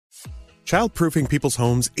Childproofing people's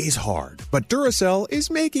homes is hard, but Duracell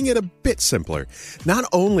is making it a bit simpler. Not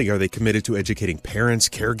only are they committed to educating parents,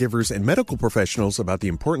 caregivers, and medical professionals about the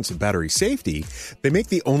importance of battery safety, they make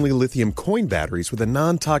the only lithium coin batteries with a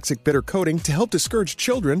non-toxic bitter coating to help discourage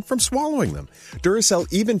children from swallowing them. Duracell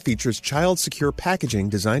even features child-secure packaging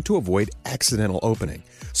designed to avoid accidental opening.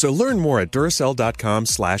 So learn more at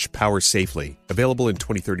Duracell.com/powersafely. Available in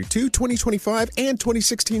 2032, 2025, and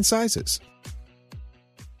 2016 sizes.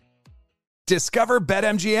 Discover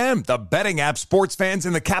BetMGM, the betting app sports fans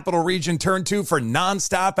in the capital region turn to for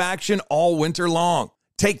nonstop action all winter long.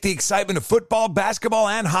 Take the excitement of football, basketball,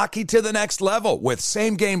 and hockey to the next level with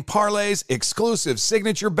same-game parlays, exclusive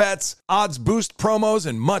signature bets, odds boost promos,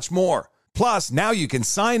 and much more. Plus, now you can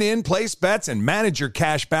sign in, place bets, and manage your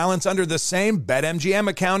cash balance under the same BetMGM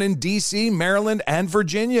account in D.C., Maryland, and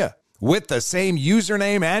Virginia. With the same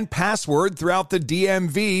username and password throughout the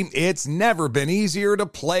DMV, it's never been easier to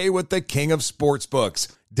play with the king of sportsbooks.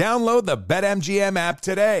 Download the BetMGM app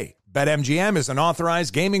today. BetMGM is an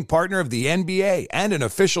authorized gaming partner of the NBA and an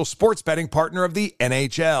official sports betting partner of the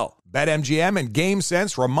NHL. BetMGM and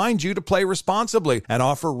GameSense remind you to play responsibly and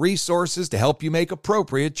offer resources to help you make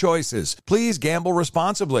appropriate choices. Please gamble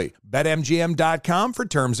responsibly. BetMGM.com for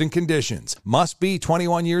terms and conditions. Must be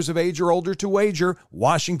 21 years of age or older to wager.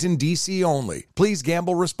 Washington, D.C. only. Please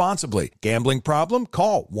gamble responsibly. Gambling problem?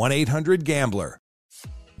 Call 1-800-GAMBLER.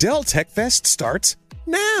 Dell Tech Fest starts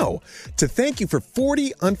now. To thank you for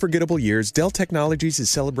 40 unforgettable years, Dell Technologies is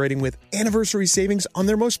celebrating with anniversary savings on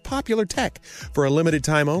their most popular tech. For a limited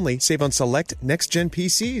time only, save on select next-gen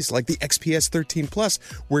PCs like the XPS 13 Plus,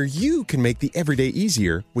 where you can make the everyday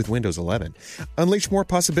easier with Windows 11. Unleash more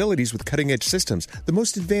possibilities with cutting-edge systems, the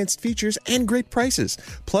most advanced features, and great prices.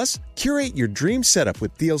 Plus, curate your dream setup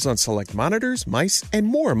with deals on select monitors, mice, and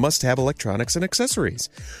more must-have electronics and accessories.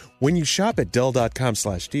 When you shop at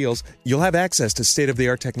Dell.com/deals, you'll have access to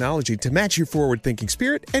state-of-the-art technology to match your forward-thinking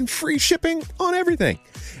spirit and free shipping on everything.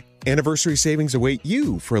 Anniversary savings await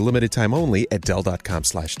you for a limited time only at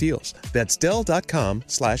Dell.com/deals. That's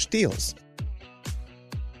Dell.com/deals.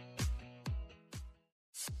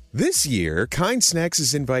 This year, Kind Snacks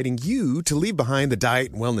is inviting you to leave behind the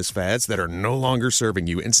diet and wellness fads that are no longer serving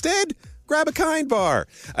you. Instead, grab a Kind bar,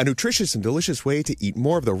 a nutritious and delicious way to eat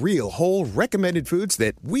more of the real, whole, recommended foods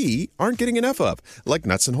that we aren't getting enough of, like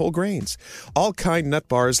nuts and whole grains. All Kind nut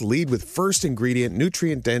bars lead with first ingredient,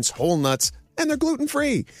 nutrient-dense whole nuts, and they're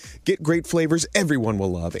gluten-free. Get great flavors everyone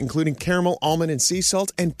will love, including caramel, almond, and sea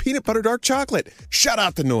salt, and peanut butter dark chocolate. Shut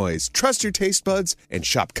out the noise, trust your taste buds, and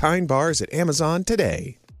shop Kind bars at Amazon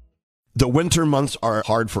today. The winter months are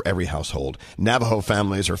hard for every household. Navajo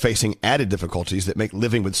families are facing added difficulties that make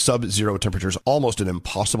living with sub-zero temperatures almost an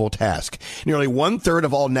impossible task. Nearly 1/3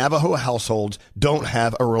 of all Navajo households don't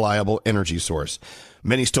have a reliable energy source.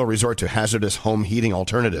 Many still resort to hazardous home heating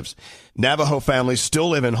alternatives. Navajo families still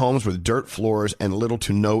live in homes with dirt floors and little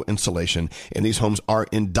to no insulation, and these homes are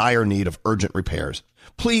in dire need of urgent repairs.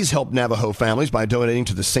 Please help Navajo families by donating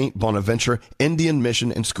to the St. Bonaventure Indian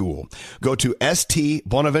Mission and School. Go to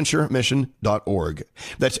stbonaventuremission.org.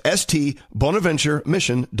 That's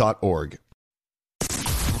stbonaventuremission.org.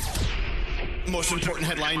 Most important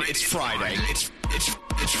headline, it's Friday. It's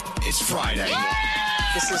Friday. Yeah!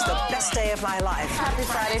 This is the best day of my life. Happy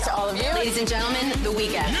Friday to all of you. Ladies and gentlemen, the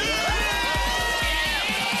weekend.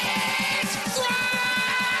 It's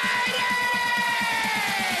Friday!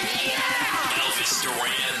 Yeah! Elvis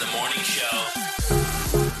Duran in the morning show.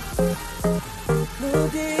 No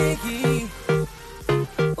diggy.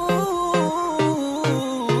 Ooh.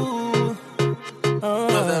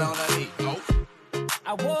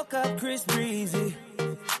 I woke up Chris Breezy.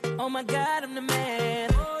 Oh my God, I'm the man.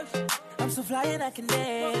 I'm so fly and I can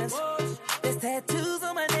dance. There's tattoos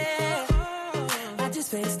on my neck. I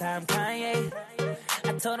just FaceTime Kanye.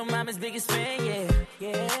 I told him I'm his biggest fan,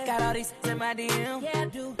 yeah. Got all these in my DM. Yeah, I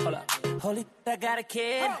do. Hold up. Holy, I got a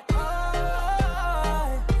kid.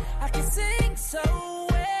 I can sing so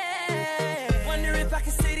well. Wonder if I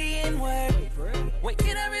can say the N-word. Wait,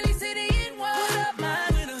 can I really say the N-word? What up, my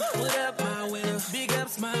winner? What up, my winner? Big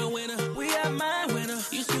ups, my winner. We are my winner.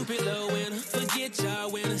 You stupid little winner. Forget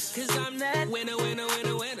y'all winners. Cause I'm that winner. I'm that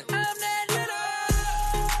winner.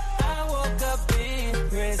 I woke up in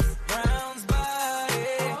Chris Brown's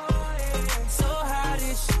body. So how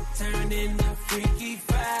this shit turned into Freaky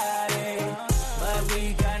Friday. But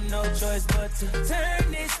we got no choice but to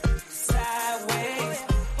turn this sideways.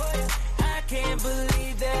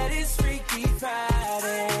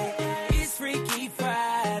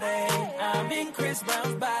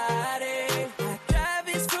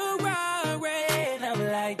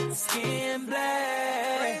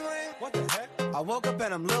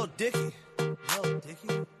 bet I'm Lil Dicky. Lil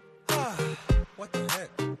Dicky? What the heck?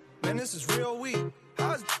 Man, this is real weak.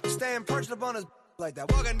 How's staying perched up on his like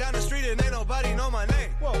that? Walking down the street and ain't nobody know my name.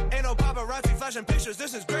 Whoa. Ain't no paparazzi flashing pictures,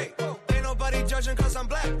 this is great. Whoa. Ain't nobody judging cause I'm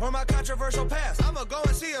black or my controversial past. I'ma go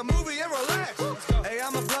and see a movie and relax. Hey,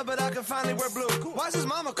 I'm a blood, but I can finally wear blue. Why's his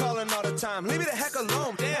mama calling all the time? Leave me the heck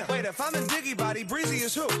alone. Damn. Wait, if I'm in Diggy Body, Breezy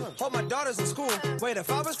is who? Hope my daughter's in school. Wait, if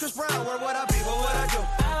I was Chris Brown, where would I be? What would I do?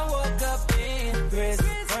 I woke up in Chris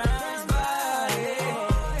Brown's body.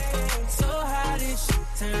 So how this shit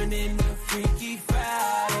turned into Freaky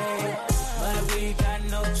Friday? But we got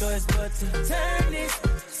no choice but to turn this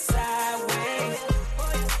sideways.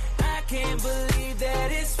 I can't believe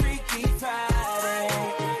that it's Freaky Friday.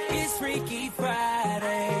 It's Freaky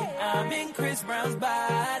Friday. I'm in Chris Brown's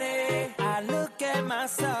body. I look at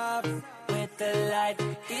myself with the light.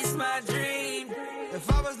 It's my dream. If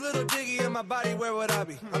I was Little Diggy in my body, where would I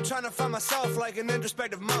be? I'm trying to find myself like an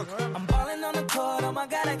introspective monk. I'm balling on the court, oh my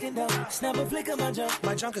god, I can dunk. Snap a flick of my junk.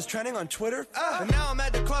 My junk is trending on Twitter. And now I'm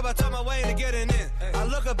at the club, I talk my way into getting in. I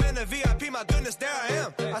look up in the VIP, my goodness, there I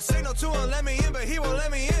am. I signal to him, let me in, but he won't let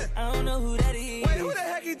me in. I don't know who that is. Wait, who the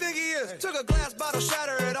heck you think he is? Took a glass bottle,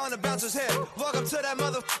 shatter it on the bouncer's head. Walk up to that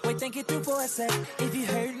mother. Wait, think it through for a sec. If you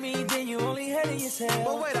hurt me, then you only hurting yourself.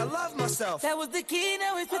 But wait, I love myself. That was the key,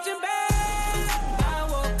 now it's switching back. I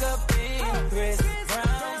woke up in Chris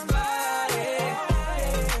Brown's body.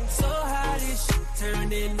 So how this shit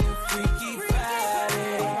turned into Freaky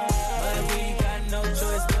Friday. But we got no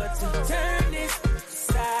choice but to turn this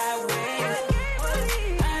sideways.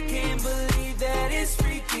 I can't believe that it's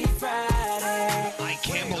Freaky Friday. I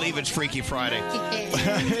can't believe it's Freaky Friday.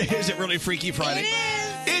 Is it really Freaky Friday?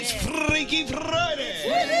 It's Freaky Friday.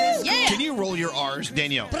 Yeah. Can you roll your R's,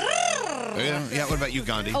 Danielle? Yeah, what about you,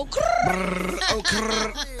 Gandhi? Oh,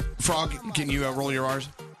 Frog, can you roll your R's?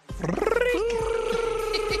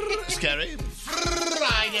 Scary.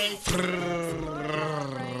 Friday.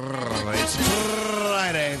 It's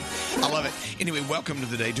Friday. I love it. Anyway, welcome to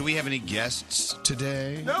the day. Do we have any guests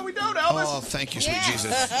today? No, we don't, Elvis. Oh, thank you, sweet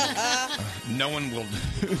Jesus. No one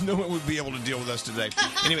will be able to deal with us today.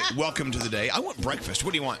 Anyway, welcome to the day. I want breakfast.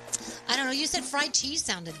 What do you want? I don't know. You said fried cheese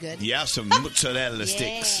sounded good. Yeah, some mozzarella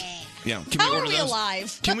sticks. Yeah. Can How we are order we those?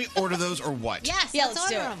 alive? Can we order those or what? Yes, Yeah, let's let's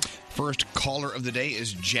do order it. them. First caller of the day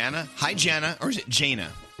is Jana. Hi, Jana. Or is it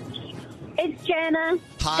Jana? It's Jana.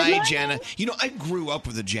 Hi, Jana. You know, I grew up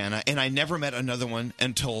with a Jana, and I never met another one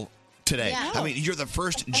until today. Yeah. I mean, you're the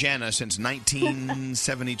first Jana since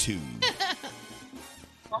 1972.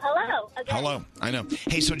 Well, hello. Again. Hello. I know.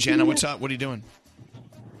 Hey, so Jana, what's up? What are you doing?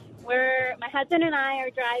 My husband and I are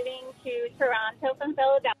driving to Toronto from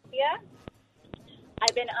Philadelphia.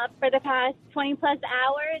 I've been up for the past 20-plus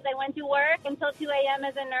hours. I went to work until 2 a.m.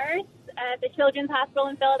 as a nurse at the Children's Hospital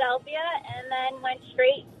in Philadelphia and then went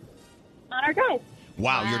straight on our drive.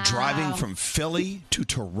 Wow, you're driving from Philly to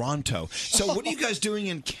Toronto. So what are you guys doing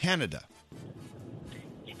in Canada?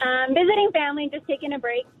 Visiting family, just taking a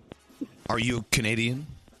break. Are you Canadian?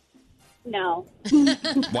 No.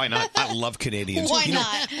 Why not? I love Canadians. Why You know,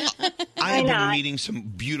 not? I have Why been not? meeting some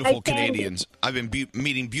beautiful I can. Canadians. I've been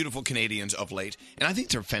meeting beautiful Canadians of late, and I think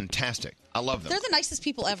they're fantastic. I love them. They're the nicest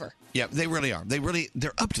people ever. Yeah, they really are.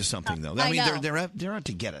 They're up to something though. I mean, know. they're out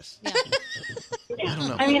to get us. Yeah. I don't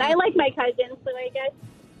know. I mean, I like my cousins, so I guess.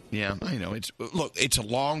 Yeah, I know. It's a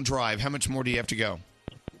long drive. How much more do you have to go?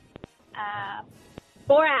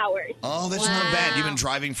 4 hours. Oh, that's not bad. You've been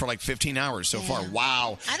driving for like 15 hours so far.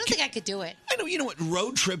 Wow. I don't think I could do it. I know. You know what?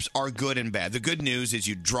 Road trips are good and bad. The good news is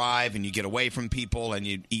you drive and you get away from people and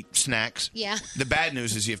you eat snacks. Yeah. The bad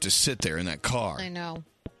news is you have to sit there in that car. I know.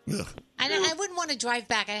 Ugh. I wouldn't want to drive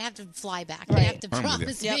back. I'd have to fly back. They have to I'm with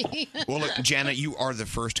promise you. me. Well, look, Jana, you are the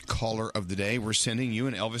first caller of the day. We're sending you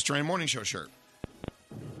an Elvis Duran Morning Show shirt.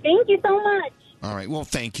 Thank you so much. All right. Well,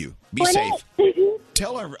 thank you. Be safe.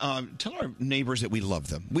 Tell our neighbors that we love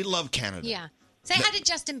them. We love Canada. Yeah. Say hi to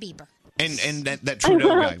Justin Bieber. And that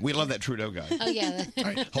Trudeau guy. We love that Trudeau guy. Oh, yeah. All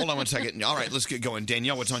right. Hold on one second. All right. Let's get going.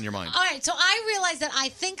 Danielle, what's on your mind? All right, so I realized that I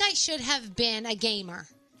think I should have been a gamer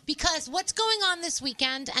because what's going on this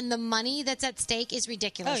weekend and the money that's at stake is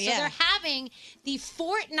ridiculous. Oh, yeah. So they're having the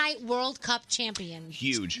Fortnite World Cup champions.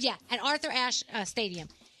 Huge. Yeah, at Arthur Ashe Stadium.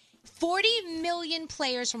 40 million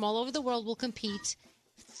players from all over the world will compete.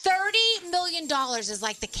 $30 million is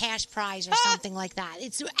like the cash prize or something like that.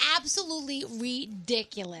 It's absolutely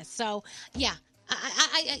ridiculous. So, yeah.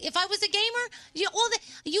 If I was a gamer, you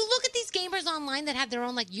look at these gamers online that have their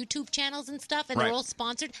own like YouTube channels and stuff, and Right. they're all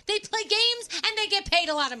sponsored. They play games and they get paid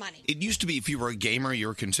a lot of money. It used to be if you were a gamer, you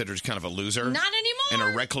were considered kind of a loser. Not anymore. And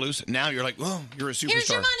a recluse. Now you're like, well, you're a superstar. Here's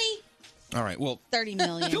your money. All right. Well, 30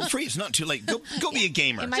 million. Feel free. It's not too late. Go be a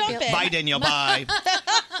gamer. Jump in. Bye, Danielle. Bye.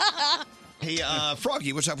 Hey,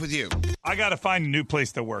 Froggy, what's up with you? I got to find a new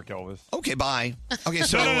place to work, Elvis. Okay, bye. Okay,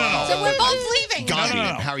 so... No. So we're both leaving. Gandhi,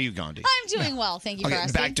 No. how are you, Gandhi? I'm doing well. Thank you for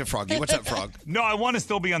asking. Back to Froggy. What's up, Frog? No, I want to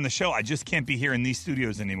still be on the show. I just can't be here in these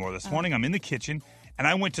studios anymore. This morning, I'm in the kitchen, and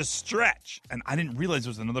I went to stretch, and I didn't realize there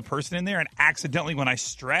was another person in there, and accidentally, when I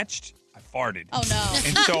stretched, I farted. Oh, no.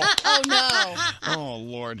 And so... Oh, no. Oh,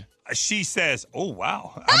 Lord. She says, "Oh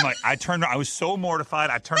wow!" I'm like, I was so mortified.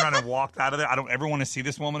 I turned around and walked out of there. I don't ever want to see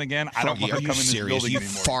this woman again. I don't want Froggy, her are you coming in this serious? building You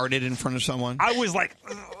anymore. farted in front of someone? I was like,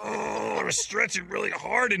 I was stretching really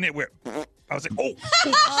hard, and it went. I was like,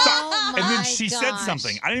 stop! And then she said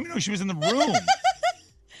something. I didn't even know she was in the room.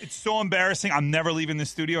 It's so embarrassing. I'm never leaving the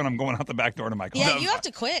studio, and I'm going out the back door to my car. Yeah, you have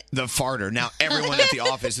to quit. The farter. Now, everyone at the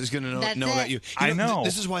office is going to know about you. I know.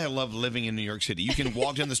 This is why I love living in New York City. You can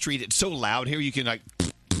walk down the street. It's so loud here. You can, like...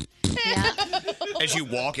 As you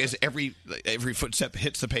walk, as every footstep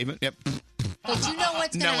hits the pavement. Yep. But you know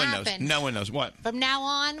what's going to happen. No one knows. What? From now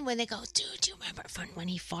on, when they go, dude, do you remember from when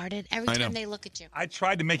he farted? Every I know. time they look at you. I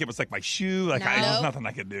tried to make it was like my shoe. Like there's nothing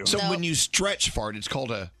I could do. So when you stretch fart, it's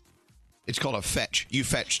called a fetch. You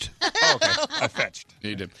fetched. Oh, okay. I fetched.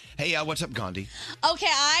 You did. Hey, what's up, Gandhi? Okay,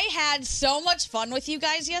 I had so much fun with you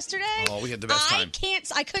guys yesterday. Oh, we had the best time.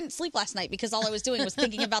 I couldn't sleep last night because all I was doing was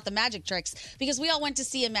thinking about the magic tricks because we all went to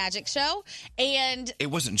see a magic show and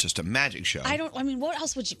It wasn't just a magic show. what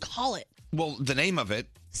else would you call it? Well, the name of it,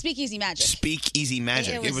 Speakeasy Magic. Speakeasy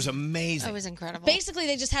Magic. It was amazing. It was incredible. Basically,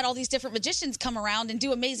 they just had all these different magicians come around and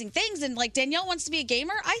do amazing things. And like Danielle wants to be a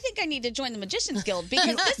gamer. I think I need to join the Magicians Guild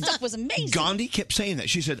because this stuff was amazing. Gandhi kept saying that.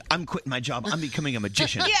 She said, "I'm quitting my job. I'm becoming a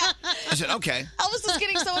magician." Yeah. I said, "Okay." Elvis was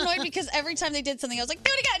getting so annoyed because every time they did something, I was like,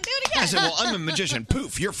 "Do it again." I said, "Well, I'm a magician.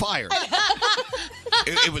 Poof, you're fired."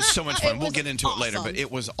 It was so much fun. We'll get into it later, but it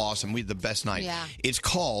was awesome. We had the best night. Yeah. It's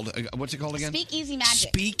called, what's it called again? Speakeasy Magic.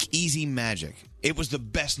 Speakeasy Magic. It was the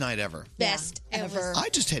best night ever. Best ever. I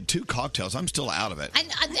just had 2 cocktails. I'm still out of it.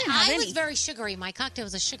 I was very sugary. My cocktail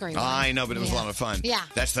was a sugary one. I know, but it was a lot of fun. Yeah.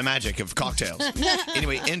 That's the magic of cocktails.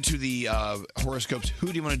 Anyway, into the horoscopes. Who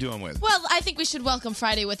do you want to do them with? Well, I think we should welcome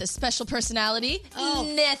Friday with a special personality,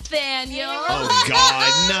 Nathaniel. Oh,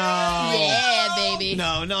 God, no. Yeah, baby.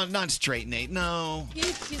 No, not Straight Nate. No. He's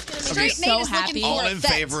going to make Straight you Nate so is happy. All in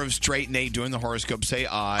favor of Straight Nate doing the horoscope, say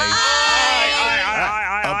aye.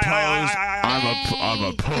 I'm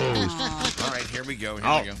opposed. All right, here we go.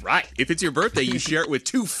 All right. If it's your birthday, you share it with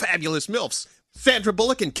 2 fabulous MILFs, Sandra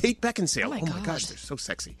Bullock and Kate Beckinsale. Oh my gosh, they're so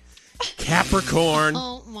sexy. Capricorn.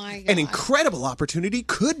 Oh, my God. An incredible opportunity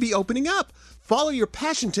could be opening up. Follow your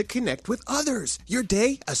passion to connect with others. Your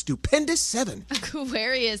day, a stupendous 7.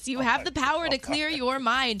 Aquarius, you have the power to clear your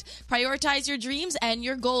mind. Prioritize your dreams and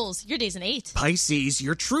your goals. Your day's an 8. Pisces,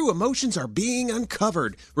 your true emotions are being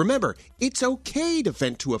uncovered. Remember, it's okay to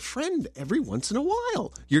vent to a friend every once in a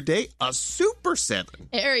while. Your day, a super 7.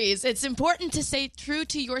 Aries, it's important to stay true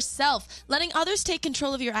to yourself. Letting others take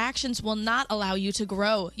control of your actions will not allow you to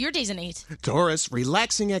grow. Your day's an 8. Taurus,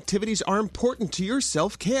 relaxing activities are important to your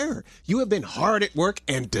self-care. You have been hard at work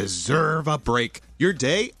and deserve a break. Your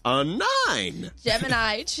day, a 9.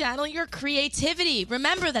 Gemini, channel your creativity.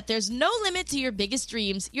 Remember that there's no limit to your biggest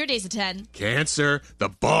dreams. Your day's a 10. Cancer, the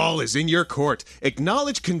ball is in your court.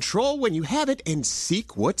 Acknowledge control when you have it and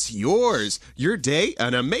seek what's yours. Your day,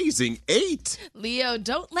 an amazing 8. Leo,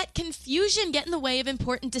 don't let confusion get in the way of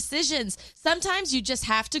important decisions. Sometimes you just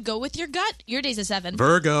have to go with your gut. Your day's a 7.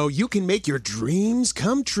 Virgo, you can make your dreams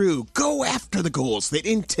come true. Go after the goals that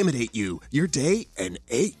intimidate you. Your day, an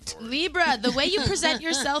 8. Libra, the way you present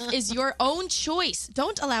yourself is your own choice.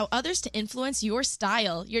 Don't allow others to influence your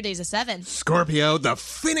style. Your day's a 7. Scorpio, the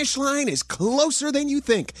finish line is closer than you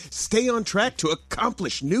think. Stay on track to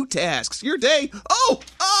accomplish new tasks. Your day, a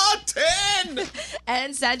 10.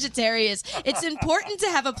 And Sagittarius, it's important to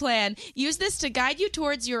have a plan. Use this to guide you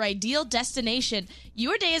towards your ideal destination.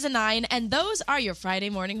 Your day is a 9, and those are your Friday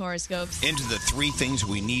morning horoscopes. Into the 3 things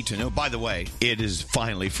we need to know. By the way, it is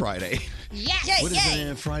finally Friday. Yes. What is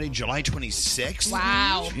it, Friday, July 26th?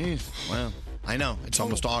 Wow. Jeez, wow. I know. It's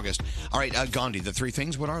almost August. All right, Gandhi, the 3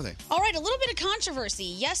 things, what are they? All right, a little bit of controversy.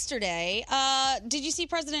 Yesterday, did you see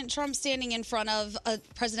President Trump standing in front of a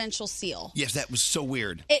presidential seal? Yes, that was so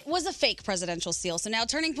weird. It was a fake presidential seal. So now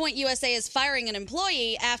Turning Point USA is firing an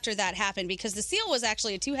employee after that happened because the seal was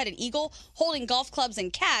actually a 2-headed eagle holding golf clubs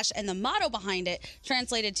and cash, and the motto behind it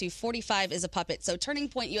translated to 45 is a puppet. So Turning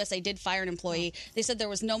Point USA did fire an employee. They said there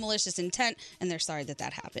was no malicious intent, and they're sorry that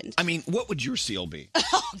happened. I mean, what would your seal be?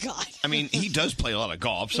 Oh, God. I mean, he does play a lot of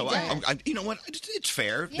golf, so He I you know what? It's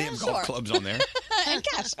fair. They have golf sure. clubs on there. And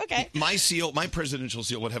cash. Okay. My presidential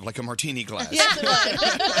seal would have like a martini glass. Yes,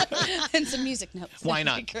 it would. And some music notes. Why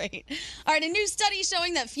That'd be Great. All right, a new study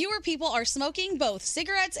showing that fewer people are smoking both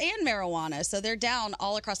cigarettes and marijuana. So they're down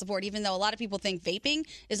all across the board, even though a lot of people think vaping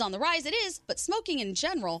is on the rise. It is, but smoking in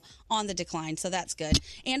general on the decline. So that's good.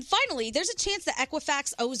 And finally, there's a chance that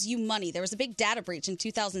Equifax owes you money. There was a big data breach in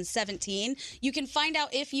 2017. You can find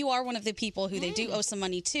out if you are one of the people who they do owe some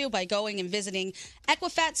money to by going and visiting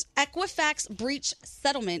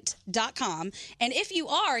EquifaxBreachSettlement.com. And if you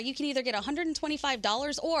are, you can either get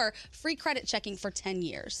 $125 or free credit checking for 10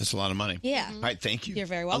 years. That's a lot of money. Yeah. All right, thank you. You're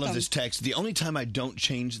very I welcome. love this text. The only time I don't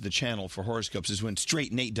change the channel for horoscopes is when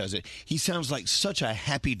Straight Nate does it. He sounds like such a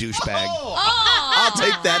happy douchebag. I'll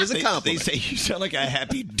take that as a compliment. They say you sound like a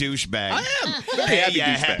happy douchebag. I am. Very happy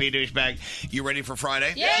douchebag. Happy douchebag. You ready for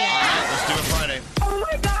Friday? Yeah. All right, let's do it Friday. Oh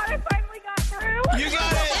my God, I finally got through. You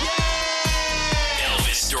got it.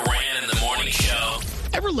 Elvis Duran in the morning show.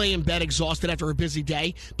 Ever lay in bed exhausted after a busy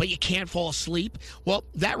day, but you can't fall asleep? Well,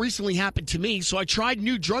 that recently happened to me, so I tried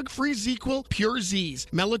new drug-free ZzzQuil Pure Z's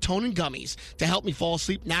melatonin gummies to help me fall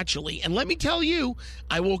asleep naturally. And let me tell you,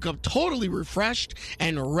 I woke up totally refreshed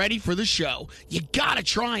and ready for the show. You gotta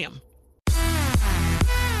try them.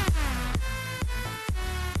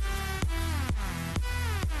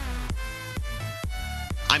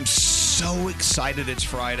 I'm so excited it's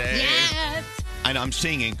Friday. Yes. And I'm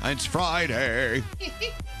singing. It's Friday.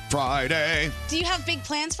 Friday. Do you have big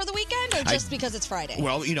plans for the weekend or just because it's Friday?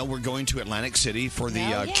 Well, you know, we're going to Atlantic City for the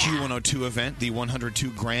Hell yeah. Q102 event, the 102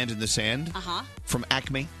 Grand in the Sand from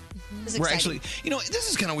Acme. This is We're exciting. actually, you know, this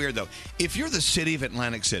is kind of weird though. If you're the city of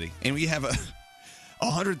Atlantic City and we have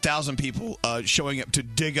 100,000 people showing up to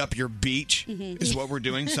dig up your beach, is what we're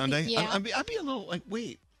doing Sunday. Yeah. I'd be a little like,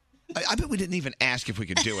 wait. I bet we didn't even ask if we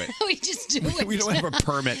could do it. We just do it. We don't have a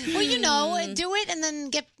permit. Well, do it and then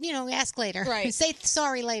ask later. Right. Say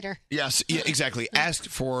sorry later. Yes, yeah, exactly. Ask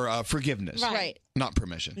for forgiveness. Right. Not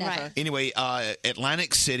permission. Never. Right. Anyway,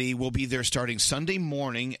 Atlantic City will be there starting Sunday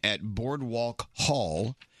morning at Boardwalk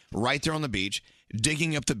Hall, right there on the beach,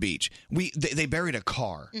 digging up the beach. They buried a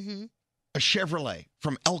car, a Chevrolet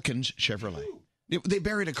from Elkins Chevrolet. They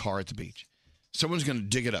buried a car at the beach. Someone's going to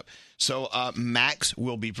dig it up. So Max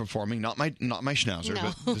will be performing, not my schnauzer,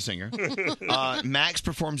 but the singer. Max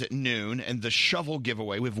performs at noon, and the shovel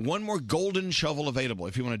giveaway. We have one more golden shovel available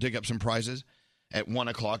if you want to dig up some prizes at 1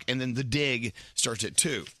 o'clock, and then the dig starts at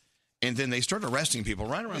 2. And then they start arresting people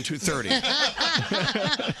right around 2:30.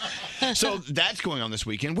 So that's going on this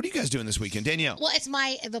weekend. What are you guys doing this weekend, Danielle? Well, it's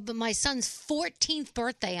my son's 14th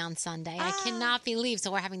birthday on Sunday. I cannot believe.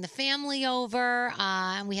 So we're having the family over,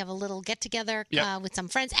 and we have a little get-together with some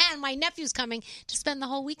friends. And my nephew's coming to spend the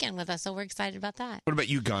whole weekend with us, so we're excited about that. What about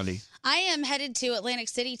you, Gandhi? I am headed to Atlantic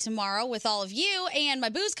City tomorrow with all of you, and my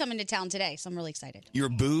boo's coming to town today, so I'm really excited. Your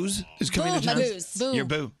booze is coming to My town? booze. Your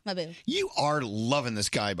boo. My boo. You are loving this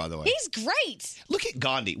guy, by the way. He's great. Look at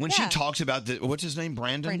Gandhi. When she Yeah. talks about what's his name?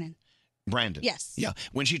 Brandon? Brandon. Yes. Yeah.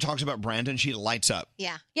 When she talks about Brandon, she lights up.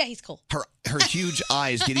 Yeah. Yeah, he's cool. Her huge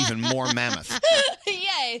eyes get even more mammoth.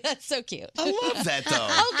 Yay, that's so cute. I love that, though.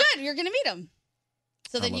 Oh, good. You're going to meet him.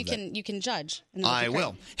 So I then love you can judge. And that'll I be great.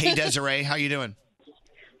 will. Hey, Desiree, how you doing?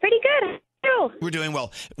 Pretty good. How are you? We're doing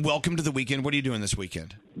well. Welcome to the weekend. What are you doing this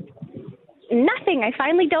weekend? Nothing. I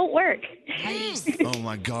finally don't work. Oh,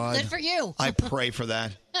 my God. Good for you. I pray for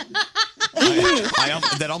that.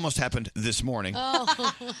 That almost happened this morning.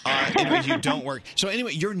 Oh. Anyway, you don't work. So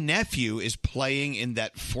anyway, your nephew is playing in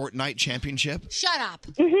that Fortnite championship. Shut up.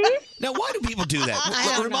 Now, why do people do that?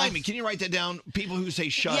 I don't Remind know. me. Can you write that down? People who say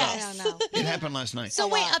shut up. I don't know. It happened last night. So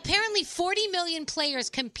wait, apparently 40 million players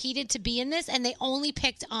competed to be in this, and they only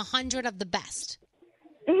picked 100 of the best.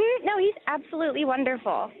 No, he's absolutely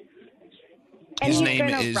wonderful. And His he's name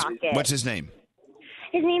gonna is. rock it. What's his name?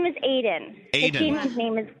 His name is Aiden. Aiden. The team's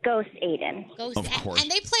name is Ghost Aiden. Of course. And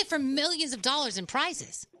they play for millions of dollars in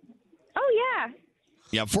prizes. Oh, yeah.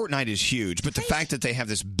 Yeah, Fortnite is huge, but the fact that they have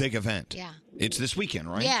this big event. Yeah. It's this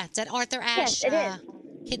weekend, right? Yeah, it's at Arthur Ashe Yes, it is.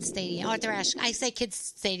 Kids Stadium. Arthur Ashe. I say Kids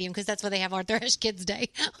Stadium because that's where they have Arthur Ashe Kids Day.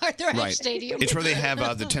 Arthur Ashe Right. Stadium. It's where they have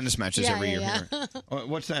the tennis matches Yeah, every yeah, year. yeah. Here.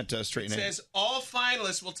 What's that, straight It name? says all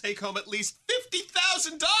finalists will take home at least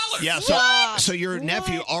 $50,000. Yeah, so your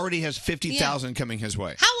nephew already has 50,000 coming his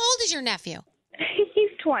way. How old is your nephew?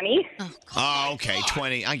 He's 20. Oh, okay,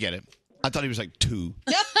 20. I get it. I thought he was like 2.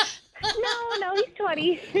 No, he's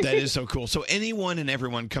 20. That is so cool. So anyone and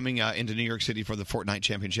everyone coming into New York City for the Fortnite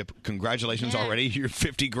Championship, congratulations Yeah. already. Your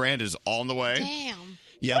 50 grand is on the way. Damn.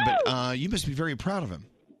 Yeah, but you must be very proud of him.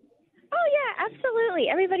 Oh, yeah, absolutely.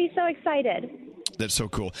 Everybody's so excited. That's so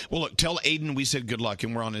cool. Well, look, tell Aiden we said good luck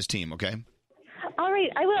and we're on his team, okay? All right,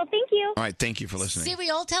 I will. Thank you. All right, thank you for listening. See, we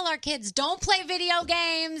all tell our kids, don't play video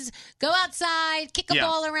games, go outside, kick a Yeah.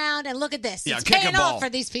 ball around, and look at this. Yeah, It's kick a paying ball. off for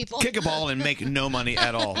these people. Kick a ball and make no money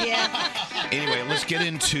at all. Yeah. Anyway, let's get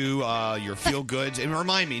into your feel goods. And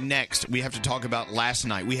remind me, next, we have to talk about last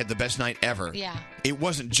night. We had the best night ever. Yeah. It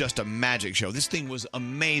wasn't just a magic show. This thing was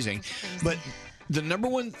amazing. But the number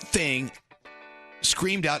one thing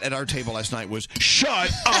screamed out at our table last night was,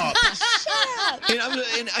 shut up. And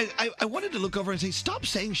I wanted to look over and say, stop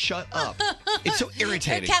saying shut up. It's so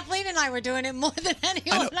irritating. Kathleen and I were doing it more than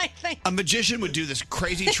anyone, I think. A magician would do this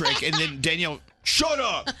crazy trick, and then Danielle, shut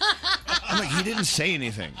up. I'm like, he didn't say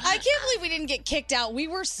anything. I can't believe we didn't get kicked out. We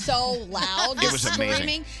were so loud. It was amazing.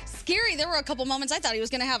 Screaming. Scary. There were a couple moments I thought he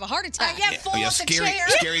was going to have a heart attack.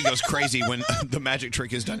 Scary goes crazy when the magic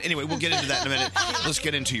trick is done. Anyway, we'll get into that in a minute. Let's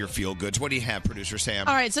get into your feel goods. What do you have, producer Sam?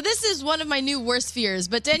 All right, so this is one of my new worst fears.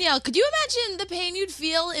 But Danielle, could you imagine the pain you'd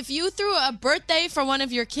feel if you threw a birthday for one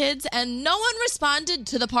of your kids and no one responded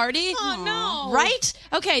to the party? Oh, no. Right?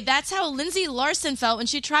 Okay, that's how Lindsay Larson felt when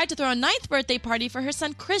she tried to throw a 9th birthday party for her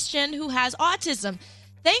son Christian, who has autism.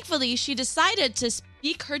 Thankfully, she decided to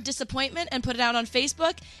speak her disappointment and put it out on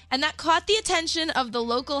Facebook, and that caught the attention of the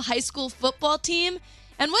local high school football team.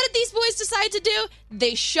 And what did these boys decide to do?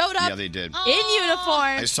 They showed up Yeah, they did. in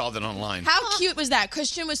uniform. I saw that online. How cute was that?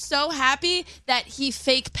 Christian was so happy that he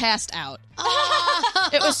fake passed out.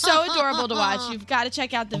 It was so adorable to watch. You've got to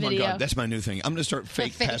check out the Oh my video. God, that's my new thing. I'm going to start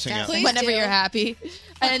fake passing out. Whenever you're happy.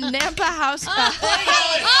 And Nampa House.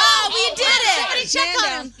 Oh, we did it! Somebody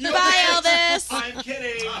check on him. Bye, Elvis. I'm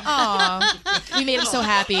kidding. Aw, we made him so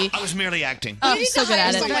happy. I was merely acting. Oh, he's so good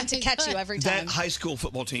at it. Someone to catch you every time. That high school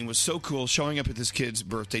football team was so cool showing up at this kid's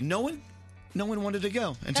birthday. No one wanted to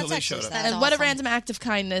go until they showed up. And what a random act of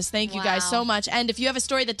kindness. Thank you guys Wow. so much. And if you have a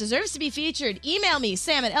story that deserves to be featured, email me,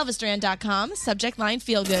 sam@elvisduran.com. Subject line,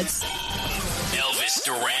 feel goods. Elvis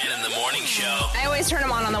Duran in the morning show. I always turn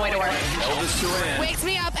them on the way to work. Elvis Duran. Wakes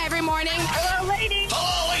me up every morning. Hello, lady.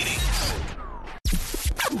 Hello, lady.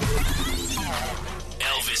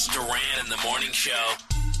 Elvis Duran in the morning show.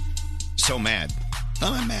 So mad.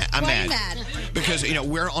 I'm mad. I'm Why are you mad. mad? Because,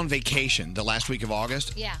 we're on vacation the last week of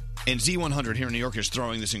August. Yeah. And Z100 here in New York is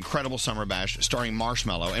throwing this incredible summer bash starring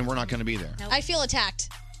Marshmallow, and we're not going to be there. I feel attacked.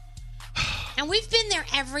 And we've been there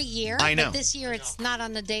every year. I know. But this year it's not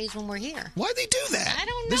on the days when we're here. Why'd they do that? I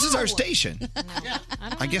don't know. This is our station.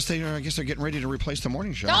 I guess they're getting ready to replace the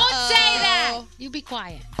morning show. Don't say that. You be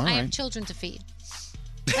quiet. All I have right. children to feed.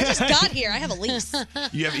 I just got here. I have a lease.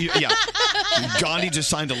 Yeah. Gandhi just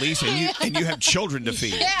signed a lease, and you have children to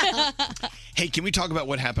feed. Yeah. Hey, can we talk about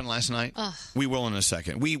what happened last night? Ugh. We will in a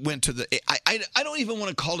second. We went to the. I don't even want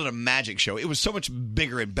to call it a magic show. It was so much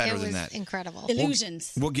bigger and better It than was that. incredible.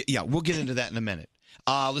 Illusions. We'll get into that in a minute.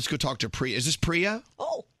 Let's go talk to Priya. Is this Priya?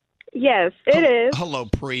 Oh. Yes, it is. Hello,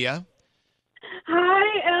 Priya.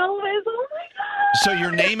 Hi, Elvis. Oh my God. So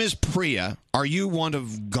your name is Priya. Are you one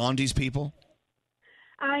of Gandhi's people?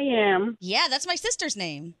 I am. Yeah, that's my sister's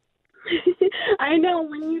name. I know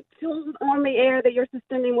when you told on the air that your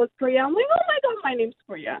sister name was Priya, I'm like, oh my God, my name's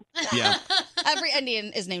Priya. Yeah. Every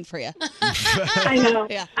Indian is named Priya. I know.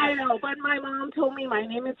 Yeah. I know. But my mom told me my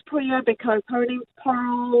name is Priya because her name's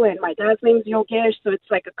Pearl and my dad's name's Yogesh, so it's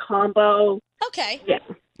like a combo. Okay. Yeah.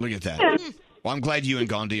 Look at that. Yeah. Well, I'm glad you and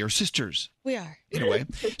Gandhi are sisters. We are.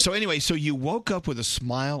 Anyway, so you woke up with a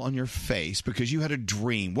smile on your face because you had a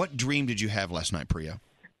dream. What dream did you have last night, Priya?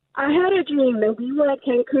 I had a dream that we were at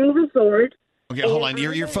Cancun Resort. Okay, hold on.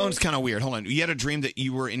 Your phone's kind of weird. Hold on. You had a dream that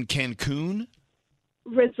you were in Cancun?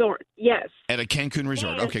 Resort, yes. At a Cancun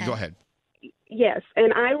resort. Okay, go ahead. Yes,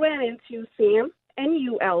 and I ran into Sam and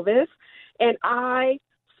you, Elvis, and I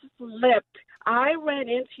flipped. I ran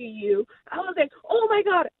into you. I was like, oh, my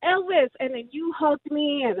God, Elvis. And then you hugged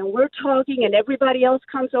me, and then we're talking, and everybody else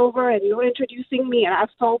comes over, and you're introducing me, and I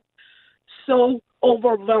felt so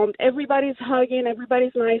overwhelmed. Everybody's hugging,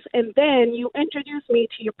 everybody's nice, and then you introduced me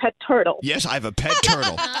to your pet turtle. Yes, I have a pet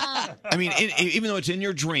turtle. I mean, even though it's in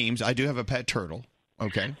your dreams, I do have a pet turtle.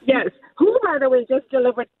 Okay. Yes, who, by the way, just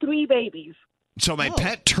delivered 3 babies. So my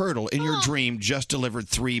pet turtle in your dream just delivered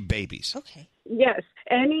 3 babies. Okay. Yes,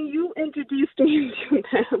 and you introduced me to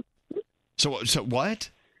them. So what?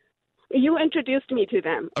 You introduced me to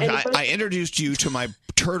them. Okay, And I introduced you to my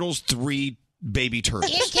turtle's 3 baby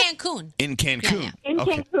turtles. In Cancun. In Cancun. In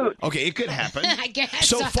okay. Cancun. Okay, it could happen. I guess.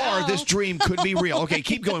 So far, this dream could be real. Okay,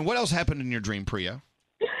 keep going. What else happened in your dream, Priya?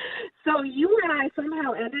 So you and I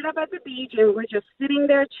somehow ended up at the beach, and we're just sitting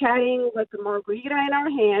there chatting with the margarita in our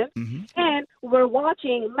hand, and we're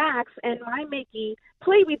watching Max and my Mickey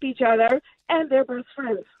play with each other, and they're best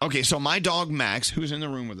friends. Okay, so my dog Max, who's in the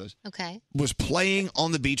room with us, was playing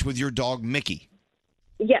on the beach with your dog Mickey.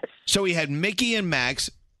 Yes. So he had Mickey and Max,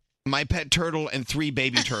 my pet turtle, and 3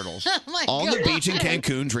 baby turtles on the beach in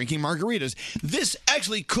Cancun drinking margaritas. This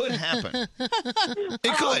actually could happen.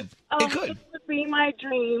 It could. It could. It would be my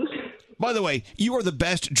dream. By the way, you are the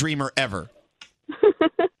best dreamer ever.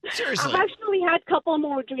 Seriously. I've actually had a couple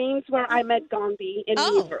more dreams where I met Gandhi in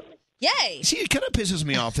New York. Yay! See, it kind of pisses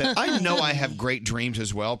me off that I know I have great dreams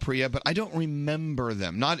as well, Priya, but I don't remember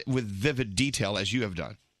them, not with vivid detail as you have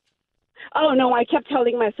done. Oh, no, I kept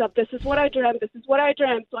telling myself, this is what I dreamt,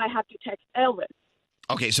 so I have to text Elvis.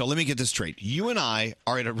 Okay, so let me get this straight. You and I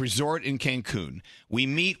are at a resort in Cancun. We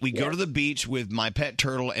meet, we go to the beach with my pet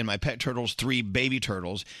turtle and my pet turtle's 3 baby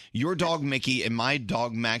turtles. Your dog Mickey and my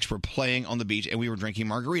dog Max were playing on the beach, and we were drinking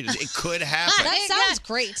margaritas. It could happen. That sounds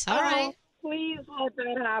great. All right. Please let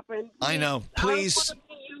that happen. I know. Please,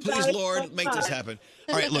 Lord, make this happen.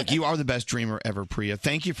 All right, look, you are the best dreamer ever, Priya.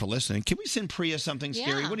 Thank you for listening. Can we send Priya something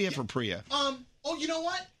scary? What do you have for Priya? Oh, you know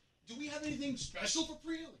what? Do we have anything special for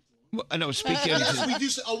Priya? Well, I know. Speak in.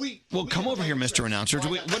 Yes, we do. Well, come over here, Mr. Announcer.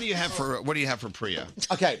 What do you have for Priya?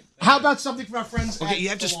 Okay. How about something from our friends? Okay, at you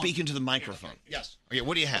have to DeLonghi? speak into the microphone. Yes. Okay,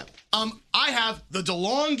 what do you have? I have the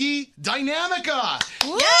DeLonghi Dynamica.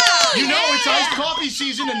 Yeah. You know, it's iced coffee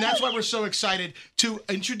season, and that's why we're so excited to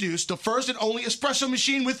introduce the first and only espresso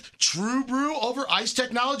machine with True Brew over ice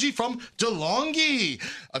technology from DeLonghi.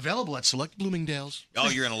 Available at select Bloomingdale's. Oh,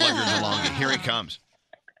 you're going to love your DeLonghi. Here he comes.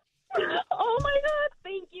 Oh, my God.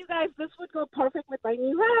 Thank you, guys. This would go perfect with my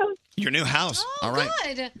new house. Your new house. All right.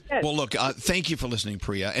 Good. Well, look. Thank you for listening,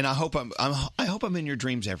 Priya, and I hope I'm in your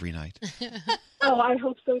dreams every night. Oh, I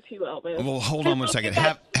hope so too, Elvis. Well, hold on one second.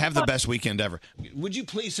 Have the best weekend ever. Would you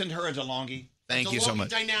please send her a DeLonghi? Thank you so much.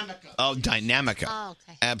 Dynamica. Oh, Dynamica. Oh,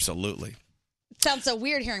 okay. Absolutely. Sounds so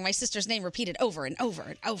weird hearing my sister's name repeated over and over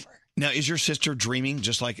and over. Now, is your sister dreaming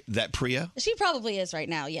just like that, Priya? She probably is right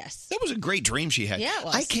now, yes. That was a great dream she had. Yeah, it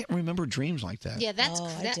was. I can't remember dreams like that. Yeah, that's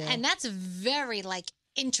I do. and that's very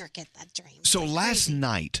intricate, that dream. So last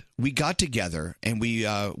night we got together and we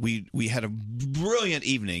had a brilliant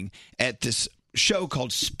evening at this show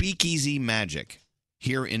called Speakeasy Magic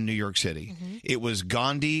here in New York City. Mm-hmm. It was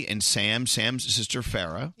Gandhi and Sam's sister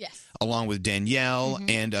Farah, yes, along with Danielle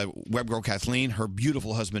and web girl Kathleen, her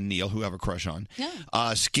beautiful husband Neil, who I have a crush on.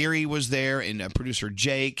 Yeah. Scary was there, and producer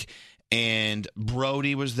Jake. And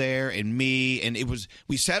Brody was there, and me, and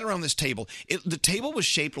we sat around this table. The table was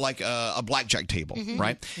shaped like a blackjack table,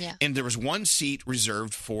 right? Yeah. And there was one seat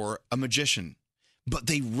reserved for a magician, but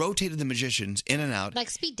they rotated the magicians in and out. Like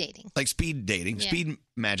speed dating. Like speed dating, Yeah. speed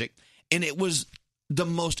magic. And it was the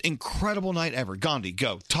most incredible night ever. Gandhi,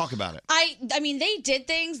 go. Talk about it. I mean, they did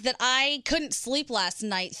things that I couldn't sleep last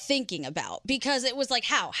night thinking about because it was like,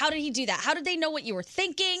 how? How did he do that? How did they know what you were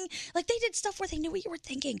thinking? Like, they did stuff where they knew what you were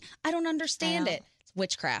thinking. I don't understand it. It's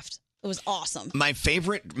witchcraft. It was awesome. My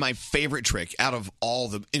favorite trick out of all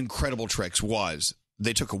the incredible tricks was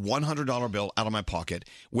they took a $100 bill out of my pocket.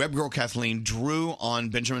 Web girl Kathleen drew on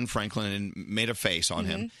Benjamin Franklin and made a face on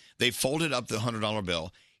him. They folded up the $100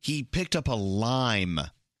 bill. He picked up a lime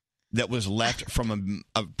that was left from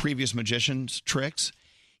a previous magician's tricks.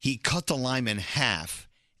 He cut the lime in half,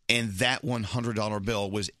 and that $100 bill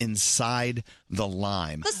was inside the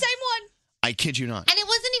lime. The same one. I kid you not. And it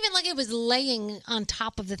wasn't even like it was laying on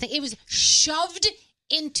top of the thing. It was shoved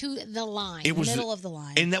into the line. It was middle of the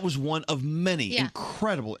line. And that was one of many Yeah.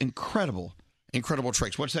 incredible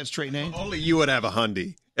tricks. What's that straight name? Only you would have a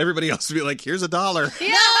hundy. Everybody else would be like, here's $1. No, he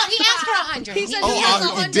asked for 100. He said he he asked has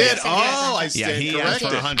for 100. he did. He said he has Oh, 100. I stand he asked for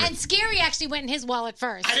corrected. 100. And Scary actually went in his wallet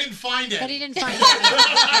first. I didn't find it. But he didn't find it.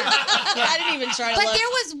 I didn't even try to But look. there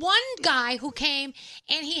was one guy who came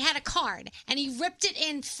and he had a card and he ripped it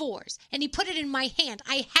in fours and he put it in my hand.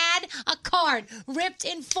 I had a card ripped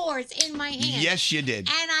in fours in my hand. Yes, you did.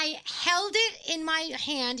 And I held it in my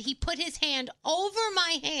hand. He put his hand over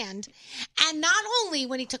my hand. And not only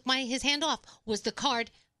when he took his hand off was the card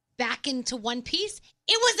back into one piece,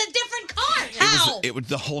 it was a different card. How? It was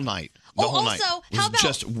the whole night. The whole night. also, It was how about-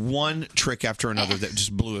 just one trick after another that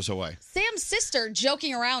just blew us away. Sam's sister,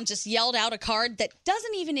 joking around, just yelled out a card that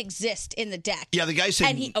doesn't even exist in the deck. Yeah, the guy said.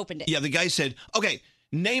 And he opened it. Yeah, the guy said, okay,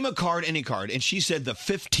 name a card, any card. And she said the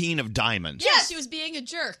 15 of diamonds. Yeah, she was being a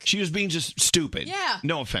jerk. She was being just stupid. Yeah.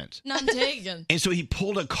 No offense. None taken. And so he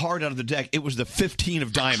pulled a card out of the deck. It was the 15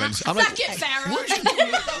 of diamonds. I'm Suck it, Farrah.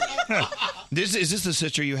 is this the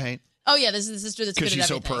sister you hate? Oh, yeah, this is the sister that's good Because at she's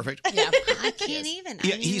so everything. perfect? Yeah. I can't even.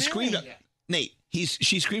 Yeah, he screamed. Nate.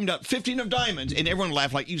 She screamed out 15 of diamonds, and everyone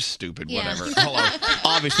laughed like, you stupid, Yeah. whatever. Hello.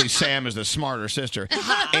 Obviously, Sam is the smarter sister.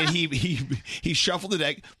 And he shuffled the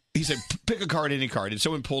deck. He said, pick a card, any card. And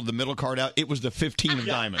someone pulled the middle card out. It was the 15 of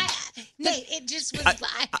diamonds. Nate, it just was.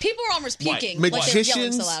 People were almost puking. Like they were yelling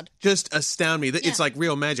Magicians so loud. just astound me. It's like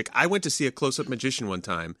real magic. I went to see a close-up magician one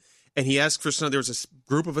time, and he asked for some. There was a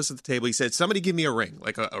group of us at the table. He said, "Somebody give me a ring,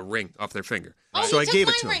 like a ring off their finger." Oh, so he I took gave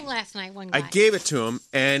my it to ring him. last night. One guy. I gave it to him,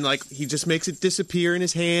 and like he just makes it disappear in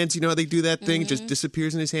his hands. You know how they do that thing? It just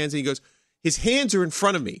disappears in his hands, and he goes, his hands are in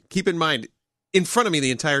front of me. Keep in mind, in front of me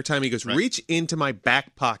the entire time. He goes, reach into my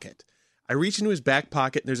back pocket. I reach into his back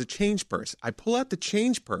pocket, and there's a change purse. I pull out the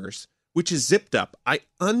change purse, which is zipped up. I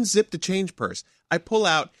unzip the change purse. I pull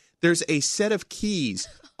out, there's a set of keys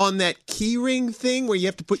on that key ring thing where you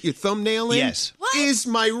have to put your thumbnail in. Yes. Is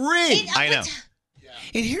my ring. I know.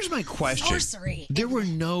 And here's my question. Sorcery. There were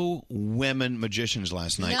no women magicians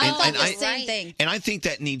last night. No, and I thought the same thing. And I think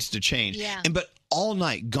that needs to change. Yeah. But all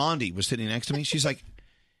night, Gandhi was sitting next to me. She's like,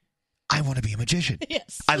 I want to be a magician.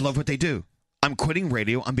 Yes. I love what they do. I'm quitting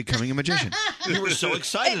radio. I'm becoming a magician. We were so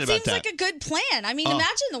excited It about seems that. like a good plan. I mean, Oh.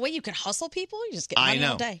 imagine the way you could hustle people. You just get money I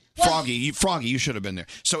know. all day. Froggy, you should have been there.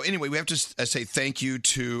 So anyway, we have to say thank you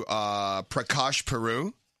to Prakash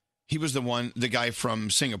Peru. He was the guy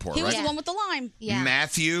from Singapore, He right? was the one with the lime.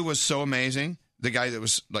 Matthew was so amazing. The guy that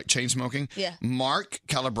was like chain smoking. Yeah. Mark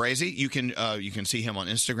Calabrese, you can see him on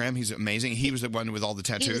Instagram. He's amazing. He was the one with all the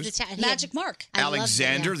tattoos. He was the Magic Mark. I loved him,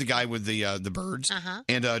 Alexander, yeah. the guy with the birds, Uh-huh.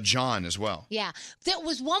 and John as well. Yeah. There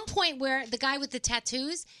was one point where the guy with the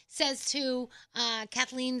tattoos says to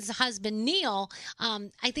Kathleen's husband, Neil,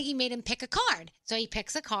 I think he made him pick a card. So he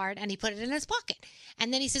picks a card and he put it in his pocket.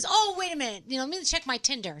 And then he says, oh, wait a minute. Let me check my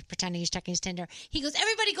Tinder. Pretending he's checking his Tinder. He goes,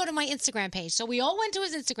 everybody go to my Instagram page. So we all went to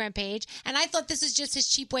his Instagram page. And I thought this is just his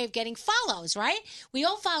cheap way of getting follows, right? We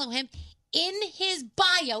all follow him. In his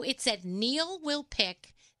bio, it said, Neil will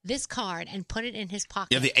pick this card and put it in his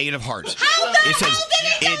pocket. Yeah, the 8 of hearts. How the hell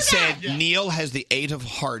did he know It said Neil has the 8 of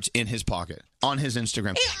hearts in his pocket on his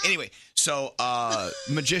Instagram. Anyway, so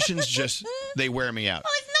magicians just, they wear me out. Oh,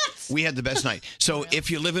 it's nuts. We had the best night. So if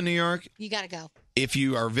you live in New York, You got to go. if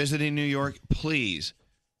you are visiting New York, please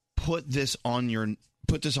put this on your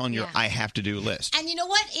I have to do list. And you know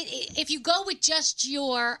what? If you go with just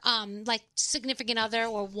your like significant other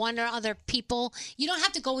or one or other people, you don't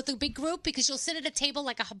have to go with a big group because you'll sit at a table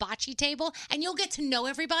like a hibachi table and you'll get to know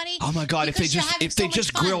everybody. Oh my God! If they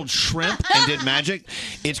just grilled shrimp and did magic,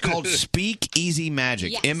 it's called Speak Easy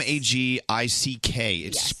Magic. Yes. MAGICK.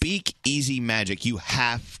 It's Speak Easy Magic. You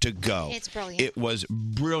have to go. It's brilliant. It was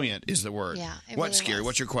brilliant. Is the word? Yeah, it What's really scary? was.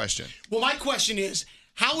 What's your question? Well, my question is,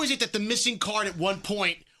 how is it that the missing card at one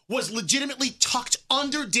point was legitimately tucked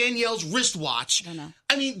under Danielle's wristwatch? I don't know.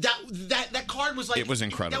 I mean, that card was like... It was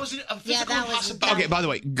incredible. That was a physical impossibility. Okay, by the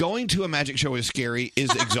way, going to a magic show is scary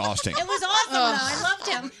is exhausting. It was awesome, though. I loved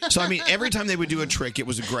him. So, I mean, every time they would do a trick, it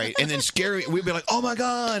was great. And then Scary, we'd be like, oh my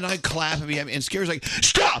God. And I'd clap and be happy. And Scary's like,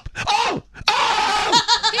 stop! Oh!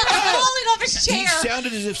 He was falling off his chair. He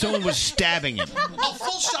sounded as if someone was stabbing him. A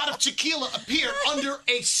full shot of tequila appeared under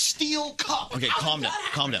a steel cup. Okay, calm down.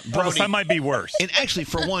 Calm down. Well, that might be worse. And actually,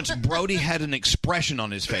 for once, Brody had an expression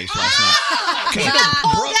on his face last night.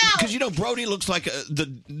 Because you know, Brody looks like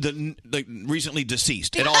the recently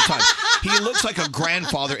deceased at all times. He looks like a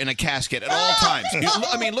grandfather in a casket at all times.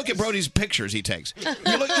 I mean, look at Brody's pictures he takes.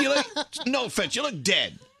 You look. No offense, you look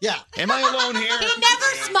dead. Yeah. Am I alone here? He never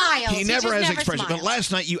smiles. He never just has expression. smiles. But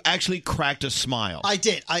last night, you actually cracked a smile. I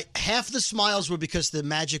did. Half the smiles were because the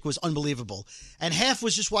magic was unbelievable, and half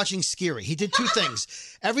was just watching Scary. He did two things.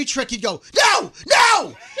 Every trick he'd go, no,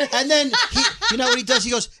 no, and then you know what he does? He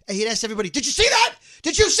goes, he'd ask everybody, did you see that?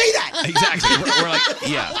 Did you see that? Exactly. We're like,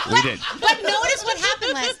 yeah, we did. But notice what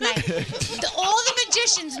happened last night. All the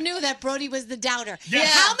magicians knew that Brody was the doubter. Yeah.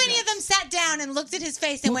 How many of them sat down and looked at his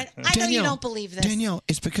face and went, I know you don't believe this. Danielle,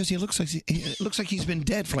 it's because he looks like he's been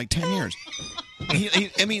dead for like 10 years.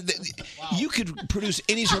 You could produce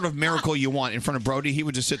any sort of miracle you want in front of Brody. He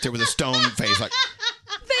would just sit there with a stone face like...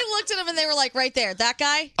 They looked at him and they were like, right there, that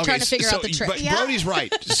guy, trying to figure out the trick. But Brody's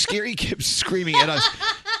right. Scary kept screaming at us.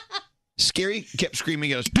 Scary kept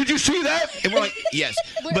screaming at us, did you see that? And we're like, yes.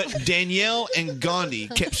 But Danielle and Gandhi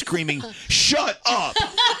kept screaming, shut up.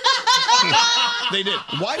 They did.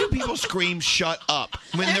 Why do people scream shut up?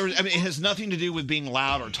 When it has nothing to do with being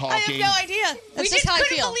loud or talking. I have no idea. That's We just how I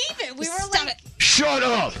couldn't feel. believe it. We were Stop like, it. Shut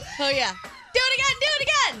up. Oh, yeah. Do it again. Do it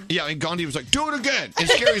again. Yeah, and Gandhi was like, do it again.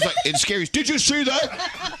 And Scary's, did you see that?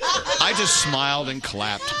 I just smiled and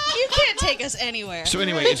clapped. You can't take us anywhere. So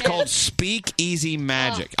anyway, it's called Speak Easy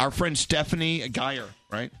Magic. Our friend Stephanie Geyer,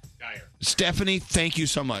 right? Stephanie, thank you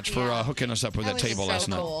so much for hooking us up with that table last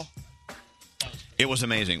night. It was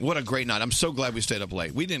amazing. What a great night. I'm so glad we stayed up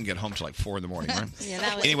late. We didn't get home till like 4 in the morning, right?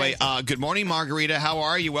 That was Anyway, good morning, Margarita. How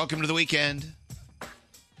are you? Welcome to the weekend.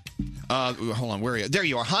 Hold on. Where are you? There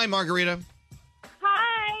you are. Hi, Margarita.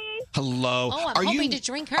 Hi. Hello. Oh, I'm are hoping you, to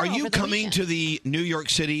drink her Are you over the coming weekend. to the New York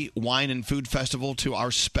City Wine and Food Festival to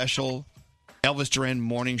our special Elvis Duran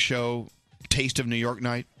morning show Taste of New York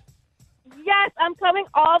night? Yes, I'm coming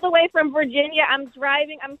all the way from Virginia. I'm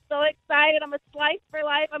driving. I'm so excited. I'm a slice for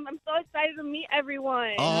life. I'm so excited to meet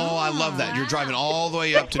everyone. Oh, I love that. You're driving all the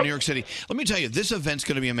way up to New York City. Let me tell you, this event's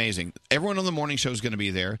going to be amazing. Everyone on the morning show is going to be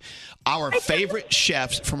there. Our favorite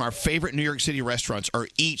chefs from our favorite New York City restaurants are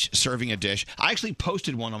each serving a dish. I actually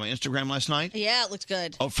posted one on my Instagram last night. Yeah, it looked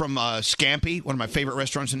good. Oh, from Scampi, one of my favorite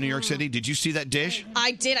restaurants in New York City. Did you see that dish?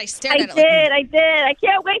 I did. I stared at it. I did. I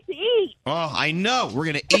can't wait to eat. Oh, I know. We're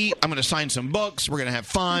going to eat. I'm going to sign some books. We're going to have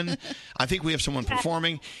fun. I think we have someone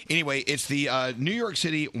performing. Anyway, it's the New York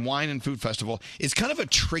City Wine and Food Festival. It's kind of a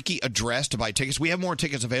tricky address to buy tickets. We have more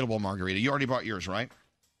tickets available, Margarita. You already bought yours, right?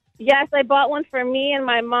 Yes, I bought one for me and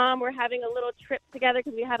my mom. We're having a little trip together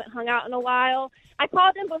because we haven't hung out in a while. I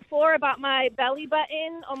called in before about my belly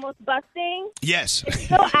button almost busting. Yes. It's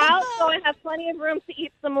still out, so I have plenty of room to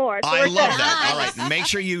eat some more. So I we're love good. that. All right. Make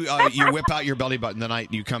sure you you whip out your belly button the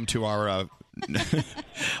night you come to our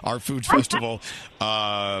our food festival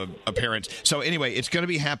appearance. So anyway, it's going to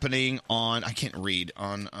be happening on, I can't read,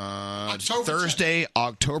 on Thursday,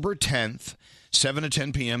 October 10th. 7 to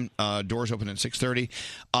 10 p.m. Doors open at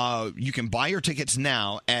 6:30. You can buy your tickets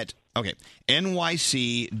now at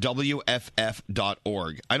nycwff.org.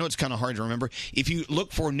 I know it's kind of hard to remember. If you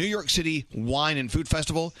look for New York City Wine and Food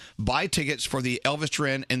Festival, buy tickets for the Elvis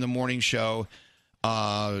Duran in the Morning Show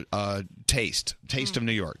Taste of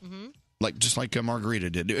New York. Just like Margarita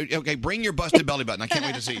did. Okay, bring your busted belly button. I can't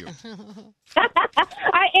wait to see you.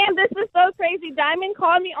 I am. This is so crazy. Diamond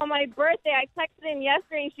called me on my birthday. I texted in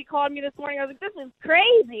yesterday, and she called me this morning. I was like, this is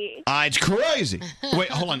crazy. It's crazy. Wait,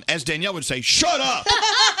 hold on. As Danielle would say, shut up.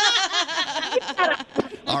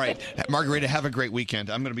 All right. Margarita, have a great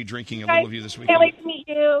weekend. I'm going to be drinking a little of you this weekend. Can't wait to meet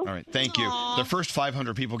you. All right. Thank you. The first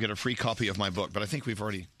 500 people get a free copy of my book, but I think we've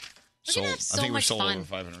already sold. have so I think we've much sold fun. over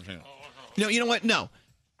 500. No, you know what? No.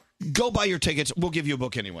 Go buy your tickets. We'll give you a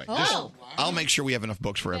book anyway. I'll make sure we have enough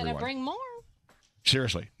books for Better everyone. bring more.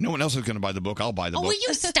 Seriously. No one else is going to buy the book. I'll buy the book. Will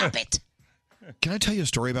you stop it? Can I tell you a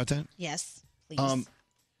story about that? Yes, please.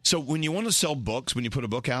 So when you want to sell books, when you put a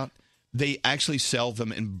book out, they actually sell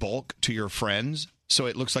them in bulk to your friends. So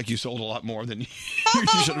it looks like you sold a lot more than you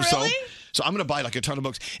should have sold. So I'm going to buy like a ton of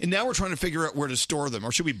books. And now we're trying to figure out where to store them.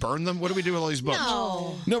 Or should we burn them? What do we do with all these books?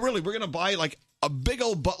 No, really. We're going to buy like a big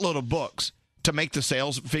old buttload of books to make the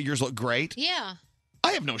sales figures look great. Yeah.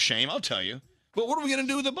 I have no shame, I'll tell you. But what are we going to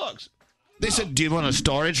do with the books? They said, do you want a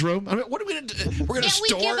storage room? I mean, what are we going to do? We're going to Can't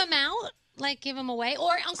store... we give them out? Like, give them away?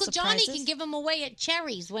 Or Uncle Johnny Surprises? can give them away at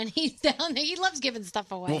Cherry's when he's down there. He loves giving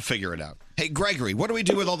stuff away. We'll figure it out. Hey, Gregory, what do we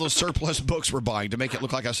do with all those surplus books we're buying to make it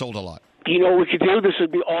look like I sold a lot? You know what we could do? This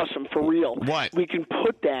would be awesome, for real. What? We can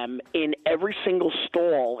put them in every single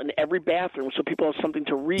stall, in every bathroom, so people have something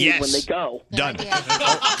to read Yes. when they go. Done.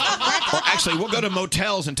 Or actually, we'll go to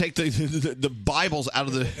motels and take the Bibles out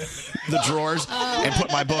of the drawers and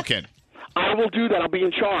put my book in. I will do that. I'll be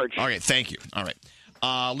in charge. All right, thank you. All right.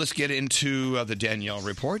 Let's get into the Danielle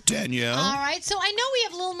report. Danielle. All right, so I know we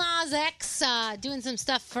have Lil Nas X doing some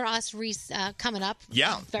stuff for us coming up.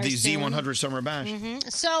 Yeah, very the soon. Z100 Summer Bash.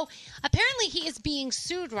 So apparently he is being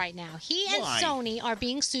sued right now. He and Why? Sony are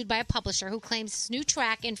being sued by a publisher who claims his new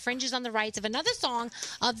track infringes on the rights of another song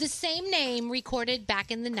of the same name recorded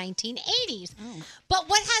back in the 1980s. But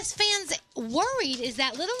what has fans worried is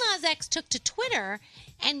that Lil Nas X took to Twitter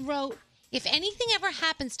and wrote, "If anything ever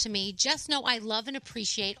happens to me, just know I love and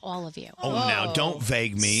appreciate all of you." Oh, now don't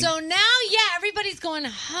vague me. So now, everybody's going,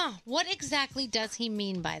 what exactly does he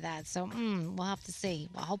mean by that? So we'll have to see.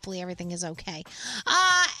 Well, hopefully everything is okay.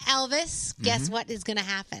 Elvis, guess what is going to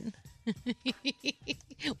happen?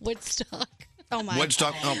 Woodstock. Oh my!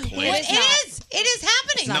 Woodstock. Oh, please. It is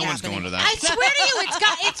happening. No one's going to that. I swear to you,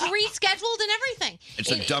 it's rescheduled and everything. It's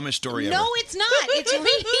the dumbest story ever. No, it's not. It's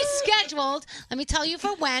rescheduled. Let me tell you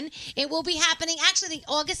for when. It will be happening actually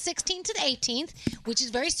August 16th to the 18th, which is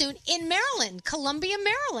very soon, in Maryland, Columbia,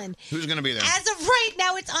 Maryland. Who's going to be there? As of right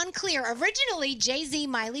now, it's unclear. Originally, Jay-Z,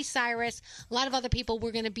 Miley Cyrus, a lot of other people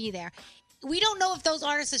were going to be there. We don't know if those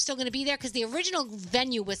artists are still going to be there because the original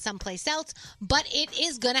venue was someplace else, but it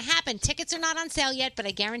is going to happen. Tickets are not on sale yet, but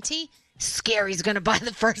I guarantee Scary's going to buy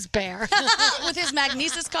the first pair. With his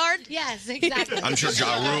Magnesis card? Yes, exactly. I'm sure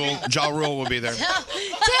Ja Rule will be there.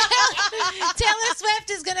 Taylor Swift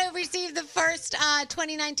is going to receive the first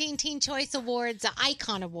 2019 Teen Choice Awards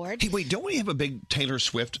Icon Award. Hey, wait, don't we have a big Taylor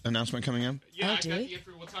Swift announcement coming up? Yeah, I got the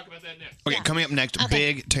info. We'll talk about that next. Okay, coming up next,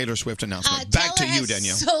 big Taylor Swift announcement. Taylor Back to you, has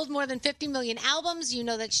Danielle. sold more than 50 million albums. You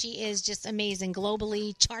know that she is just amazing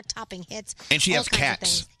globally, chart-topping hits. And she all has kinds of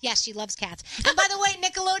cats. things. Yes, she loves cats. And by the way,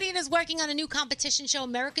 Nickelodeon is working on a new competition show,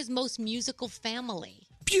 America's Most Musical Family.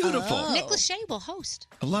 Beautiful. Nick Lachey will host.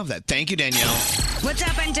 I love that. Thank you, Danielle. What's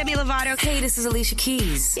up? I'm Demi Lovato. Hey, this is Alicia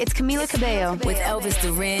Keys. It's Camila Cabello with Elvis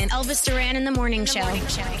Duran. Elvis Duran in the Morning Show.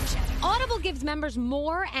 Audible gives members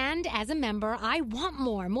more, and as a member, I want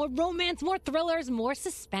more. More romance, more thrillers, more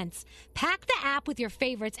suspense. Pack the app with your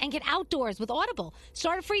favorites and get outdoors with Audible.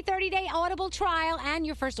 Start a free 30-day Audible trial, and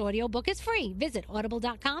your first audiobook is free. Visit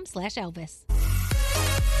audible.com/Elvis.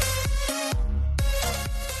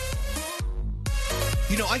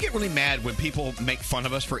 You know, I get really mad when people make fun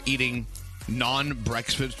of us for eating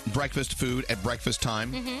non-breakfast food at breakfast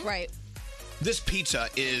time. Mm-hmm. Right. This pizza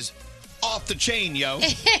is off the chain, yo.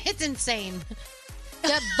 It's insane.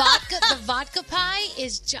 The vodka pie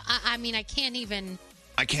is, I mean, I can't even.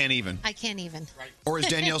 I can't even. Or as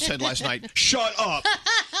Danielle said last night, shut up.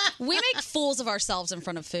 We make fools of ourselves in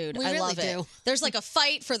front of food. We I really love it. do. There's like a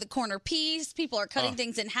fight for the corner piece. People are cutting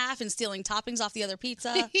things in half and stealing toppings off the other pizza.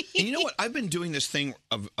 And you know what? I've been doing this thing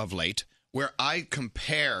of late where I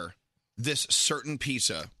compare this certain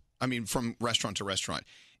pizza, I mean, from restaurant to restaurant.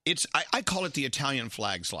 I call it the Italian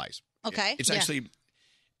flag slice. Okay. It's actually,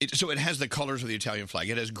 so it has the colors of the Italian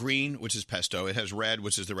flag. It has green, which is pesto. It has red,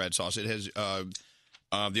 which is the red sauce. It has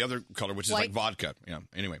the other color, which is like vodka. Yeah.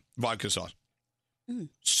 Anyway, vodka sauce.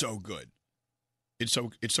 So good. It's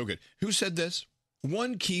so good. Who said this?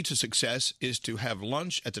 One key to success is to have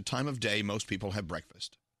lunch at the time of day most people have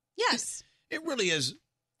breakfast. Yes. It really is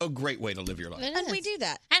a great way to live your life. And we do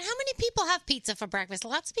that. And how many people have pizza for breakfast?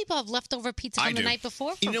 Lots of people have leftover pizza from the night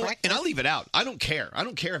before for you know what? breakfast. And I leave it out. I don't care. I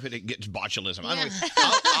don't care if it gets botulism.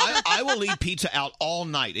 I will leave pizza out all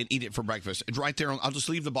night and eat it for breakfast. It's right there. I'll just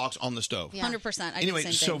leave the box on the stove. 100%. Anyway,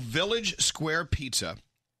 so Village Square Pizza,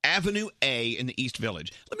 Avenue A in the East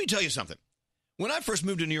Village. Let me tell you something. When I first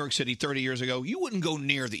moved to New York City 30 years ago, you wouldn't go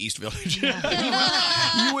near the East Village.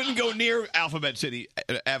 You wouldn't go near Alphabet City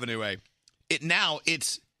Avenue A.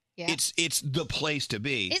 It's the place to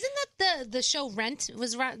be. Isn't that the show Rent?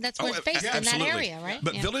 That's where it's based in that area, right?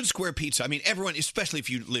 But Village Square Pizza, I mean, everyone, especially if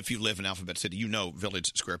you live in Alphabet City, you know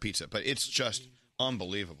Village Square Pizza. But it's just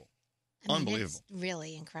unbelievable. Unbelievable. It's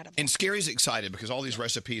really incredible. And Scary's excited because all these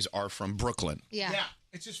recipes are from Brooklyn. Yeah.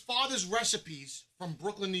 It's his father's recipes from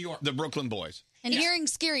Brooklyn, New York. The Brooklyn boys. And hearing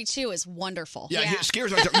Scary Chew is wonderful. Yeah.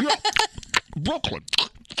 Scary's right there. Brooklyn.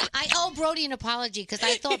 I owe Brody an apology because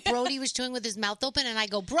I thought Brody was chewing with his mouth open, and I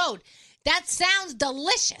go, Brode, that sounds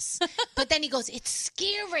delicious. But then he goes, it's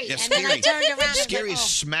scary. Yeah, and then I turned around and Scary's went,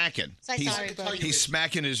 smacking. So sorry, Brody. He's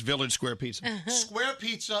smacking his Village Square Pizza. Square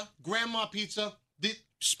pizza, grandma pizza, the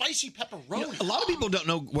spicy pepperoni. You know, a lot of people don't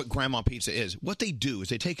know what grandma pizza is. What they do is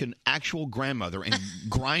they take an actual grandmother and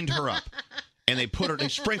grind her up. And they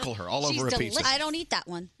sprinkle her all over a pizza. I don't eat that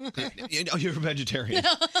one. You're a vegetarian.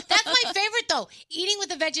 That's my favorite, though. Eating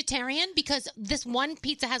with a vegetarian, because this one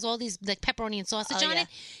pizza has all these like pepperoni and sausage on it.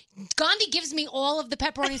 Gandhi gives me all of the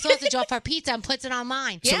pepperoni and sausage off our pizza and puts it on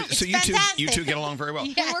mine. So you two get along very well.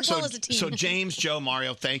 Yeah. We work well as a team. So James, Joe,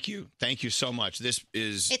 Mario, thank you so much. This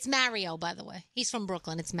is It's Mario, by the way. He's from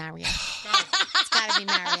Brooklyn. It's Mario. It's got to be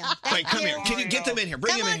Mario. Wait, come here. Can you get them in here?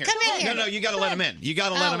 Bring them in here. Come in here. No, you got to let them in. You got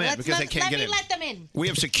to let them in because they can't get in. Let them in. We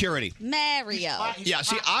have security. Mario. Yeah,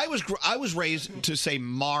 see, I was raised to say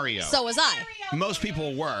Mario. So was I. Most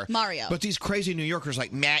people were. Mario. But these crazy New Yorkers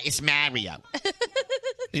like, it's Mario.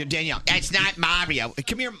 Danielle, it's not Mario.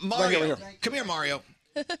 Come here, Mario. Right here. Come here, Mario.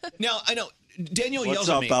 Now, I know, Daniel What's yells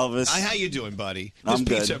up, at me. Elvis? How you doing, buddy? This I'm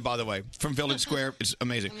good. pizza, by the way, from Village Square, it's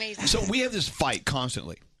amazing. So we have this fight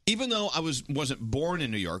constantly. Even though I wasn't born in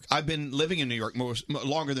New York, I've been living in New York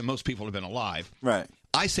longer than most people have been alive. Right.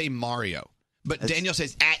 I say Mario. But Danielle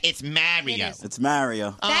says, it's Mario. It's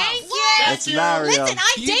Mario. Thank you. It's Mario. Listen,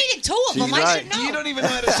 I dated two of them. She's I right. should know. You don't even know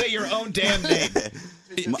how to say your own damn name.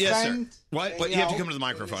 Yes, sir. Friend, What? You have to come to the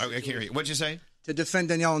microphone. I can't hear you. What'd you say? To defend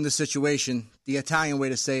Danielle in this situation, the Italian way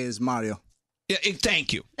to say it is Mario. Yeah,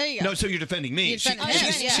 thank you. There you go. No, so you're defending me. You're defending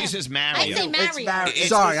him, yeah. She says Mario. I say Mario.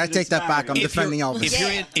 Sorry, I take that back. I'm defending Elvis.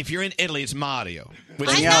 If you're in Italy, it's Mario.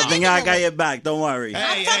 Danielle, I got your back. Don't worry.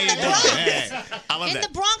 Hey, I love In that.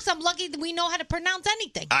 the Bronx, I'm lucky that we know how to pronounce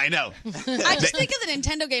anything. I know. I just think of the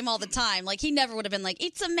Nintendo game all the time. Like, he never would have been like,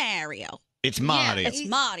 it's a Mario. It's Mario. It's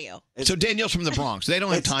Mario. So Danielle's from the Bronx. They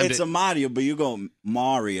don't have time It's a Mario, but you go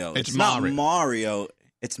Mario. It's not Mario. Mario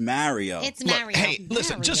It's Mario. It's Look, Mario. hey,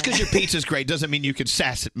 listen, just because your pizza's great doesn't mean you can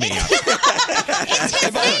sass at me. It's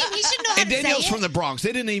his name. He should know how And to Danielle's say from it. the Bronx.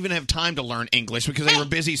 They didn't even have time to learn English because they were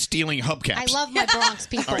busy stealing hubcaps. I love my Bronx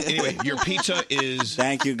people. All right, anyway, your pizza is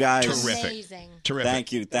Thank you, guys. terrific. Amazing.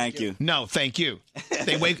 Terrific. Thank you. No, thank you.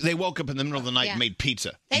 They woke up in the middle of the night Yeah. and made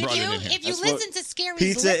pizza. Thank brought you. it in here. If you That's what- listen to Scary's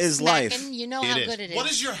Pizza lip is life. smacking, you know It how is. good it is. What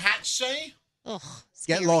does your hat say? Ugh,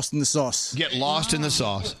 Get scary. lost in the sauce. Get lost in the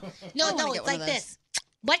sauce. No, it's like this.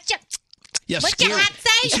 What you? Yes, What's your hat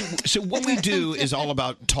say? So what we do is all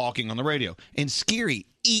about talking on the radio, and Scary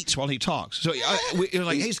eats while he talks. So we're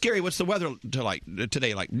like, "Hey, Scary, what's the weather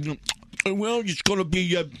today?" Like, well, it's going to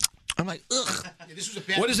be. I'm like, ugh. This was a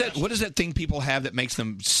bad What is that? What is that thing people have that makes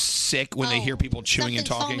them sick when they hear people chewing and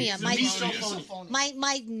talking? Phobia.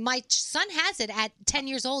 My son has it at 10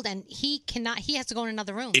 years old, and he cannot. He has to go in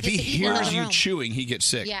another room. If he has to eat in hears another you room. chewing, he gets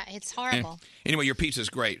sick. Yeah, it's horrible. Anyway, your pizza's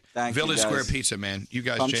great. Thank you, Village guys. Square Pizza, man. You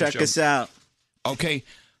guys Come changed check your- us out. Okay,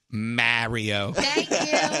 Mario. Thank you.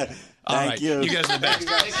 All Thank right, you. you guys are the best.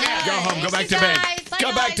 Go home. Go back to bed.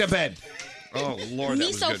 Go back to bed. Oh Lord, that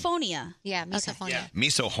was good. Misophonia. Yeah, misophonia.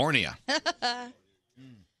 Misohornia.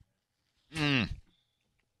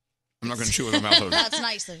 I'm not going to chew with my mouth open. That's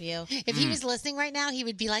nice of you. If he was listening right now, he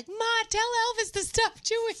would be like, "Ma, tell Elvis to stop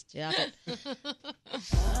chewing." Stop it.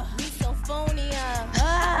 Misophonia.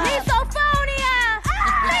 Misophonia.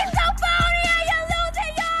 Misophonia. You're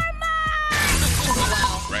losing your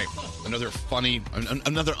mind. Right. Another funny,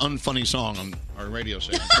 another unfunny song on our radio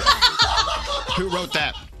station. Who wrote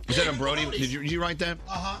that? Was that a Brody? Did you write that?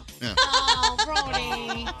 Uh-huh. Yeah. Oh,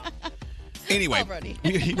 Brody. Anyway,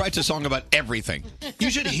 he writes a song about everything. You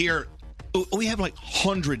should hear. We have like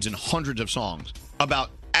hundreds and hundreds of songs about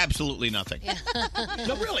absolutely nothing.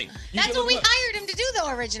 No, really. That's what we hired him to do, though,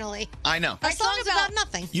 originally. I know. Our songs about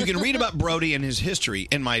nothing. You can read about Brody and his history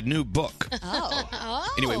in my new book.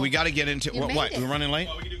 Oh. Anyway, we got to get into You what? made What? it. We're running late.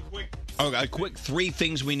 Oh, a quick 3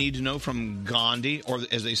 things we need to know from Gandhi, or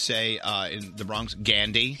as they say in the Bronx,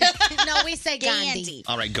 Gandhi. No, we say Gandhi.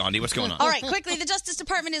 All right, Gandhi, what's going on? All right, quickly, the Justice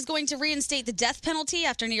Department is going to reinstate the death penalty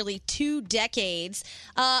after nearly 2 decades.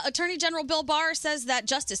 Attorney General Bill Barr says that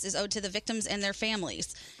justice is owed to the victims and their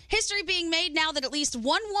families. History being made now that at least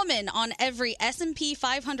one woman on every S&P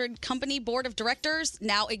 500 company board of directors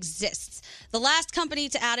now exists. The last company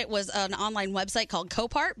to add it was an online website called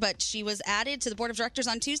Copart, but she was added to the board of directors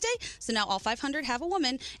on Tuesday, so now all 500 have a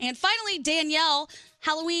woman. And finally, Danielle,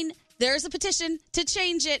 Halloween, there's a petition to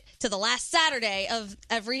change it to the last Saturday of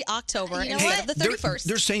every October instead of the 31st.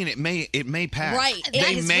 They're saying it may pass. Right. They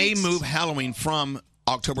That is may reached. move Halloween from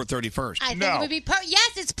October 31st. I think it would be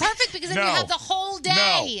yes, it's perfect because then you No. have the whole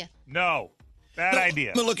day. No. Bad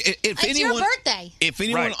idea. But look, if It's anyone, your birthday. If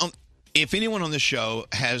anyone Right. on. If anyone on this show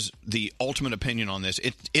has the ultimate opinion on this,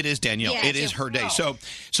 it is Danielle. Yeah, it is it's her day. you.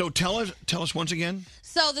 So tell us once again.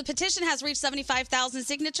 So the petition has reached 75,000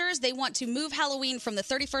 signatures. They want to move Halloween from the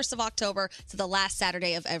 31st of October to the last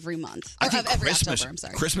Saturday of every month. I Or think of every Christmas. October, I'm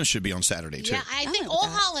sorry. Christmas should be on Saturday too. Yeah, I think all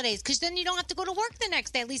holidays, because then you don't have to go to work the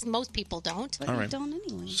next day. At least most people don't. All right.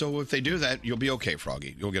 So if they do that, you'll be okay,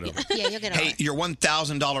 Froggy. You'll get over it. Yeah, you'll get over Hey, it. your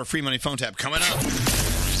 $1,000 free money phone tap coming up.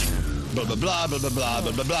 Blah, blah, blah, blah, blah, blah,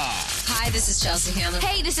 blah, blah, blah. Hi, this is Chelsea Handler.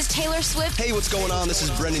 Hey, this is Taylor Swift. Hey, what's going on? This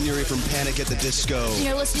is Brendan Urie from Panic at the Disco.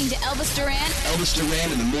 You're listening to Elvis Duran. Elvis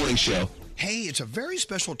Duran in the Morning Show. Hey, it's a very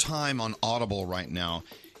special time on Audible right now.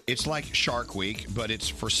 It's like Shark Week, but it's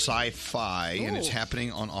for sci-fi, and it's Ooh.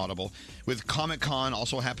 happening on Audible. With Comic-Con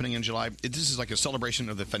also happening in July, this is like a celebration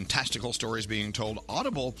of the fantastical stories being told.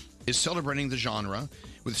 Audible is celebrating the genre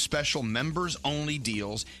with special members-only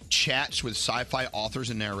deals, chats with sci-fi authors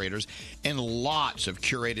and narrators, and lots of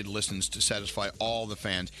curated listens to satisfy all the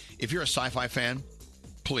fans. If you're a sci-fi fan,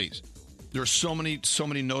 please. There are so many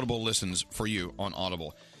notable listens for you on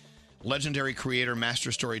Audible. Legendary creator,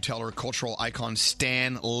 master storyteller, cultural icon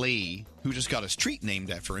Stan Lee, who just got a street named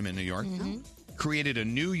after him in New York, created a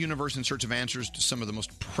new universe in search of answers to some of the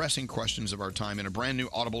most pressing questions of our time in a brand new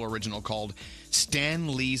Audible original called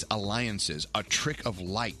Stan Lee's Alliances, A Trick of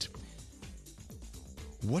Light.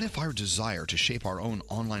 What if our desire to shape our own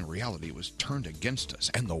online reality was turned against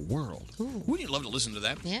us and the world? Wouldn't you love to listen to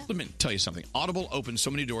that? Yeah. Let me tell you something. Audible opens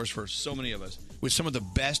so many doors for so many of us with some of the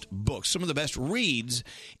best books, some of the best reads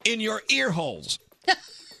in your ear holes.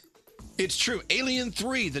 It's true. Alien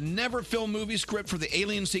 3, the never film movie script for the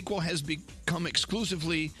Alien sequel, has become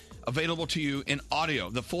exclusively available to you in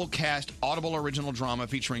audio. The full cast Audible original drama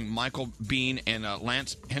featuring Michael Biehn and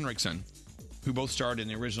Lance Henriksen, who both starred in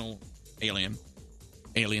the original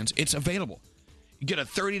Aliens. It's available. Get a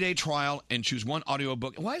 30-day trial and choose one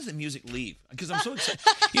audiobook. Why does the music leave? Because I'm so excited.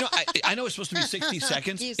 I know it's supposed to be 60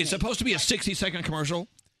 seconds. It's supposed to be a 60-second commercial,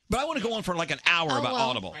 but I want to go on for like an hour about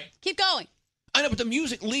Audible. Keep going. I know, but the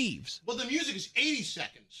music leaves. Well, the music is 80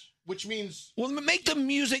 seconds, which means... Well, make the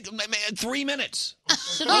music 3 minutes.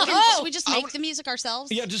 Should we just make the music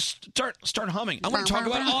ourselves? Yeah, just start humming. I want to talk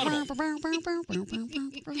about Audible.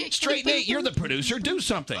 Straight Nate, you're the producer. Do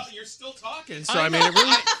something. Well, you're still talking. So,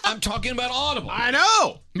 I'm talking about Audible. I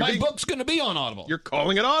know. My book's going to be on Audible. You're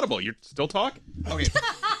calling it Audible. You're still talking. Okay.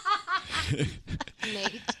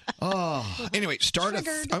 Anyway,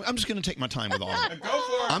 I'm just going to take my time with Audible. Go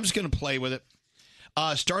for it. I'm just going to play with it.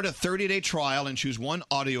 Start a 30-day trial and choose one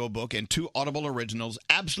audiobook and 2 Audible originals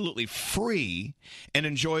absolutely free and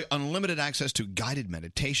enjoy unlimited access to guided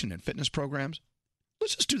meditation and fitness programs.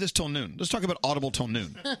 Let's just do this till noon. Let's talk about Audible till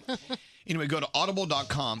noon. Anyway, go to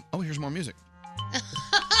audible.com. Oh, here's more music.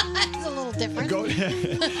 That's a little different. Go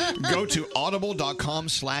to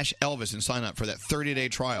audible.com/Elvis and sign up for that 30-day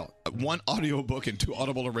trial. 1 audiobook and 2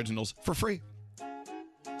 Audible originals for free.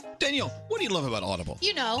 Danielle, what do you love about Audible?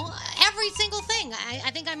 Every single thing.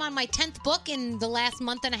 I think I'm on my 10th book in the last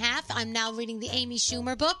month and a half. I'm now reading the Amy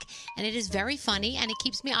Schumer book, and it is very funny, and it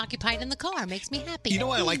keeps me occupied in the car. It makes me happy. You know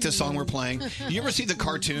why I like this song we're playing? You ever see the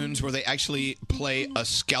cartoons where they actually play a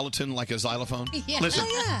skeleton like a xylophone? Yeah. Listen.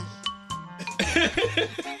 Oh, yeah.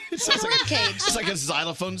 It's like a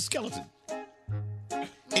xylophone skeleton.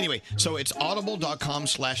 Anyway, so it's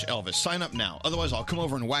audible.com/Elvis. Sign up now. Otherwise, I'll come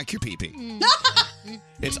over and whack your pee-pee.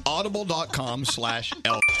 It's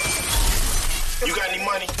audible.com/Elvis. You got any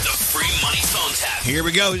money? The free money phone tap. Here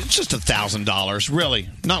we go. It's just $1,000. Really,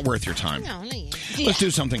 not worth your time. Let's do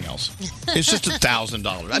something else. It's just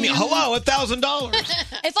 $1,000. I mean, hello, $1,000.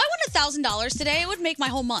 If I won $1,000 today, it would make my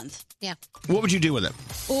whole month. Yeah. What would you do with it?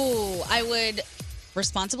 Ooh, I would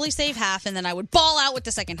responsibly save half, and then I would ball out with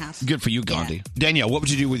the second half. Good for you, Gandhi. Danielle, what would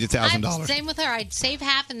you do with your $1,000? Same with her. I'd save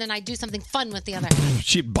half, and then I'd do something fun with the other.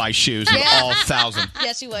 She'd buy shoes with all 1,000.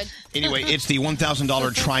 Yes, you would. Anyway, it's the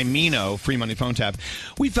 $1,000 Trimino free money phone tap.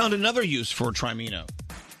 We found another use for Trimino.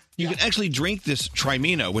 You can actually drink this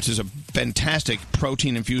Trimino, which is a fantastic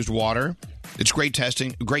protein-infused water. It's great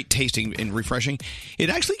tasting and refreshing. It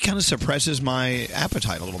actually kind of suppresses my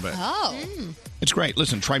appetite a little bit. Oh. It's great.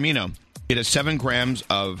 Listen, Trimino. It has 7 grams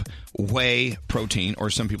of whey protein, or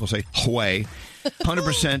some people say whey,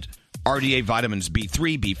 100% RDA vitamins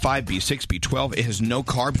B3, B5, B6, B12. It has no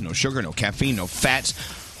carbs, no sugar, no caffeine, no fats,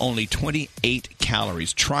 only 28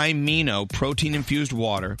 calories. Trimino protein-infused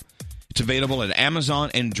water. It's available at Amazon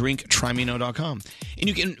and drinktrimino.com. And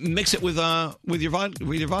you can mix it with your vodka if you want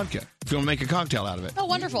to make a cocktail out of it. Oh,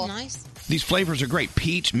 wonderful. Nice. These flavors are great.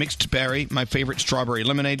 Peach, mixed berry, my favorite, strawberry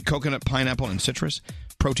lemonade, coconut, pineapple, and citrus.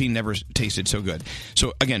 Protein never tasted so good.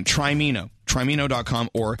 So, again, Trimino.com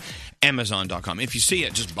or Amazon.com. If you see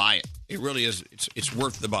it, just buy it. It really is. It's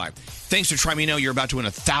worth the buy. Thanks to Trimino, you're about to win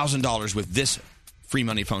 $1,000 with this free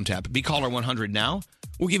money phone tap. Be caller 100 now.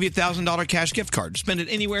 We'll give you a $1,000 cash gift card. Spend it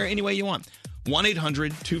anywhere, any way you want.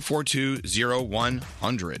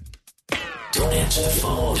 1-800-242-0100. Don't answer the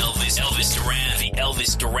phone. Elvis Duran, the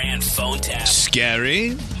Elvis Duran phone tap.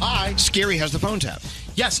 Scary. Hi. Scary has the phone tap.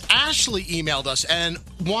 Yes, Ashley emailed us and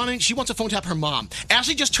she wants to phone tap her mom.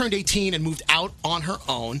 Ashley just turned 18 and moved out on her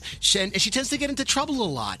own, and she tends to get into trouble a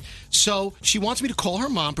lot. So she wants me to call her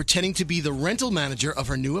mom, pretending to be the rental manager of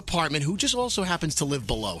her new apartment, who just also happens to live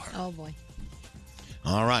below her. Oh, boy.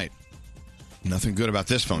 All right. Nothing good about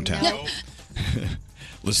this phone tap. No.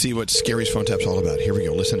 Let's see what Scary's phone tap's all about. Here we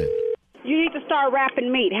go. Listen in. You need to start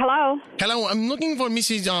wrapping meat. Hello? Hello, I'm looking for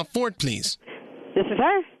Mrs. Ford, please. This is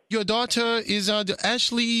her? Your daughter is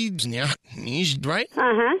Ashley, right?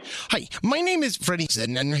 Uh-huh. Hi, my name is Freddie,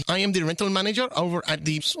 and I am the rental manager over at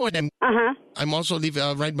the store. Uh-huh. I'm also live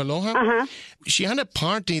right below her. Uh-huh. She had a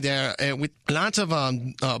party there with lots of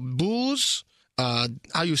booze. How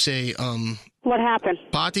you say? What happened?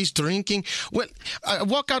 Parties, drinking. Well, I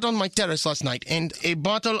walked out on my terrace last night, and a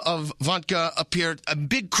bottle of vodka appeared. A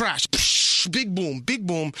big crash. Psh, big boom.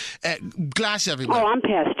 Glass everywhere. Oh, I'm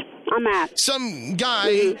pissed. I'm mad. Some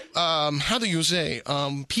guy, how do you say,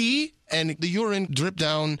 pee, and the urine dripped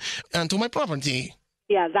down onto my property.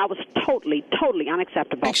 Yeah, that was totally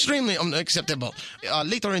unacceptable. Extremely unacceptable.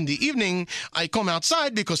 Later in the evening, I come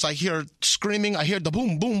outside because I hear screaming. I hear the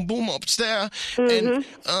boom, boom, boom upstairs. And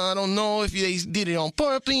I don't know if they did it on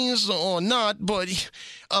purpose or not, but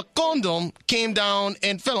a condom came down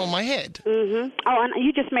and fell on my head. Mm-hmm. Oh, and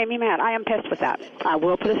you just made me mad. I am pissed with that. I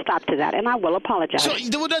will put a stop to that, and I will apologize. So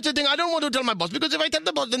that's the thing. I don't want to tell my boss, because if I tell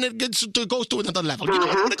the boss, then it goes to another level. You know,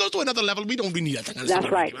 when it goes to another level, we don't need that. That's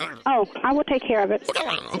right. Oh, I will take care of it.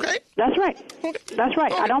 Okay? That's right. That's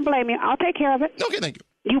right. I don't blame you. I'll take care of it. Okay, thank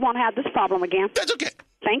you. You won't have this problem again. That's okay.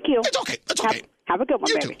 Thank you. That's okay. That's okay. Have a good one,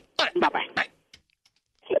 You baby. Bye-bye.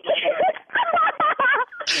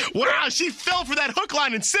 Wow, she fell for that hook,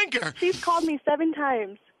 line, and sinker. She's called me 7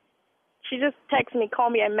 times. She just texted me, call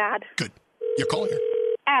me, I'm mad. Good. You're calling her.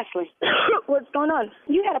 Ashley. What's going on?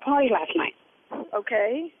 You had a party last night.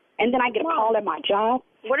 Okay. And then I get a call at my job.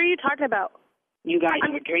 What are you talking about? You guys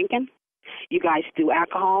were drinking. You guys threw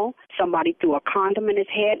alcohol. Somebody threw a condom in his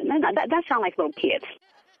head. And that sounds like little kids.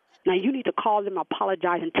 Now, you need to call them,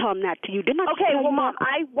 apologize, and tell them that to you. Didn't I Okay, tell well, you Mom, that?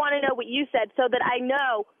 I want to know what you said so that I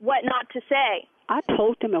know what not to say. I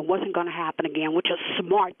told them it wasn't going to happen again, which is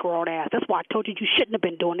smart grown ass. That's why I told you shouldn't have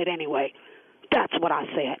been doing it anyway. That's what I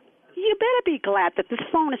said. You better be glad that this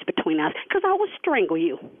phone is between us, because I will strangle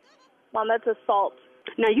you. Mom, that's assault.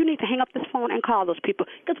 Now, you need to hang up this phone and call those people,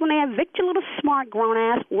 because when they evict your little smart grown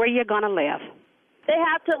ass, where you going to live? They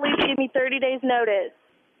have to at least give me 30 days notice.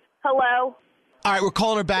 Hello? All right, we're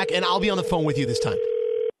calling her back, and I'll be on the phone with you this time.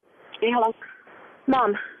 Hey, hello?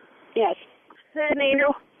 Mom. Yes. An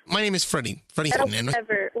angel. My name is Freddie. Freddie Hernandez.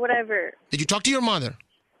 Whatever. Did you talk to your mother?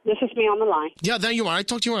 This is me on the line. Yeah, there you are. I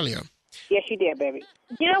talked to you earlier. Yes, you did, baby.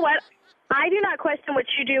 You know what? I do not question what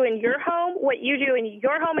you do in your home. What you do in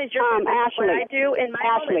your home is your business. Ashley. What I do in my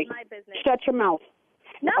home Ashley, is my business. shut your mouth.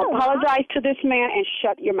 No, Apologize to this man and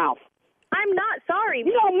shut your mouth. I'm not sorry.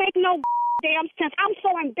 You don't make no damn sense. I'm so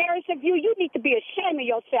embarrassed of you. You need to be ashamed of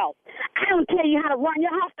yourself. I don't tell you how to run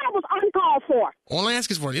your house. That was uncalled for. All I ask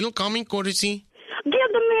is for a little common courtesy. Give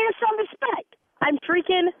the man some respect. I'm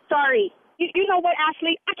freaking sorry. You know what,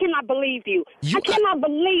 Ashley? I cannot believe you. I cannot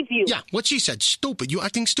believe you. Yeah, what she said. Stupid. You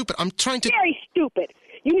acting stupid. I'm trying to... Very stupid.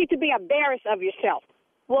 You need to be embarrassed of yourself.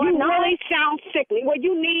 Well, you I'm not. really sound sickly. Well,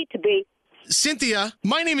 you need to be. Cynthia,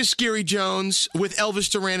 my name is Scary Jones with Elvis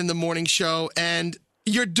Duran in the Morning Show, and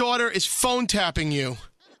your daughter is phone tapping you.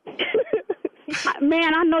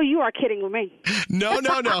 Man, I know you are kidding with me. No.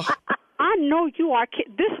 I know you are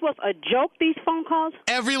kidding. This was a joke, these phone calls?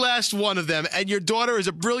 Every last one of them, and your daughter is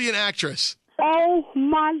a brilliant actress. Oh,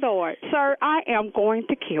 my Lord. Sir, I am going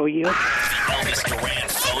to kill you. Elvis Duran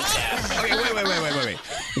phone tap. Okay,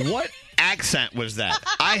 wait. What accent was that?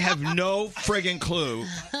 I have no friggin' clue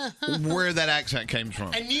where that accent came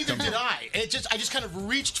from. And neither did I. I just kind of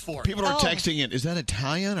reached for it. People are texting in. Is that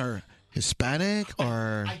Italian or Hispanic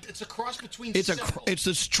or? It's a cross between. It's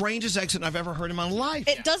the strangest accent I've ever heard in my life.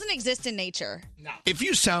 It doesn't exist in nature. No. If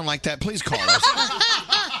you sound like that, please call us.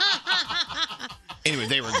 Anyway,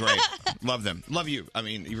 they were great. Love them. Love you. I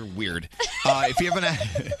mean, you're weird.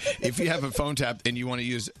 If you have a phone tap and you want to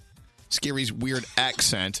use Scary's weird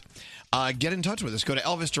accent, get in touch with us. Go to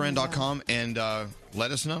ElvisDuran.com and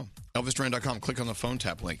let us know. ElvisDuran.com. Click on the phone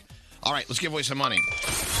tap link. All right, let's give away some money.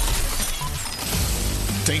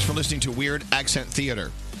 Thanks for listening to Weird Accent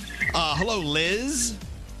Theater. Hello, Liz.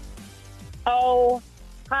 Oh,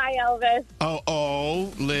 hi, Elvis.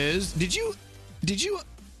 Oh, Liz. Did you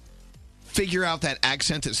figure out that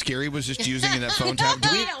accent that Scary was just using in that phone tap?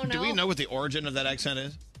 Do we know what the origin of that accent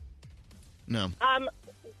is? No.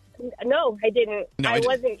 No, I didn't. I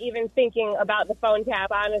wasn't even thinking about the phone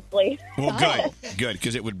tap, honestly. Well, good,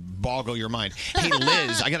 because it would boggle your mind. Hey,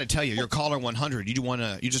 Liz, I got to tell you, you're caller 100. You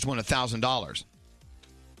just won $1,000.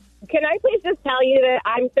 Can I please just tell you that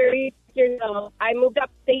I'm 30 years old. I moved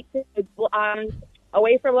upstate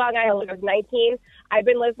away from Long Island when I was 19. I've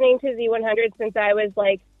been listening to Z100 since I was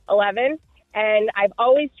like 11, and I've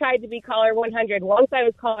always tried to be caller 100. Once I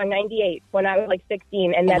was caller 98 when I was like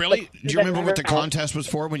 16. And that's really? Do you remember what the contest was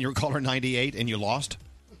for when you were caller 98 and you lost?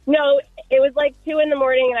 No, it was like 2 in the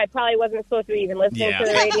morning, and I probably wasn't supposed to be even listening to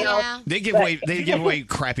the radio. They give away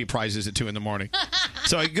crappy prizes at 2 in the morning.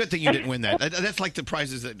 So a good thing you didn't win that. That's like the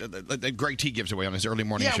prizes that Greg T gives away on his early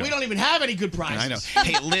morning show. Yeah, we don't even have any good prizes. I know.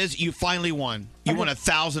 Hey, Liz, you finally won. You won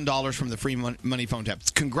 $1,000 from the free money phone tap.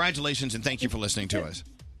 Congratulations, and thank you for listening to us.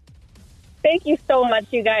 Thank you so much,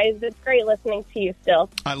 you guys. It's great listening to you still.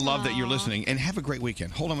 I love that you're listening, and have a great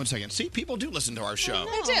weekend. Hold on one second. See, people do listen to our show.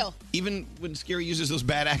 They do. Even when Scary uses those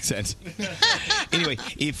bad accents. Anyway,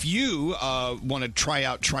 if you want to try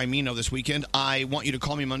out Trimino this weekend, I want you to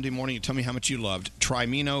call me Monday morning and tell me how much you loved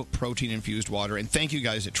Trimino protein-infused water. And thank you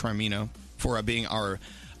guys at Trimino for being our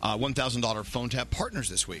 $1,000 phone tap partners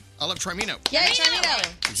this week. I love Trimino. Yay,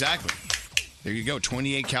 Trimino. Exactly. There you go.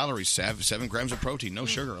 28 calories, 7 grams of protein, no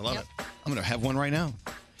sugar. I love it. I'm going to have one right now.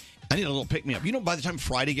 I need a little pick-me-up. You know, by the time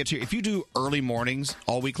Friday gets here, if you do early mornings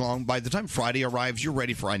all week long, by the time Friday arrives, you're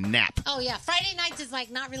ready for a nap. Oh, yeah. Friday nights is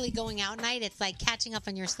like not really going out night. It's like catching up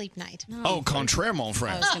on your sleep night. Oh, contraire, mon frère.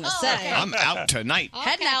 I was going to say. I'm out tonight.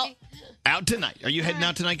 Heading out. Out tonight. Are you heading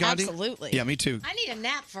out tonight, Gandhi? Absolutely. Yeah, me too. I need a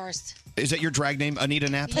nap first. Is that your drag name, Anita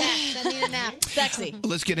Nap? Yes, I need a nap. Sexy.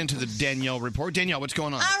 Let's get into the Danielle report. Danielle, what's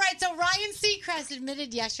going on? All right, so Ryan Seacrest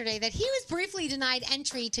admitted yesterday that he was briefly denied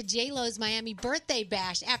entry to J-Lo's Miami birthday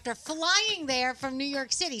bash after flying there from New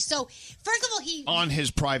York City. So, first of all, he... On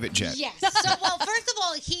his private jet. Yes. So, well, first of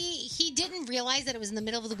all, he didn't realize that it was in the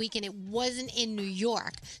middle of the week and it wasn't in New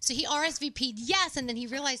York. So he RSVP'd yes, and then he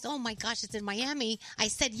realized, oh my gosh, it's in Miami. I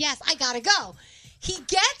said yes, I gotta go. He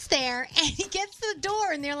gets there and he gets to the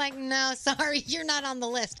door and they're like, no, sorry, you're not on the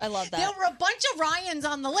list. I love that. There were a bunch of Ryans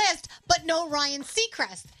on the list, but no Ryan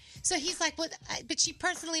Seacrest. So he's like, "What?" But she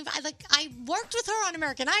personally, I worked with her on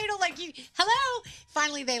American Idol. Like, hello.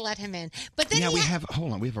 Finally, they let him in. But then we have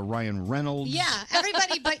a Ryan Reynolds. Yeah,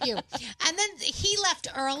 everybody but you. And then he left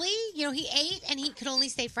early. You know, he ate and he could only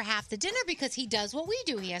stay for half the dinner because he does what we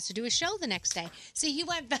do. He has to do a show the next day. So he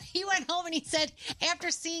went home and he said,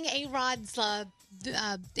 after seeing A-Rod's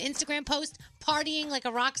Instagram post, partying like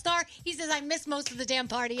a rock star, he says, I missed most of the damn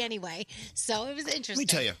party anyway. So it was interesting. Let me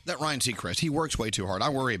tell you, that Ryan Seacrest, he works way too hard. I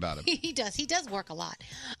worry about him. He does. He does work a lot.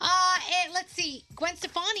 And let's see. Gwen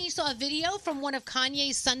Stefani saw a video from one of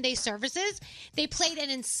Kanye's Sunday services. They played an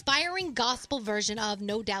inspiring gospel version of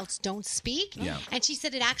No Doubt's Don't Speak. Yeah. And she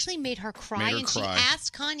said it actually made her cry. Made her and cry. she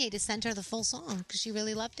asked Kanye to send her the full song because she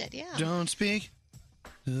really loved it. Yeah. Don't speak.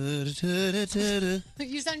 You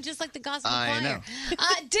sound just like the gospel I choir. know.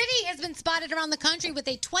 Diddy has been spotted around the country with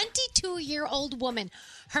a 22-year-old woman.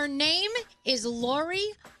 Her name is Lori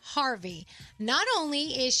Harvey. Not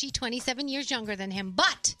only is she 27 years younger than him,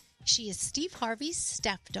 but she is Steve Harvey's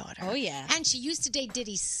stepdaughter. Oh, yeah. And she used to date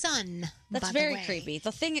Diddy's son. That's by very the way. creepy.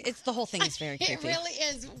 The whole thing is very creepy. It really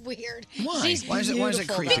is weird. Why? She's Why is it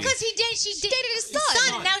beautiful, creepy? Because she dated his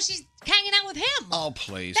son, and now she's hanging out with him. Oh,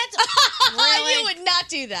 please. That's really? You would not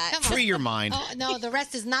do that. Come on. Free your mind. Oh, no, the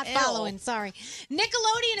rest is not Ew. following. Sorry.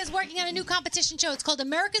 Nickelodeon is working on a new competition show. It's called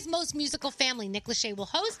America's Most Musical Family. Nick Lachey will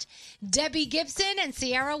host. Debbie Gibson and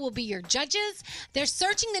Sierra will be your judges. They're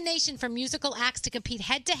searching the nation for musical acts to compete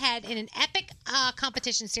head-to-head in an epic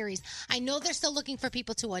competition series. I know they're still looking for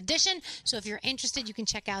people to audition, so if you're interested, you can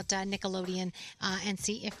check out Nickelodeon and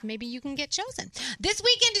see if maybe you can get chosen. This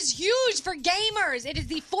weekend is huge for gamers. It is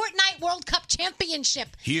the Fortnite World Cup Championship.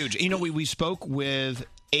 Huge. You know, we spoke with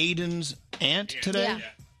Aiden's aunt today. Yeah.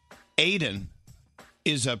 Aiden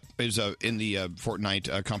is in the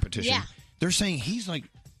Fortnite competition. Yeah. They're saying he's like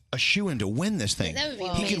a shoo-in to win this thing. That would be He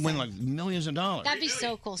amazing. could win like millions of dollars. That'd be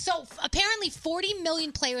so cool. So apparently 40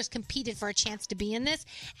 million players competed for a chance to be in this,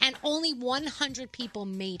 and only 100 people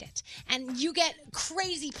made it. And you get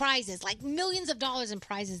crazy prizes, like millions of dollars in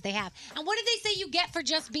prizes they have. And what did they say you get for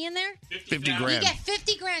just being there? 50 grand. You get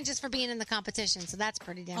 50 grand just for being in the competition, so that's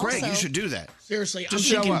pretty damn Greg, cool. you should do that. Seriously,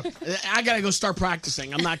 Just I'm show thinking, I gotta go start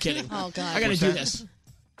practicing. I'm not kidding. Oh, God. I gotta What's do that? this.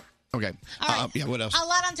 Okay. All right. Yeah, what else? A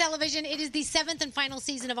lot on television. It is the 7th and final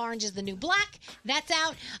season of Orange is the New Black. That's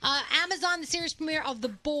out. Amazon, the series premiere of The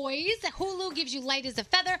Boys. Hulu gives you Light as a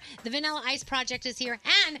Feather. The Vanilla Ice Project is here.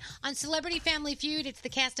 And on Celebrity Family Feud, it's the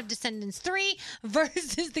cast of Descendants 3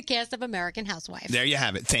 versus the cast of American Housewives. There you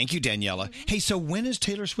have it. Thank you, Daniela. Hey, so when is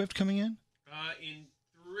Taylor Swift coming in? In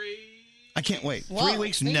 3. I can't wait. Whoa, 3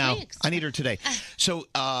 weeks? 3 No. weeks. I need her today. So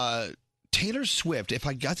Taylor Swift, if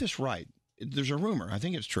I got this right, there's a rumor. I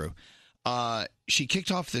think it's true. She kicked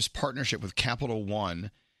off this partnership with Capital One,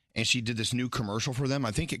 and she did this new commercial for them.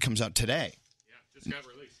 I think it comes out today. Yeah, just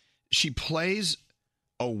got released. She plays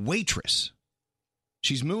a waitress.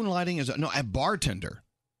 She's moonlighting as a bartender.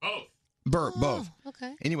 Both. Both.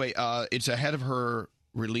 Okay. Anyway, it's ahead of her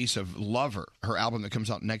release of Lover, her album that comes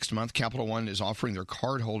out next month. Capital One is offering their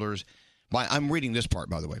card holders. I'm reading this part,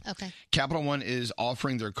 by the way. Okay. Capital One is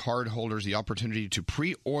offering their card holders the opportunity to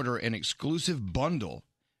pre-order an exclusive bundle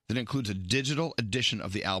that includes a digital edition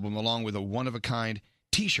of the album along with a one-of-a-kind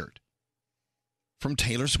T-shirt from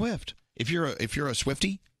Taylor Swift. If you're a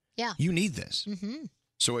Swiftie, Yeah. you need this. Mm-hmm.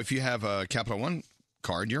 So if you have a Capital One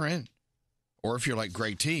card, you're in. Or if you're like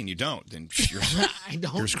Greg T and you don't, then you're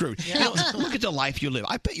screwed. Yeah. You know, look at the life you live.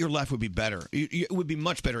 I bet your life would be better. It would be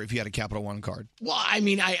much better if you had a Capital One card. Well, I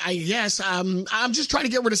mean, I guess I'm just trying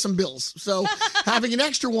to get rid of some bills. So having an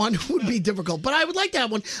extra one would be difficult. But I would like to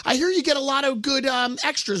have one. I hear you get a lot of good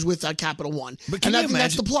extras with Capital One. But can and you I think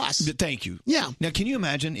that's imagine? the plus. Thank you. Yeah. Now, can you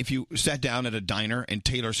imagine if you sat down at a diner and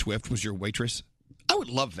Taylor Swift was your waitress? I would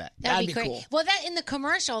love that. That'd be great. Cool. Well, that in the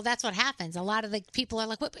commercial, that's what happens. A lot of the people are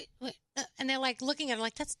like, "What?" And they're like looking at her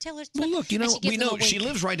like, "That's Taylor Swift." Well, look, And she gives we them know a wink. she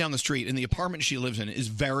lives right down the street, and the apartment she lives in is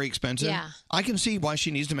very expensive. Yeah. I can see why she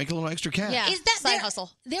needs to make a little extra cash. Yeah. Is that Side there,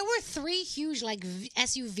 hustle. There were 3 huge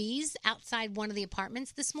SUVs outside one of the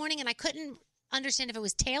apartments this morning, and I couldn't understand if it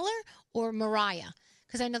was Taylor or Mariah.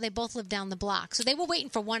 Because I know they both live down the block. So they were waiting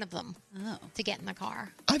for one of them to get in the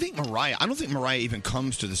car. I don't think Mariah even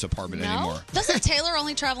comes to this apartment anymore. Doesn't Taylor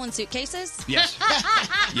only travel in suitcases? Yes.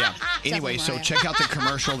 Yeah. Anyway, Definitely so Mariah. check out the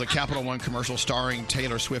commercial, the Capital One commercial starring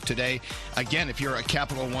Taylor Swift today. Again, if you're a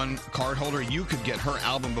Capital One card holder, you could get her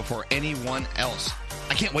album before anyone else.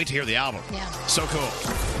 I can't wait to hear the album. Yeah. So cool.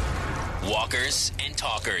 Walkers and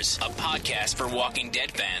Talkers, a podcast for Walking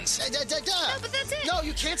Dead fans. No, but that's it. No,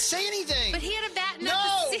 you can't say anything. But he had a bad No,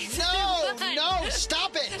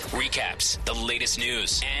 stop it. Recaps, the latest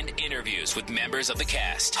news, and interviews with members of the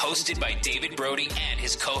cast. Hosted by David Brody and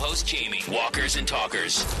his co-host Jamie. Walkers and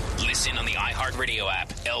Talkers. Listen on the iHeartRadio app.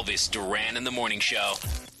 Elvis Duran in the Morning Show.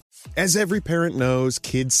 As every parent knows,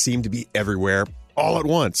 kids seem to be everywhere all at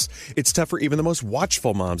once. It's tough for even the most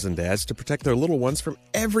watchful moms and dads to protect their little ones from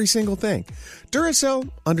every single thing. Duracell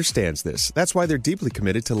understands this. That's why they're deeply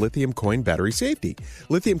committed to lithium coin battery safety.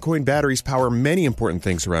 Lithium coin batteries power many important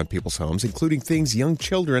things around people's homes, including things young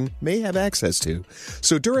children may have access to.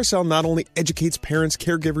 So Duracell not only educates parents,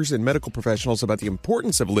 caregivers, and medical professionals about the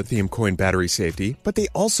importance of lithium coin battery safety, but they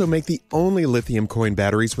also make the only lithium coin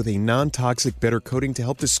batteries with a non-toxic bitter coating to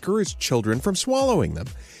help discourage children from swallowing them.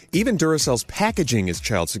 Even Duracell's packaging is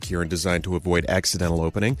child secure and designed to avoid accidental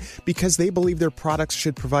opening because they believe their products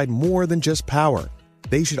should provide more than just power.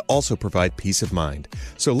 They should also provide peace of mind.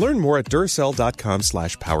 So learn more at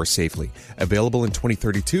Duracell.com/powersafely. Available in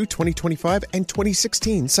 2032, 2025, and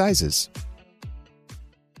 2016 sizes.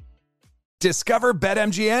 Discover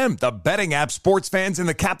BetMGM, the betting app sports fans in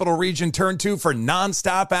the capital region turn to for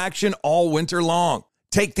nonstop action all winter long.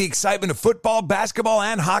 Take the excitement of football, basketball,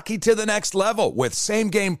 and hockey to the next level with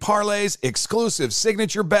same-game parlays, exclusive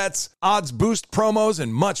signature bets, odds boost promos,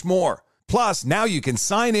 and much more. Plus, now you can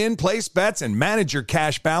sign in, place bets, and manage your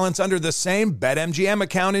cash balance under the same BetMGM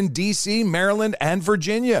account in D.C., Maryland, and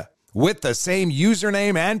Virginia. With the same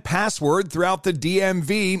username and password throughout the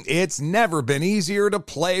DMV, it's never been easier to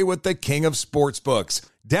play with the king of sportsbooks.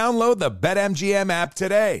 Download the BetMGM app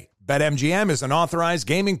today. BetMGM is an authorized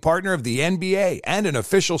gaming partner of the NBA and an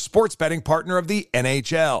official sports betting partner of the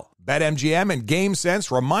NHL. BetMGM and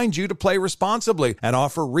GameSense remind you to play responsibly and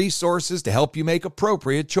offer resources to help you make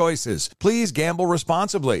appropriate choices. Please gamble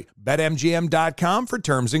responsibly. BetMGM.com for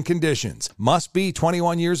terms and conditions. Must be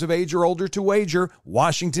 21 years of age or older to wager.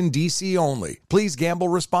 Washington, D.C. only. Please gamble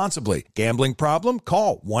responsibly. Gambling problem?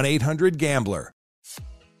 Call 1-800-GAMBLER.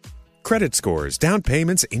 Credit scores, down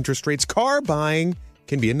payments, interest rates, car buying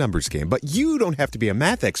can be a numbers game, but you don't have to be a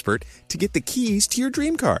math expert to get the keys to your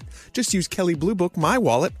dream car. Just use Kelley Blue Book My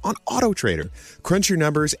Wallet on Auto Trader. Crunch your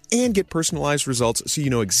numbers and get personalized results so you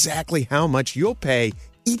know exactly how much you'll pay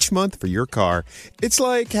each month for your car. It's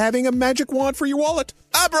like having a magic wand for your wallet.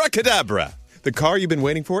 Abracadabra! The car you've been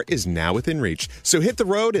waiting for is now within reach, so hit the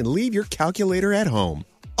road and leave your calculator at home.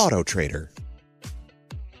 Auto Trader.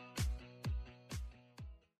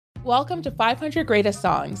 Welcome to 500 Greatest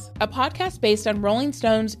Songs, a podcast based on Rolling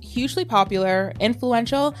Stone's hugely popular,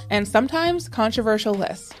 influential, and sometimes controversial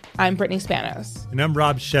list. I'm Brittany Spanos. And I'm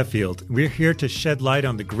Rob Sheffield. We're here to shed light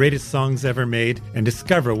on the greatest songs ever made and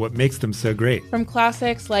discover what makes them so great. From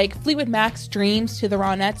classics like Fleetwood Mac's Dreams to the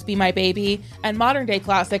Ronettes' Be My Baby, and modern-day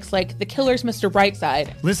classics like The Killers' Mr.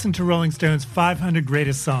 Brightside. Listen to Rolling Stone's 500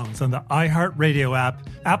 Greatest Songs on the iHeartRadio app,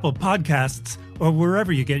 Apple Podcasts, or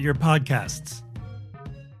wherever you get your podcasts.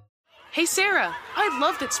 Hey Sarah, I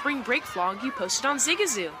love that spring break vlog you posted on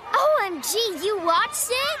Zigazoo. OMG, you watched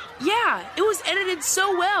it? Yeah, it was edited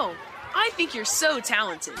so well. I think you're so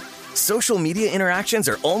talented. Social media interactions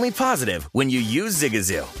are only positive when you use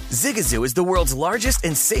Zigazoo. Zigazoo is the world's largest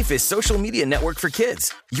and safest social media network for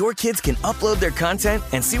kids. Your kids can upload their content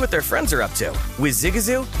and see what their friends are up to. With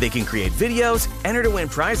Zigazoo, they can create videos, enter to win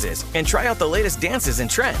prizes, and try out the latest dances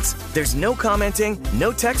and trends. There's no commenting,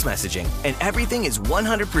 no text messaging, and everything is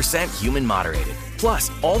 100% human moderated.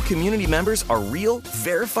 Plus, all community members are real,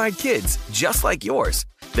 verified kids just like yours.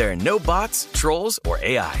 There are no bots, trolls, or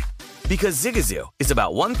AI. Because Zigazoo is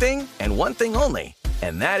about one thing and one thing only,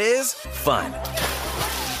 and that is fun.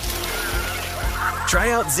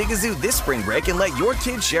 Try out Zigazoo this spring break and let your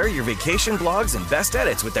kids share your vacation blogs and best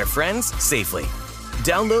edits with their friends safely.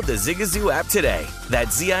 Download the Zigazoo app today.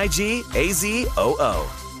 That's Zigazoo.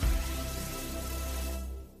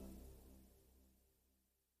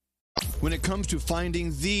 When it comes to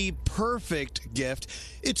finding the perfect gift,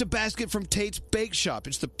 it's a basket from Tate's Bake Shop.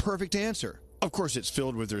 It's the perfect answer. Of course, it's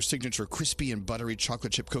filled with their signature crispy and buttery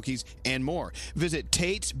chocolate chip cookies and more. Visit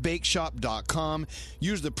Tate'sBakeShop.com.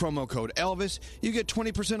 Use the promo code Elvis. You get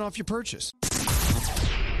 20% off your purchase.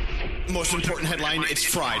 Most important headline, it's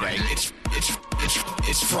Friday. It's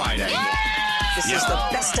It's Friday. This is the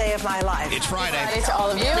best day of my life. It's Friday. Friday to all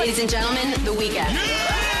of you. Ladies and gentlemen, the weekend.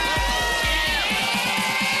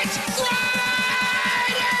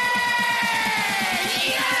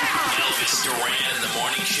 Elvis Duran in the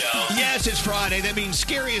morning show. Yes, it's Friday. That means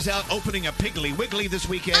Scary is out opening a Piggly Wiggly this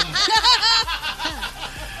weekend.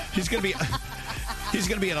 He's going to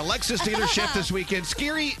be at a Lexus dealership this weekend.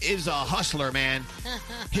 Scary is a hustler, man.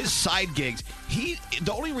 His side gigs.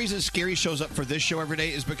 The only reason Scary shows up for this show every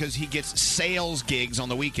day is because he gets sales gigs on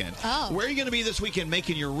the weekend. Oh. Where are you going to be this weekend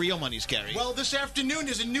making your real money, Scary? Well, this afternoon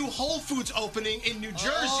there's a new Whole Foods opening in New Jersey.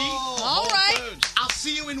 All right. I'll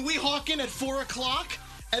see you in Weehawken at 4 o'clock.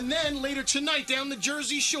 And then later tonight down the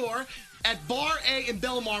Jersey Shore at Bar A in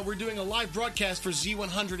Belmar, we're doing a live broadcast for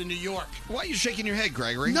Z100 in New York. Why are you shaking your head,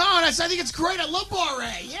 Gregory? No, I think it's great. I love Bar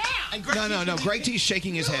A. Yeah. And Greg No. Greg T's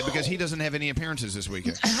shaking his head because he doesn't have any appearances this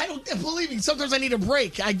weekend. I don't believe me. Sometimes I need a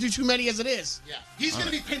break. I do too many as it is. Yeah. He's going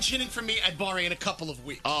to be pinch hitting for me at Bar A in a couple of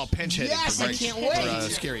weeks. Oh, pinch hitting. Yes, for I Greg. can't wait. For,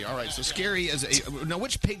 Scary. All right, so Scary is now.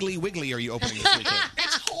 Which Piggly Wiggly are you opening this weekend?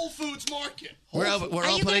 It's Whole Foods Market. We're all Are you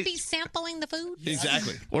going to putting be sampling the food?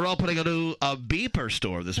 exactly. We're all putting a new beeper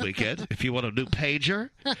store this weekend. If you want a new pager,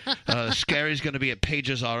 Scary's going to be at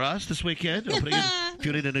Pages R Us this weekend. If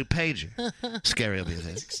you need a new pager, Scary will be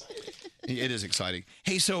there. It is exciting.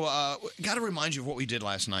 Hey, so got to remind you of what we did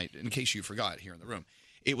last night, in case you forgot here in the room.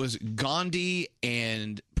 It was Gandhi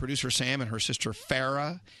and producer Sam and her sister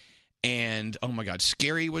Farrah, and oh my God,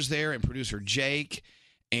 Scary was there, and producer Jake,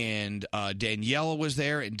 and Danielle was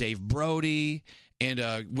there, and Dave Brody, and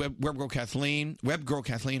Web Girl Kathleen,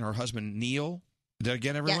 her husband Neil. Did I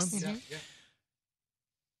get everyone? Yes. Yeah.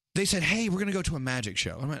 They said, hey, we're going to go to a magic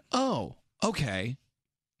show. I went, oh, okay,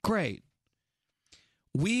 great.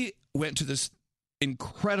 We went to this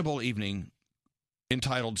incredible evening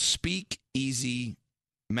entitled Speak Easy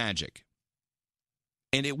Magic.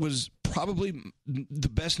 And it was probably the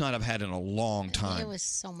best night I've had in a long time. It was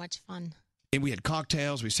so much fun. And we had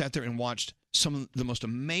cocktails. We sat there and watched some of the most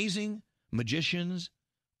amazing magicians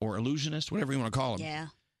or illusionists, whatever you want to call them. Yeah.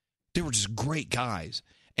 They were just great guys.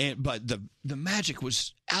 But the magic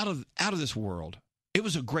was out of this world. It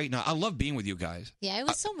was a great night. I love being with you guys. Yeah, it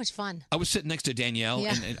was so much fun. I was sitting next to Danielle,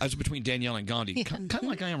 Yeah. and I was between Danielle and Gandhi, kind of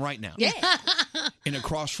like I am right now. Yeah. And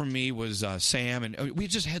across from me was Sam, and we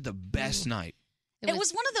just had the best night. It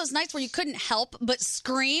was one of those nights where you couldn't help but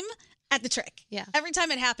scream at the trick. Yeah. Every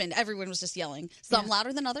time it happened, everyone was just yelling. Some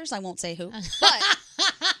louder than others. I won't say who. But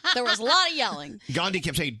there was a lot of yelling. Gandhi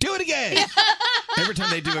kept saying, do it again! Every time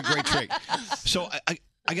they do a great trick. So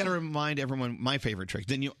I got to remind everyone my favorite trick.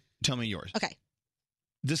 Then you tell me yours. Okay.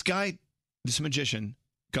 This guy, this magician,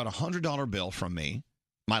 got a $100 bill from me,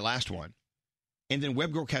 my last one. And then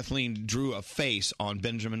Web Girl Kathleen drew a face on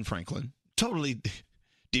Benjamin Franklin. Totally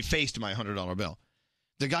defaced my $100 bill.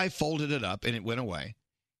 The guy folded it up and it went away.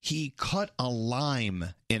 He cut a lime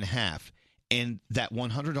in half, and that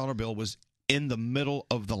 $100 bill was in the middle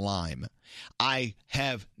of the lime. I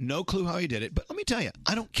have no clue how he did it, but let me tell you,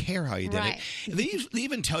 I don't care how he did Right. it. They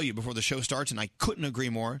even tell you before the show starts, and I couldn't agree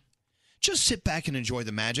more. Just sit back and enjoy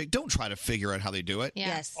the magic. Don't try to figure out how they do it.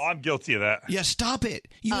 Yes. Oh, I'm guilty of that. Yeah, stop it.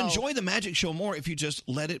 You Oh. enjoy the magic show more if you just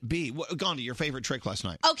let it be. Gandhi, your favorite trick last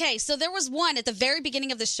night? Okay, so there was one at the very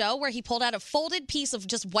beginning of the show where he pulled out a folded piece of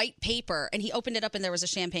just white paper and he opened it up and there was a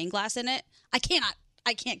champagne glass in it. I can't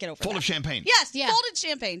get over Full that. of champagne. Yes, folded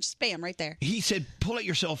champagne. Just bam, right there. He said, pull out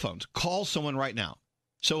your cell phones. Call someone right now.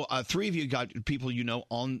 So 3 of you got people you know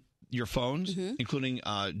on your phones, including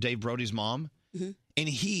Dave Brody's mom. Mm-hmm. And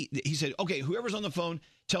he said, okay, whoever's on the phone,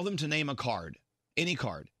 tell them to name a card, any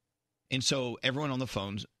card. And so everyone on the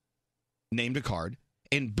phones named a card,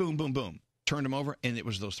 and boom, boom, boom, turned them over, and it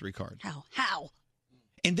was those 3 cards. How?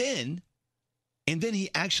 And then he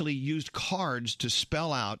actually used cards to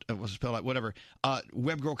spell out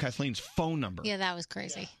Web Girl Kathleen's phone number. Yeah, that was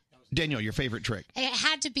crazy. Danielle, your favorite trick? It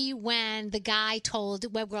had to be when the guy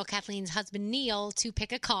told Web Girl Kathleen's husband Neil to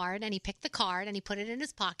pick a card, and he picked the card and he put it in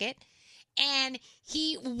his pocket. And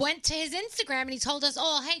he went to his Instagram and he told us,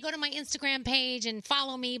 oh, hey, go to my Instagram page and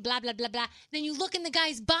follow me, blah, blah, blah, blah. Then you look in the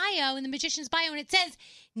guy's bio, in the magician's bio, and it says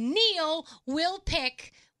Neil will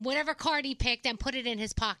pick whatever card he picked and put it in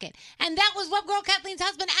his pocket. And that was Web Girl Kathleen's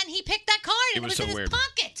husband, and he picked that card, and it was so in his weird.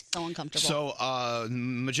 pocket. So uncomfortable. So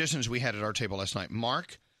magicians we had at our table last night,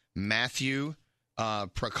 Mark, Matthew,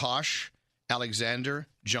 Prakash, Alexander,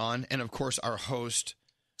 John, and of course our host,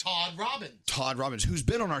 Todd Robbins, who's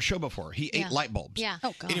been on our show before. He ate light bulbs. Yeah.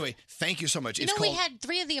 Oh, God. Anyway, thank you so much. You know, we had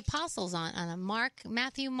 3 of the apostles on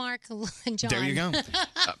Matthew, Mark, and John. There you go.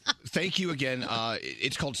 Thank you again.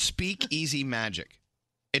 It's called Speak Easy Magic.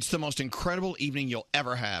 It's the most incredible evening you'll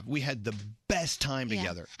ever have. We had the best time Yeah.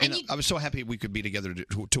 together. And And I was so happy we could be together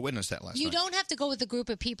to witness that last You night. don't have to go with a group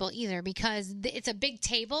of people either because it's a big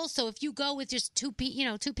table. So if you go with just two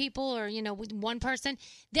people or with one person,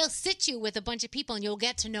 they'll sit you with a bunch of people and you'll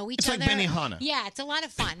get to know each It's like other. Benihana. Yeah, it's a lot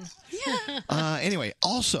of fun. Anyway,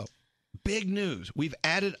 also, big news. We've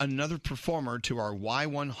added another performer to our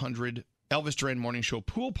Y100 Elvis Duran Morning Show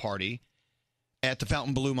pool party at the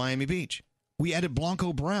Fontainebleau, Miami Beach. We added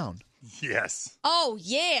Blanco Brown. Yes. Oh,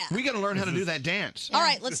 yeah. We got to learn how to do that dance. All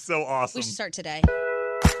right, let's. so awesome. We should start today.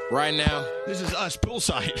 Right now, this is us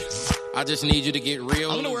poolside. I just need you to get real.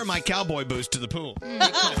 I'm going to wear my cowboy boots to the pool.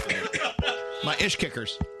 My ish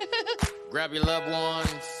kickers. Grab your loved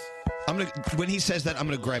ones. When he says that, I'm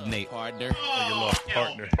gonna grab Nate. Partner. Your love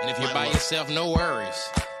partner. And if you're by yourself, no worries.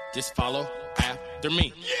 Just follow after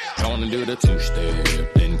me. Gonna do the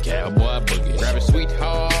two-step, then cowboy boogie. Grab a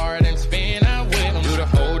sweetheart and spin out with them. Do the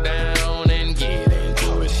hold down and get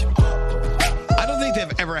into it. I don't think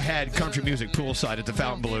they've ever had country music poolside at the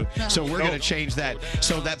Fontainebleau, so we're going to change that.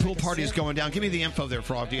 So that pool party is going down. Give me the info there,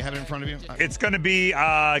 Frog. Do you have it in front of you? It's going to be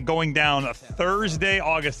going down Thursday,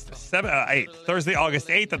 August 8th. Thursday, August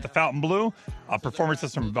 8th at the Fontainebleau.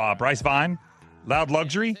 Performances from Bryce Vine, Loud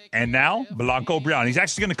Luxury, and now Blanco Brown. He's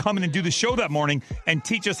actually going to come in and do the show that morning and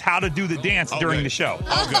teach us how to do the dance during the show.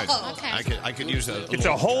 Oh, good. Okay. I could use that. It's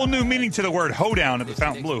a whole new meaning to the word hoedown at the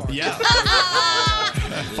Fontainebleau. Yeah.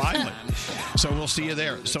 Finally. So we'll see you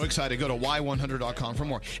there. So excited. Go to y100.com for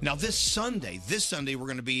more. Now, this Sunday, we're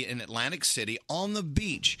going to be in Atlantic City on the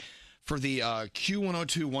beach for the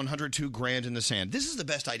Q102 102 Grand in the Sand. This is the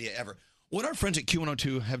best idea ever. What our friends at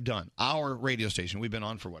Q102 have done, our radio station, we've been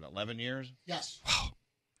on for, 11 years? Yes.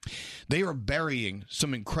 They are burying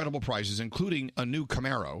some incredible prizes, including a new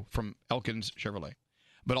Camaro from Elkins Chevrolet,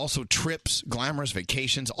 but also trips, glamorous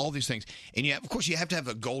vacations, all these things. And of course, you have to have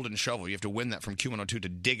a golden shovel. You have to win that from Q102 to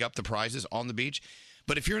dig up the prizes on the beach.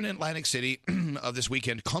 But if you're in Atlantic City this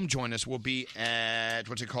weekend, come join us. We'll be at,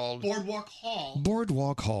 what's it called? Boardwalk Hall.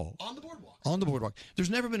 Boardwalk Hall. On the boardwalk. On the boardwalk. There's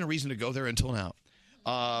never been a reason to go there until now.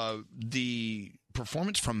 The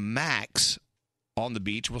performance from Max on the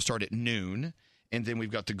beach will start at noon. And then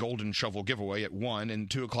we've got the Golden Shovel giveaway at 1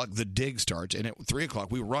 and 2 o'clock. The dig starts. And at 3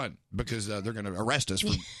 o'clock, we run because they're going to arrest us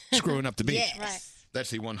for screwing up the beach. Yes. Right. That's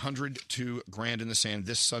the 102 Grand in the Sand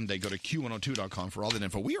this Sunday. Go to Q102.com for all that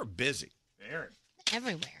info. We are busy.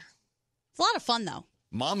 Everywhere. It's a lot of fun, though.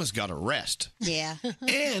 Mama's got a rest. Yeah.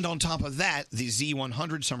 And on top of that, the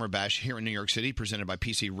Z100 Summer Bash here in New York City, presented by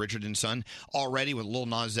PC Richard & Son, already with Lil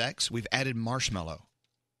Nas X. We've added Marshmello.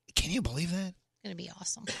 Can you believe that? Going to be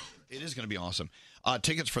awesome. It is going to be awesome.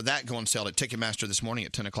 Tickets for that go on sale at Ticketmaster this morning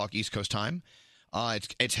at 10 o'clock East Coast time.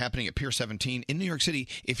 It's happening at Pier 17 in New York City.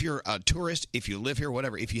 If you're a tourist, if you live here,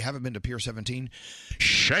 whatever, if you haven't been to Pier 17,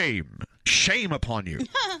 shame upon you.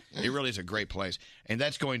 It really is a great place. And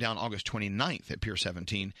that's going down August 29th at Pier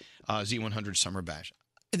 17, Z100 Summer Bash.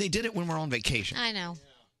 And they did it when we're on vacation. I know.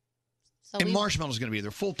 So And Marshmallow's going to be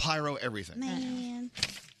there, full pyro, everything. Man.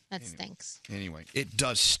 That stinks. Anyway, it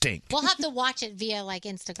does stink. We'll have to watch it via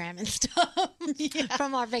Instagram and stuff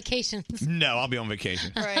from our vacations. No, I'll be on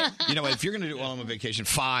vacation. Right. You know what? If you're going to do it while I'm on vacation,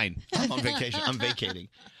 fine. I'm on vacation. I'm vacating.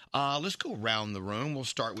 Let's go around the room. We'll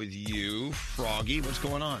start with you, Froggy. What's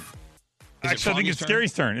going on? Actually, I think it's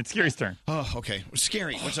Scary's turn. It's Scary's turn. Oh, okay.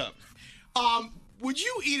 Scary, what's up? Would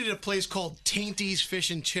you eat at a place called Tainty's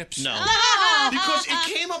Fish and Chips? No. Because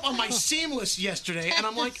it came up on my Seamless yesterday, and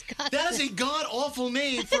I'm like, that is a god-awful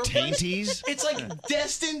name for a place. Tainty's? It's like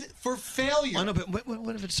destined for failure. I know, but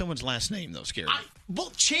what if it's someone's last name, though, Scary?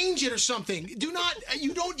 Well, change it or something.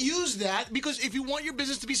 You don't use that, because if you want your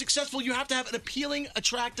business to be successful, you have to have an appealing,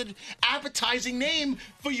 attractive, appetizing name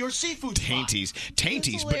for your seafood spot. Tainty's.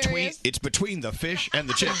 Tainty's, it's between the fish and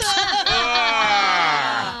the chips.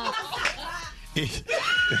 It's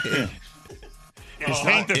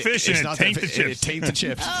taint the fish and it taint the chips. It taint the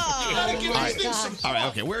chips. Gotta give All these things some- right. All right,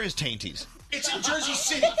 okay. Where is Tainty's? It's in Jersey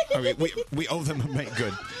City. All right, we owe them a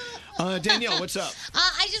good. Danielle, what's up?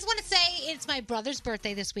 I just want to say it's my brother's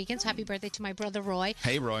birthday this weekend, so happy birthday to my brother Roy.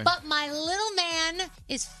 Hey, Roy. But my little man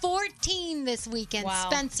is 14 this weekend,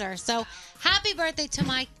 Spencer. So happy birthday to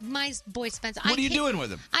my boy Spencer. What are you doing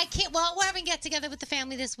with him? I can't. Well, we're having a get together with the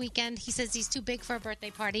family this weekend. He says he's too big for a birthday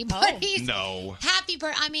party, but he's No. happy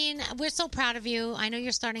birthday. I mean, we're so proud of you. I know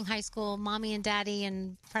you're starting high school. Mommy and Daddy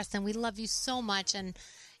and Preston, we love you so much, and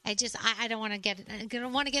I don't want to get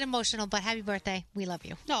emotional, but happy birthday. We love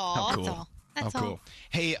you. How cool. That's all. That's How all. cool.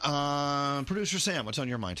 Hey, producer Sam, what's on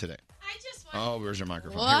your mind today? I Oh, where's your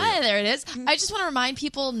microphone? Well, Here we go. there it is. I just want to remind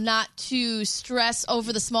people not to stress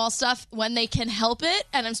over the small stuff when they can help it.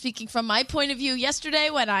 And I'm speaking from my point of view yesterday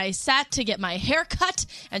when I sat to get my hair cut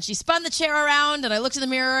and she spun the chair around and I looked in the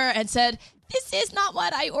mirror and said, this is not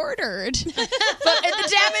what I ordered. But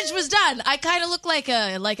the damage was done. I kind of look like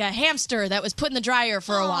a hamster that was put in the dryer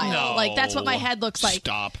for a while. No. Like that's what my head looks like.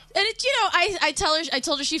 Stop. And it, I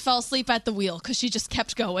told her she fell asleep at the wheel because she just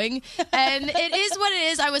kept going. And it is what it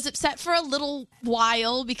is. I was upset for a little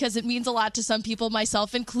while because it means a lot to some people,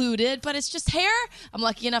 myself included. But it's just hair. I'm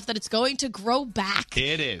lucky enough that it's going to grow back.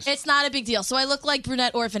 It is. It's not a big deal. So I look like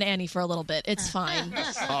brunette orphan Annie for a little bit. It's fine.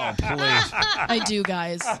 Oh, please. I do,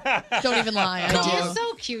 guys. Don't even lie. I do. You're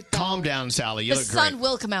so cute, though. Calm down, Sally. You The look sun great.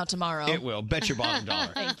 will come out tomorrow. It will. Bet your bottom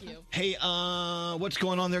dollar. Thank you. Hey, what's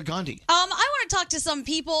going on there, Gandhi? I want to talk to some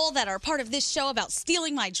people that are part of this show about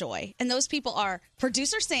stealing my joy. And those people are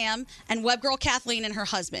producer Sam and web girl Kathleen and her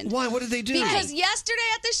husband. Why? What did they do? Because yesterday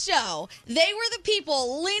at the show, they were the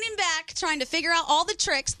people leaning back trying to figure out all the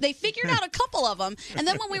tricks. They figured out a couple of them. And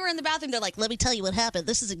then when we were in the bathroom, they're like, let me tell you what happened.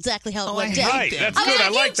 This is exactly how it went down. Right, that's good. I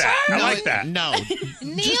like that. I like that. No.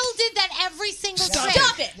 Neil did that every single day.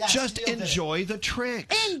 Stop it. Just enjoy the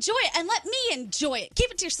tricks. Enjoy it and let me enjoy it.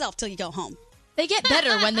 Keep it to yourself till you go home. They get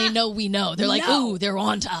better when they know we know. They're like, No. ooh, they're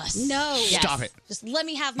on to us. No. Stop it. Just let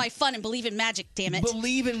me have my fun and believe in magic, damn it.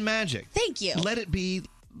 Believe in magic. Thank you. Let it be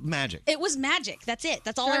magic. It was magic. That's it.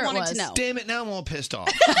 That's all I wanted to know. Damn it, now I'm all pissed off.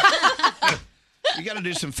 You got to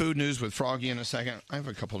do some food news with Froggy in a second. I have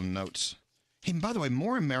a couple of notes. Hey, and by the way,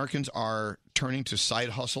 more Americans are turning to side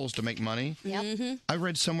hustles to make money. Yep. Mm-hmm. I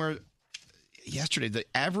read somewhere yesterday the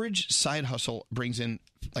average side hustle brings in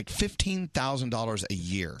like $15,000 a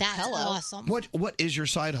year. That's awesome. What is your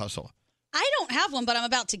side hustle? I don't have one, but I'm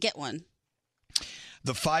about to get one.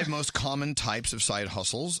 The 5 most common types of side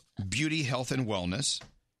hustles: beauty, health, and wellness,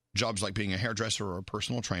 jobs like being a hairdresser or a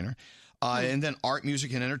personal trainer, and then art,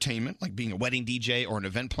 music, and entertainment, like being a wedding DJ or an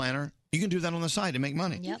event planner. You can do that on the side to make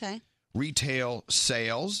money. Yep. Okay. Retail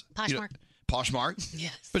sales. Poshmark. Poshmark.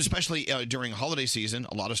 Yes. But especially during holiday season,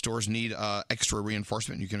 a lot of stores need extra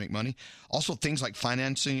reinforcement. You can make money. Also, things like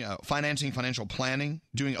financing, financial planning,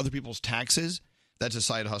 doing other people's taxes. That's a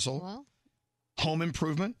side hustle. Well. Home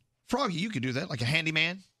improvement. Froggy, you could do that, like a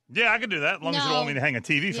handyman. Yeah, I could do that, as long as you don't want me to hang a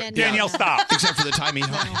TV. Yeah, no. Danielle, stop. Except for the time he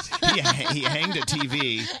hanged a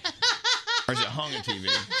TV. Or is it hung a TV?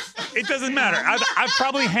 It doesn't matter. I've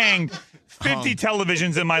probably hanged 50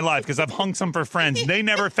 televisions in my life because I've hung some for friends. They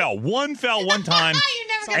never fell. One fell one time.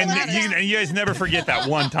 And you guys never forget that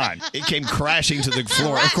one time. It came crashing to the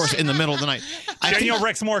floor, of course, in the middle of the night. Daniel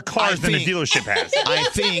wrecks more cars than the dealership has. I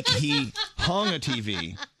think he hung a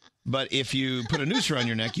TV, but if you put a noose around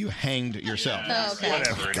your neck, you hanged yourself. Oh, okay.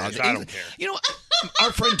 Whatever it is, I don't care. You know,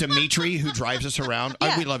 our friend Dimitri, who drives us around,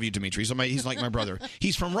 we love you, Dimitri. He's like my brother.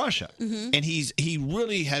 He's from Russia, and he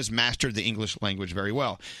really has mastered the English language very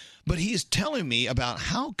well. But he is telling me about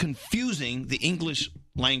how confusing the English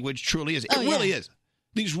language truly is. It really is.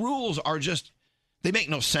 These rules are just, they make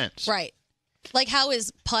no sense. Right. Like how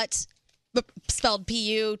is put spelled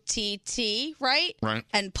P-U-T-T, right? Right.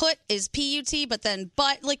 And put is P-U-T, but then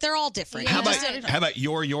but, like they're all different. How about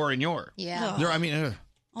your, and your? Yeah. I mean,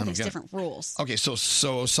 all these different rules. Okay, so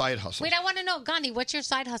side hustle. Wait, I want to know, Gandhi, what's your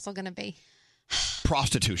side hustle going to be?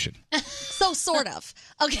 Prostitution. So sort of.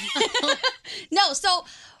 Okay. No, so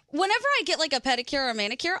whenever I get like a pedicure or a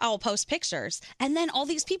manicure, I will post pictures. And then all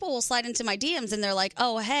these people will slide into my DMs and they're like,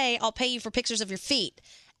 oh, hey, I'll pay you for pictures of your feet.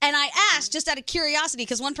 And I asked just out of curiosity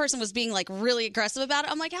because one person was being like really aggressive about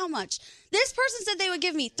it. I'm like, how much? This person said they would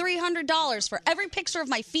give me $300 for every picture of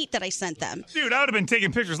my feet that I sent them. Dude, I would have been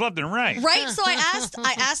taking pictures left and right. Right? So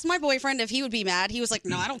I asked my boyfriend if he would be mad. He was like,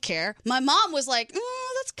 no, I don't care. My mom was like,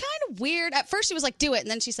 that's kind of weird. At first she was like, do it. And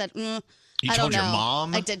then she said, You I told don't your know.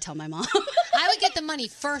 mom? I did tell my mom. I would get the money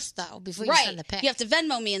first, though, before you send the pic. You have to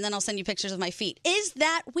Venmo me, and then I'll send you pictures of my feet. Is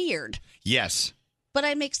that weird? Yes. But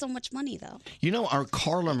I make so much money, though. You know, our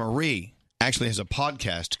Carla Marie actually has a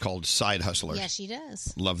podcast called Side Hustlers. Yeah, she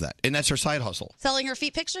does. Love that. And that's her side hustle. Selling her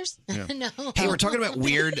feet pictures? Yeah. No. Hey, we're talking about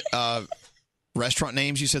weird restaurant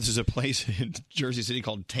names. You said there's a place in Jersey City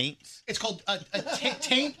called Taints. It's called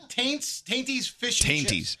Tainties Fish and Tainties.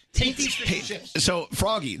 Chips. Tainties Fish and Chips. So,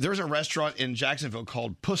 Froggy, there's a restaurant in Jacksonville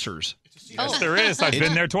called Pussers. Yes, there is. I've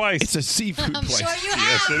been there twice. It's a seafood place. Sure you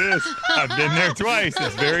Yes, it is. I've been there twice.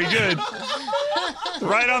 It's very good.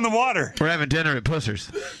 Right on the water. We're having dinner at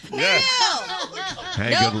Pussers. Yeah.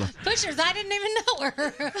 Hey, No, good luck. Pushers, I didn't even know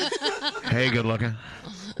her. Hey, good looking.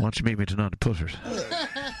 Why don't you meet me tonight at Pussers?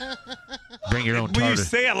 Bring your own When you tartar.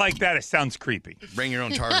 say it like that, it sounds creepy. Bring your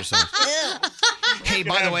own tartar sauce. Hey,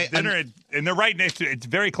 by the way, dinner, and they're right next to. It's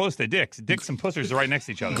very close to Dick's. Dick's and Pussers are right next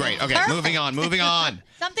to each other. Great. Okay, moving on.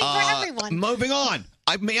 Something for everyone. Moving on.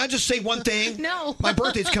 May I just say one thing? No. My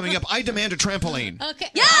birthday's coming up. I demand a trampoline. Okay.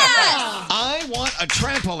 Yes! I want a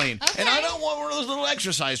trampoline. Okay. And I don't want one of those little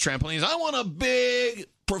exercise trampolines. I want a big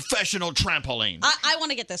professional trampoline. I want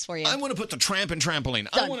to get this for you. I want to put the tramp in trampoline.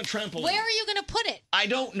 I want a trampoline. Where are you going to put it? I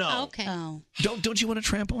don't know. Okay. Oh. Don't you want a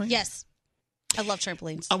trampoline? Yes. I love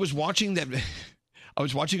trampolines. I was watching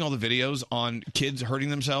all the videos on kids hurting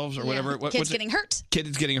themselves or whatever. Kids getting hurt.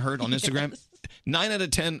 Kids getting hurt on Instagram. 9 out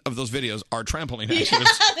of 10 of those videos are trampoline Yeah,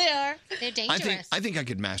 accidents. they are. They're dangerous. I think I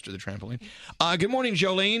could master the trampoline. Good morning,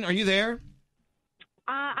 Jolene. Are you there?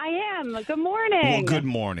 I am. Good morning. Well, good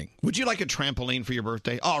morning. Would you like a trampoline for your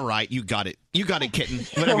birthday? All right, you got it. You got it, kitten.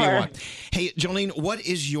 Whatever you Sure. want. Hey, Jolene, what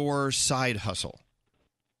is your side hustle?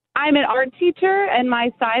 I'm an art teacher, and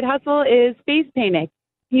my side hustle is face painting,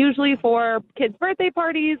 usually for kids' birthday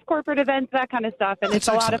parties, corporate events, that kind of stuff, and it's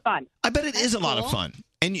a lot of fun. I bet it is a lot of fun.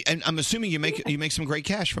 And I'm assuming you make some great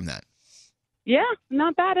cash from that. Yeah,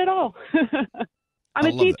 not bad at all. I'm I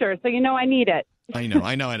a love it. teacher, so you know I need it. I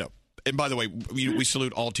know. And by the way, we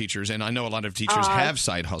salute all teachers, and I know a lot of teachers have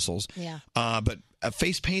side hustles. Yeah. But a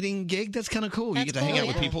face painting gig, that's kind of cool. You get to hang out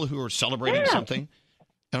with people who are celebrating Yeah. something.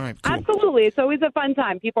 All right, cool. Absolutely. It's always a fun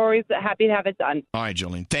time. People are always happy to have it done. All right,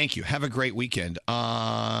 Jolene. Thank you. Have a great weekend.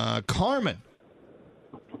 Carmen.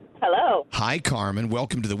 Hello. Hi, Carmen.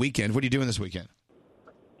 Welcome to the weekend. What are you doing this weekend?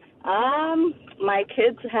 My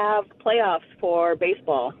kids have playoffs for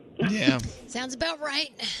baseball. Yeah. Sounds about right.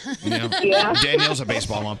 Yeah. Danielle's a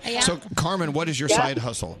baseball mom. Yeah. So, Carmen, what is your Yeah. side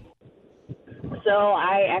hustle? So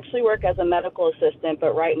I actually work as a medical assistant,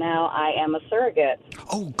 but right now I am a surrogate.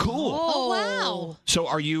 Oh, cool. Oh, wow. So,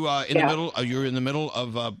 are you in the Yeah. middle? Are you in the middle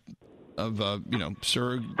of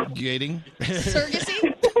surrogating?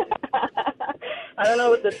 Surrogacy? I don't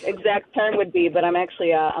know what the exact term would be, but I'm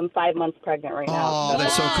actually I'm 5 months pregnant right now. Oh,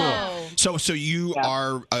 that's so cool. So you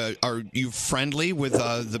are you friendly with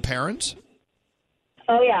the parents?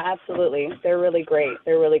 Oh yeah, absolutely. They're really great.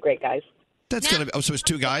 They're really great guys. That's gonna be. Oh, so it's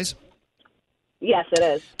 2 guys. Yes, it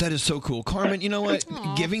is. That is so cool, Carmen. You know what?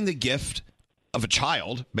 Giving the gift of a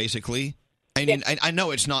child, basically. I mean, I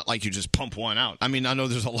know it's not like you just pump one out. I mean, I know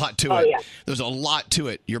there's a lot to it. Yeah. There's a lot to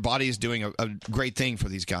it. Your body is doing a great thing for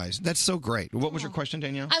these guys. That's so great. What was your question,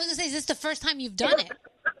 Danielle? I was going to say, is this the first time you've done it?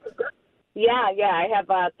 Yeah. I have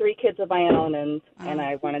 3 kids of my own, and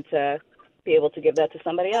I wanted to be able to give that to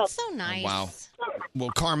somebody else. So nice. Wow. Well,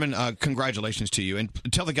 Carmen, congratulations to you, and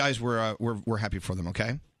tell the guys we're happy for them.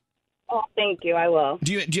 Okay. Oh, thank you. I will.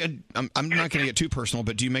 Do you? I'm not going to get too personal,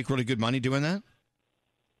 but do you make really good money doing that?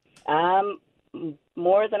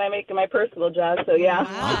 More than I make in my personal job, so yeah.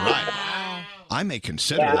 I may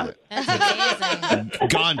consider Yeah. that.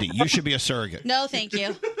 Gandhi, you should be a surrogate. No, thank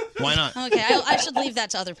you. Why not? Okay, I should leave that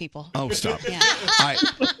to other people. Oh, stop. Yeah.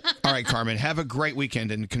 All right, Carmen. Have a great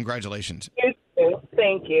weekend and congratulations. You too.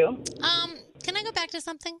 Thank you. Can I go back to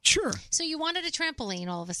something? Sure. So you wanted a trampoline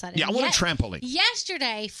all of a sudden. Yeah, I want a trampoline.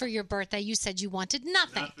 Yesterday for your birthday, you said you wanted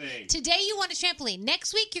nothing. Today you want a trampoline.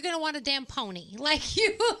 Next week you're going to want a damn pony. Like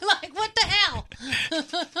what the hell?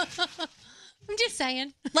 I'm just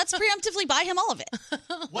saying. Let's preemptively buy him all of it.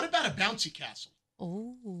 What about a bouncy castle?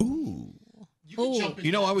 Ooh.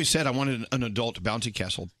 You know, I always said I wanted an adult bouncy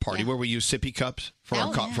castle party where we use sippy cups for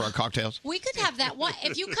for our cocktails. We could have that. What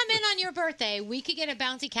if you come in on your birthday? We could get a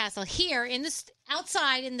bouncy castle here in the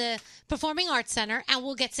outside in the Performing Arts Center, and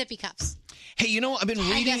we'll get sippy cups. Hey, you know, I've been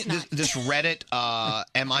reading this Reddit,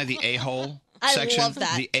 Am I the A-hole I section? love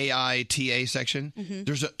that. The AITA section. Mhm.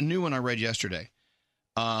 There's a new one I read yesterday.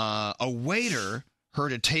 A waiter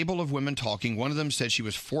heard a table of women talking. One of them said she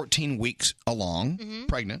was 14 weeks along,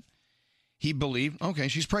 pregnant. He believed, okay,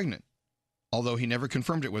 she's pregnant, although he never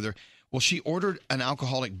confirmed it with her. Well, she ordered an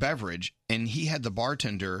alcoholic beverage, and he had the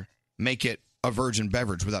bartender make it a virgin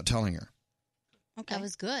beverage without telling her. Okay. That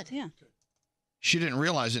was good. Yeah. She didn't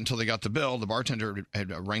realize it until they got the bill. The bartender had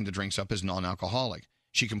rang the drinks up as non-alcoholic.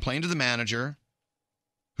 She complained to the manager,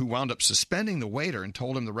 who wound up suspending the waiter and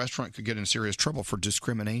told him the restaurant could get in serious trouble for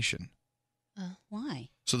discrimination. Why?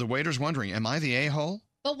 So the waiter's wondering, am I the a-hole?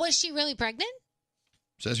 But was she really pregnant?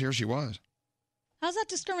 Says here she was. How's that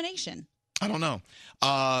discrimination? I don't know.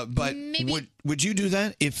 But Maybe- would you do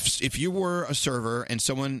that if you were a server and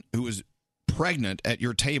someone who was pregnant at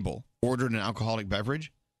your table ordered an alcoholic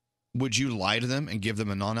beverage? Would you lie to them and give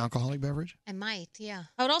them a non-alcoholic beverage? I might, yeah.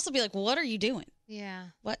 I would also be like, what are you doing? Yeah.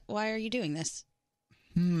 Why are you doing this?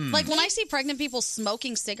 Hmm. Like when I see pregnant people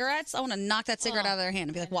smoking cigarettes, I want to knock that cigarette out of their hand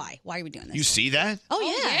and be like, why? Why are we doing this? You see that? Oh,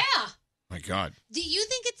 yeah. My God. Do you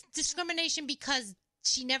think it's discrimination because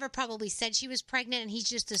she never probably said she was pregnant, and he's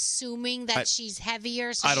just assuming that she's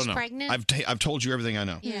heavier, so I don't she's know. pregnant? I've told you everything I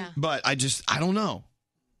know. Yeah. But I don't know.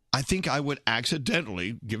 I think I would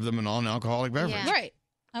accidentally give them a non-alcoholic beverage. Yeah. Right.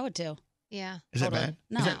 I would too. Yeah. Is that bad?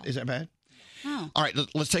 No. Is that bad? No. All right,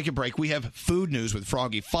 let's take a break. We have food news with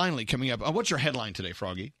Froggy finally coming up. What's your headline today,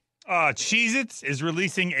 Froggy? Cheez-Its is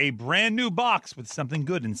releasing a brand new box with something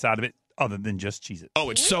good inside of it other than just Cheez-Its. Oh,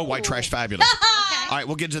 it's so white trash fabulous. All right,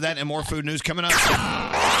 we'll get to that and more food news coming up.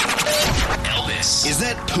 Elvis. Is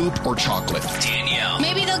that poop or chocolate? Danielle.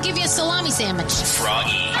 Maybe they'll give you a salami sandwich.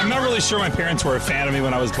 Froggy. I'm not really sure my parents were a fan of me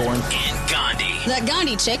when I was born. And Gandhi. That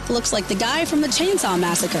Gandhi chick looks like the guy from the Chainsaw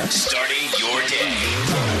Massacre. Starting your day.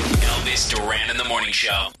 Elvis Duran in the Morning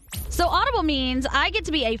Show. So Audible means I get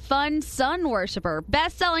to be a fun sun worshiper.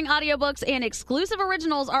 Best-selling audiobooks and exclusive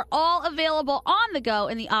originals are all available on the go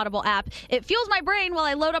in the Audible app. It fuels my brain while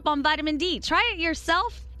I load up on vitamin D. Try it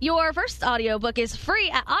yourself. Your first audiobook is free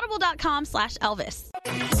at audible.com/Elvis.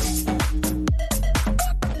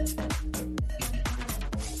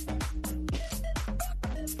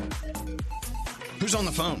 Who's on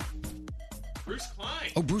the phone? Bruce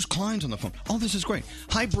Klein. Oh, Bruce Klein's on the phone. Oh, this is great.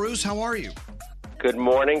 Hi, Bruce. How are you? Good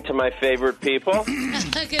morning to my favorite people.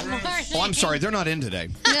 Good morning. Oh, I'm sorry. They're not in today.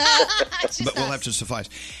 But we'll have to suffice.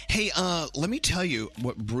 Hey, let me tell you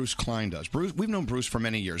what Bruce Klein does. Bruce, we've known Bruce for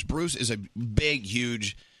many years. Bruce is a big,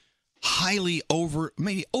 huge,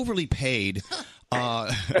 maybe overly paid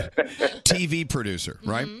TV producer,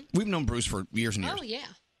 right? We've known Bruce for years and years. Oh, yeah.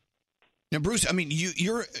 Now, Bruce, I mean,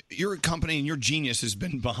 your company and your genius has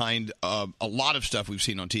been behind a lot of stuff we've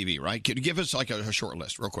seen on TV, right? Could you give us like a short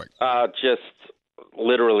list real quick? Just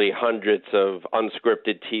literally hundreds of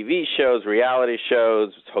unscripted TV shows, reality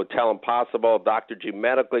shows, Hotel Impossible, Dr. G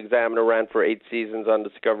Medical Examiner ran for 8 seasons on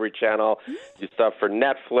Discovery Channel, do stuff for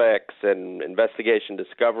Netflix and Investigation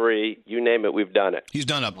Discovery, you name it, we've done it. He's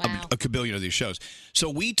done a kabillion of these shows. So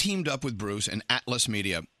we teamed up with Bruce and Atlas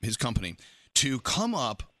Media, his company, to come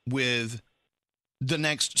up with the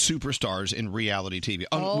next superstars in reality TV.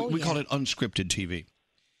 We call it unscripted TV.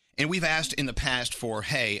 And we've asked in the past for,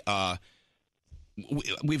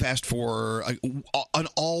 we've asked for an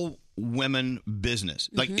all-women business.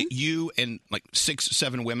 Like you and like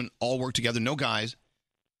 6-7 women all work together, no guys.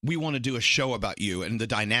 We want to do a show about you and the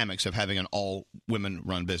dynamics of having an all-women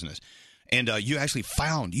run business. And you actually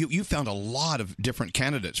found a lot of different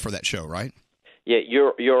candidates for that show, right? Yeah,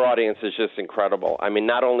 your audience is just incredible. I mean,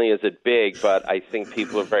 not only is it big, but I think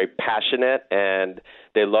people are very passionate and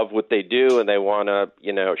they love what they do and they want to,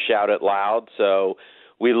 shout it loud. So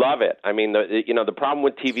we love it. I mean, the problem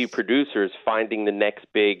with TV producers finding the next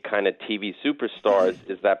big kind of TV superstars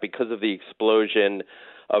is that because of the explosion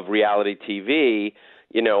of reality TV,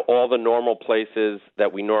 all the normal places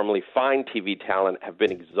that we normally find TV talent have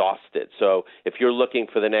been exhausted. So if you're looking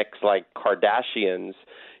for the next, like, Kardashians,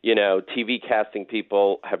 TV casting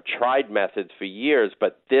people have tried methods for years,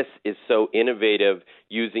 but this is so innovative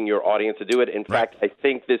using your audience to do it. In fact, I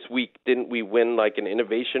think this week, didn't we win like an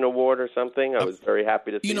innovation award or something? I was very happy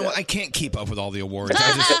to see that. I can't keep up with all the awards.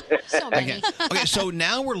 Okay, so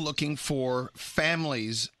now we're looking for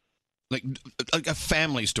families, like a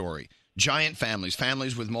family story. Giant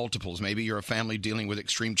families with multiples. Maybe you're a family dealing with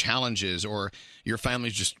extreme challenges or your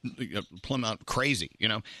family's just plumb out crazy,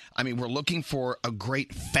 I mean, we're looking for a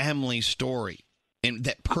great family story. And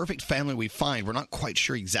that perfect family we find, we're not quite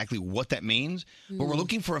sure exactly what that means, but we're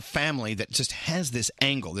looking for a family that just has this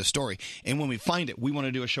angle, this story. And when we find it, we want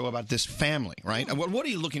to do a show about this family, right? And what are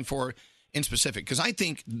you looking for in specific? Because I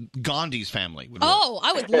think Gandhi's family would work. Oh,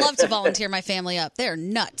 I would love to volunteer my family up. They're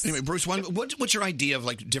nuts. Anyway, Bruce, what's your idea of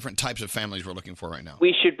like different types of families we're looking for right now?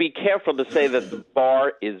 We should be careful to say that the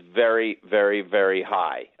bar is very, very, very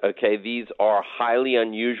high. Okay, these are highly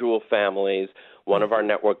unusual families. One of our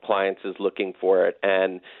network clients is looking for it.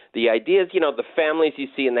 And the idea is, the families you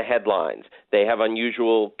see in the headlines, they have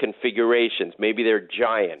unusual configurations. Maybe they're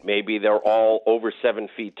giant. Maybe they're all over 7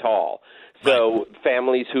 feet tall. So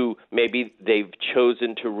families who maybe they've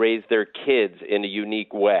chosen to raise their kids in a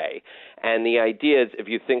unique way. And the idea is, if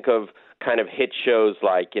you think of kind of hit shows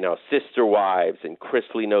like, Sister Wives and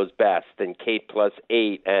Chrisley Knows Best and Kate Plus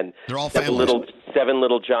 8 and They're all Seven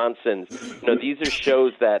Little Johnsons. These are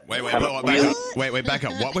shows that Wait, back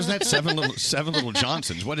up. What was that? Seven Little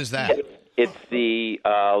Johnsons. What is that? It's the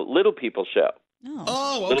Little People show.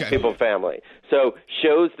 Oh, okay. Little People family. So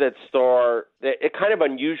shows that star kind of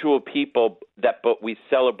unusual people but we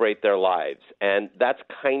celebrate their lives, and that's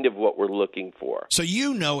kind of what we're looking for. So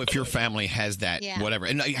if your family has that, whatever.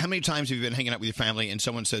 And how many times have you been hanging out with your family and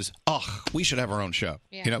someone says, "Oh, we should have our own show"?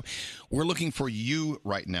 Yeah. We're looking for you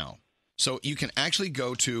right now. So you can actually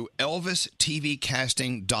go to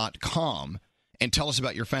ElvisTVCasting.com and tell us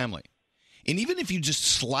about your family. And even if you just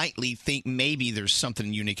slightly think maybe there's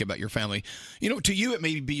something unique about your family, to you it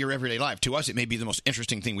may be your everyday life. To us, it may be the most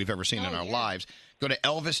interesting thing we've ever seen in our lives. Go to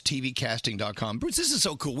ElvisTVCasting.com. Bruce, this is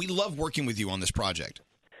so cool. We love working with you on this project.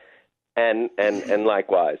 And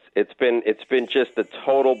likewise, it's been just a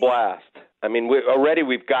total blast. I mean,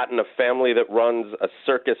 we've gotten a family that runs a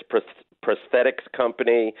circus prosthetics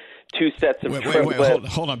company, 2 sets of Wait,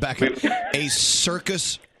 hold on, back up. A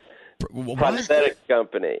circus prosthetics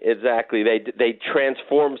company, exactly. They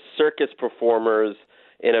transform circus performers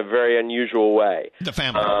in a very unusual way. The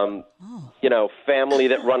family, family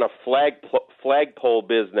that run a flagpole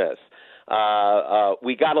business.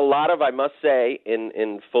 We got a lot of, I must say,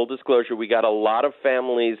 in full disclosure, we got a lot of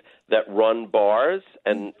families that run bars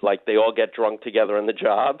and they all get drunk together on the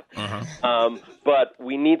job. But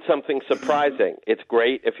we need something surprising. It's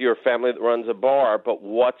great if you're a family that runs a bar, but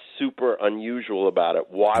what's super unusual about it?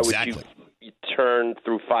 Why would you turn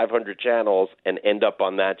through 500 channels and end up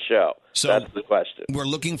on that show? So that's the question. We're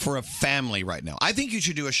looking for a family right now. I think you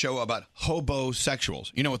should do a show about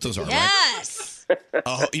hobosexuals. You know what those are, right? Yes.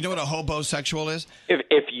 You know what a hobosexual is?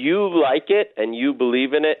 If you like it and you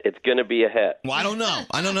believe in it, it's going to be a hit. Well, I don't know.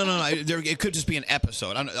 It could just be an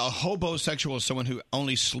episode. A hobosexual is someone who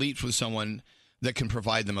only sleeps with someone that can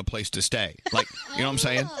provide them a place to stay. You know what I'm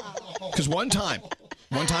saying? Because one time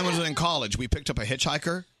when I was in college, we picked up a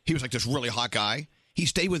hitchhiker. He was this really hot guy. He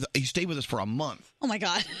stayed with us for a month. Oh my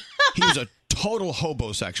God. He was a total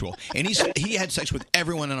hobosexual, and he had sex with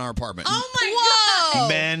everyone in our apartment. Oh my God.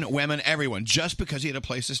 Men, women, everyone, just because he had a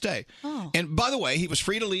place to stay. Oh. And by the way, he was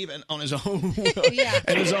free to leave on his own. Yeah.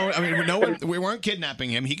 And his own. I mean, we weren't kidnapping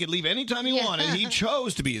him. He could leave anytime he wanted. He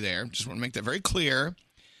chose to be there. Just want to make that very clear.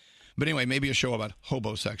 But anyway, maybe a show about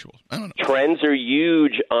hobosexuals. I don't know. Trends are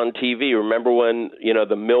huge on TV. Remember when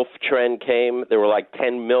the MILF trend came? There were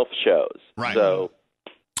 10 MILF shows. Right. So.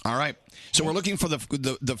 All right. So we're looking for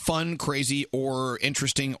the fun, crazy, or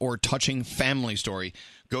interesting, or touching family story.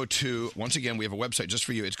 Go to, once again, we have a website just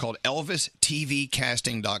for you. It's called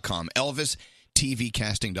ElvisTVCasting.com.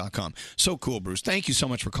 ElvisTVCasting.com. So cool, Bruce. Thank you so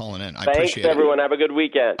much for calling in. I appreciate it. Thanks, everyone. Have a good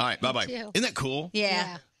weekend. All right. Bye-bye. Isn't that cool?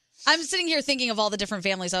 Yeah. I'm sitting here thinking of all the different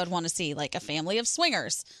families I would want to see, like a family of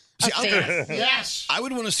swingers. Yes. I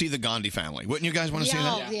would want to see the Gandhi family. Wouldn't you guys want to see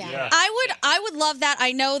that? Yeah. I would love that.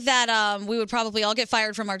 I know that we would probably all get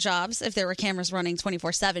fired from our jobs if there were cameras running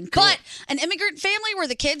 24/7. But an immigrant family where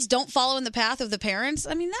the kids don't follow in the path of the parents,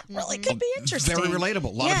 I mean, that really could be interesting. Very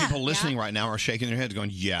relatable. A lot of people listening right now are shaking their heads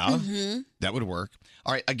going, that would work.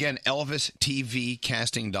 All right. Again,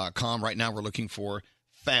 ElvisTVCasting.com. Right now we're looking for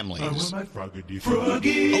families. I love my Froggy's food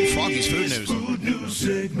news. Food news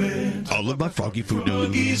segment. I love my Froggy food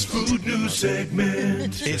news. Froggy's food news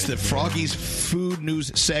segment. It's the Froggy's food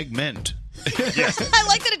news segment. I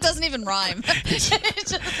like that it doesn't even rhyme.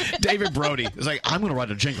 David Brody is I'm going to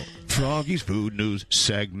write a jingle. Froggy's food news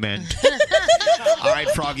segment. All right,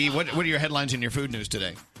 Froggy, what are your headlines in your food news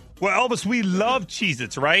today? Well, Elvis, we love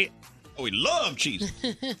Cheez-Its, right? Oh, we love cheese.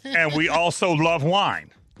 And we also love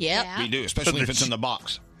wine. Yep. We do, especially if it's in the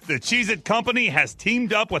box. The Cheez-It Company has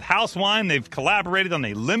teamed up with House Wine. They've collaborated on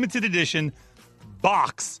a limited edition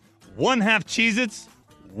box. 1/2 Cheez-Its,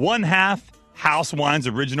 1/2 House Wine's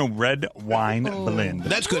original red wine blend.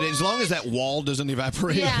 That's good, as long as that wall doesn't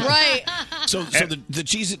evaporate. Yeah. Right. So the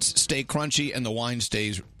Cheez-Its stay crunchy and the wine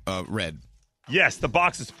stays red. Yes, the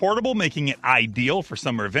box is portable, making it ideal for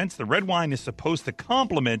summer events. The red wine is supposed to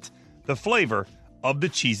complement the flavor of the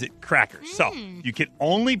Cheez-It crackers. So you can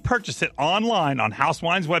only purchase it online on House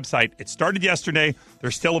Wine's website. It started yesterday.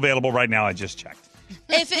 They're still available right now. I just checked.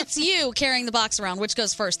 If it's you carrying the box around, which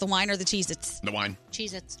goes first, the wine or the Cheez-Its? The wine.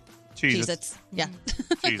 Cheez-Its. Cheez-Its. Yeah.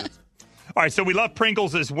 Cheez-Its. All right, so we love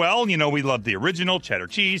Pringles as well. You know, we love the original, cheddar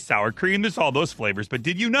cheese, sour cream. There's all those flavors. But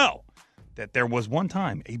did you know that there was one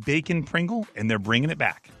time a bacon Pringle, and they're bringing it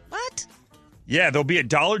back? What? Yeah, there'll be at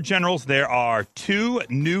Dollar General's. There are 2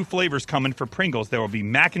 new flavors coming for Pringles. There will be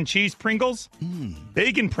mac and cheese Pringles,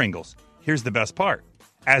 bacon Pringles. Here's the best part.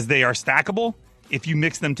 As they are stackable, if you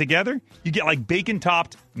mix them together, you get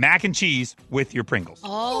bacon-topped mac and cheese with your Pringles.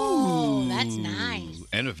 Oh, that's nice.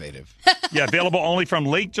 Innovative. Yeah, available only from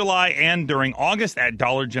late July and during August at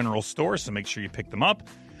Dollar General stores, so make sure you pick them up.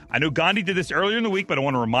 I know Gandhi did this earlier in the week, but I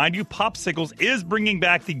want to remind you, Popsicles is bringing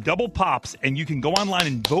back the double pops, and you can go online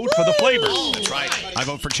and vote for the flavors. That's right. I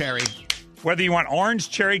vote for cherry. Whether you want orange,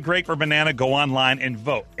 cherry, grape, or banana, go online and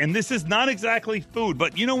vote. And this is not exactly food,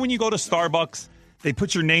 but you know when you go to Starbucks, they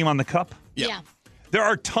put your name on the cup? Yeah. There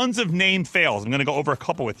are tons of name fails. I'm going to go over a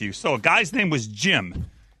couple with you. So a guy's name was Jim.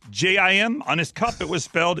 J-I-M. On his cup, it was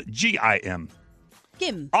spelled G-I-M.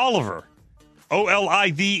 Gim. Oliver,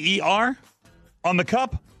 O-L-I-V-E-R. On the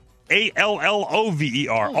cup,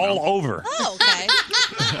 A-L-L-O-V-E-R. All over. Oh,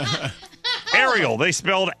 okay. Ariel, they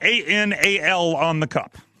spelled A-N-A-L on the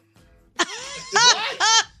cup.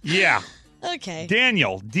 Yeah. Okay.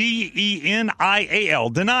 Daniel, D-E-N-I-A-L.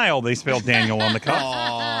 Denial, they spelled Daniel on the cup.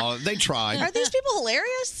 Oh, they tried. Are these people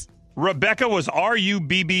hilarious? Rebecca was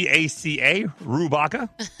R-U-B-B-A-C-A, Rubaka.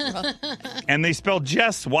 And they spelled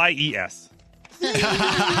Jess, Y-E-S.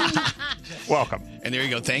 Welcome. And there you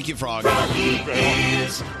go. Thank you, Frog.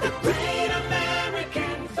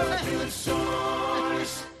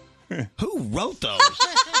 Who wrote those?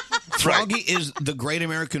 Froggy is the Great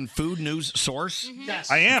American Food News Source? Yes.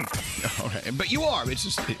 I am. Okay. But you are. It's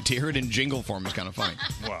just to hear it in jingle form is kind of funny.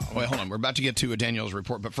 Wow. Wait, hold on. We're about to get to Daniel's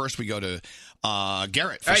report, but first we go to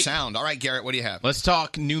Garrett for Hey. sound. All right, Garrett, what do you have? Let's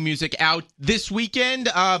talk new music out this weekend.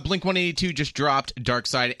 Blink-182 just dropped Dark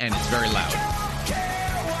Side, and it's very loud.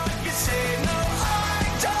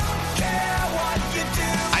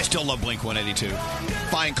 I still love Blink-182.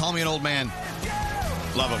 Fine, call me an old man.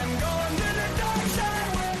 Love him.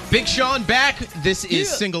 Big Sean back. This is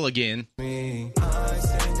Single Again. Is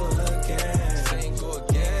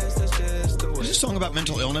this song about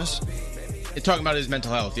mental illness? It's talking about his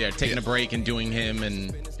mental health, taking a break and doing him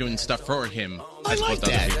and doing stuff for him. I like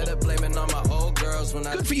that.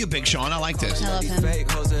 Good for you, Big Sean. I like this. I love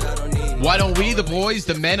him. Why Don't We, the boys,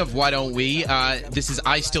 the men of Why Don't We. This is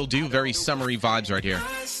I Still Do. Very summery vibes right here.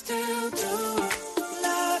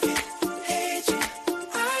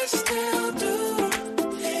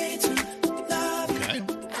 Okay.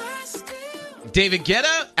 David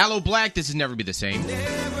Guetta, Aloe Black, This Is Never Be the Same.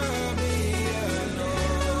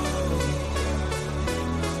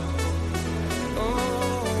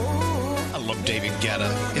 I love David Guetta.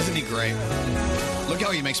 Isn't he great? Look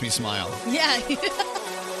how he makes me smile. Yeah.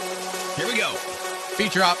 Here we go.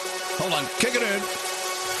 Beat drop. Hold on. Kick it in.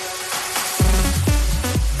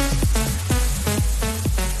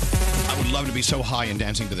 I would love to be so high and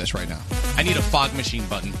dancing to this right now. I need a fog machine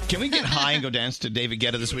button. Can we get high and go dance to David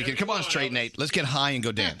Guetta this weekend? Come on, Straight Nate. Let's get high and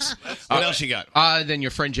go dance. What else you got? Then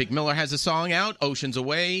your friend Jake Miller has a song out, Ocean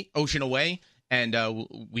Away. And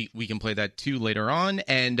we can play that too later on.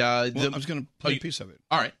 And I was going to play a piece of it.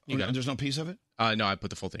 All right, you got it. There's no piece of it? No, I put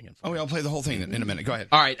the full thing in. Oh, yeah, I'll play the whole thing in a minute. Go ahead.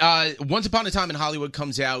 All right. Once Upon a Time in Hollywood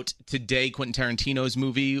comes out today. Quentin Tarantino's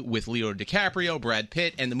movie with Leonardo DiCaprio, Brad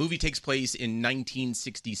Pitt, and the movie takes place in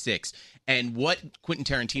 1966. And what Quentin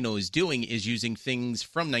Tarantino is doing is using things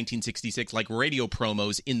from 1966, like radio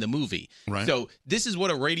promos in the movie. Right. So this is what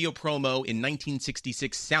a radio promo in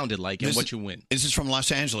 1966 sounded like, and what you win. This is from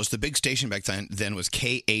Los Angeles. The big station back then was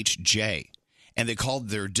KHJ, and they called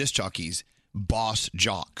their disc jockeys Boss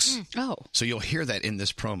Jocks. Oh. So you'll hear that in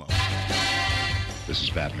this promo. This is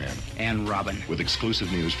Batman. And Robin. With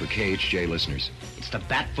exclusive news for KHJ listeners. It's the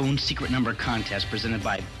Bat Phone Secret Number Contest presented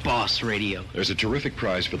by Boss Radio. There's a terrific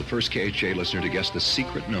prize for the first KHJ listener to guess the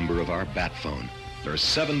secret number of our Bat Phone. There are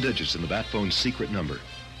 7 digits in the Bat Phone's secret number.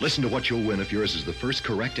 Listen to what you'll win if yours is the first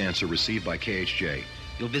correct answer received by KHJ.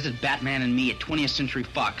 You'll visit Batman and me at 20th Century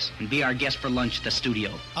Fox and be our guest for lunch at the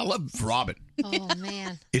studio. I love Robin. Oh,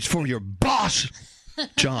 man. It's for your boss,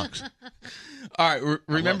 Jocks. All right,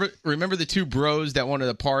 remember the two bros that wanted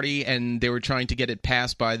a party and they were trying to get it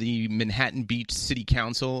passed by the Manhattan Beach City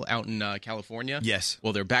Council out in California? Yes.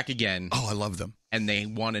 Well, they're back again. Oh, I love them. And they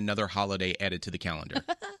want another holiday added to the calendar.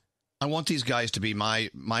 I want these guys to be my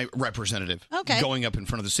representative. Okay. Going up in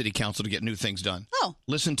front of the city council to get new things done. Oh.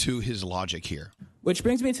 Listen to his logic here. Which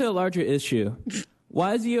brings me to a larger issue.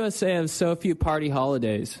 Why does the USA have so few party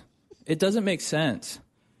holidays? It doesn't make sense.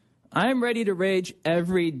 I am ready to rage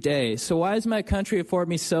every day, so why does my country afford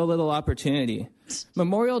me so little opportunity?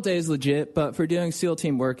 Memorial Day is legit, but for doing SEAL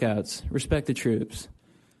team workouts, respect the troops.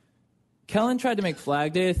 Kellen tried to make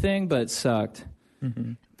Flag Day a thing, but it sucked.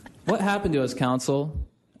 Mm-hmm. What happened to us, Council?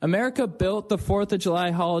 America built the 4th of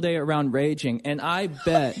July holiday around raging, and I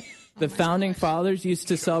bet the Founding Fathers used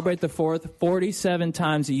to celebrate the 4th 47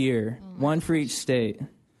 times a year, one for each state.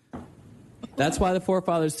 That's why the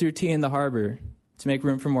forefathers threw tea in the harbor, to make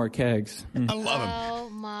room for more kegs. I love him. Oh,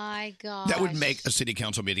 my God. That would make a city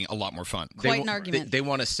council meeting a lot more fun. Quite an argument. They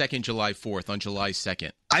want a second July 4th on July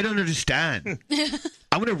 2nd. I don't understand.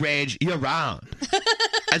 I'm going to rage year round.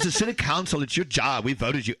 As a city council, it's your job. We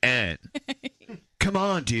voted you in. Come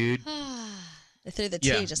on, dude. They threw the tea.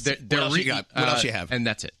 Yeah, Just What else you got? What else you have? And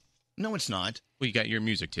that's it. No, it's not. Well, you got your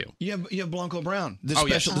music too. You have Blanco Brown, the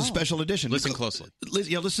yes. special edition. Listen closely.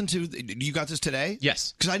 Listen to. You got this today?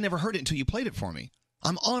 Yes. Because I never heard it until you played it for me.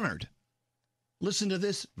 I'm honored. Listen to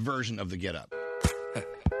this version of the Get Up.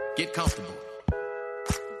 Get comfortable.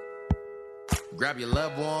 Grab your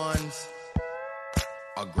loved ones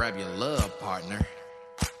or grab your love partner.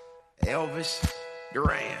 Elvis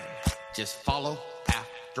Duran. Just follow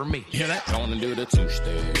after me. Hear that? Gonna do the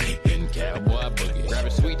two-step in cowboy boogie. Grab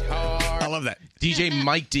a sweetheart. I love that. DJ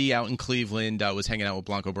Mike D out in Cleveland was hanging out with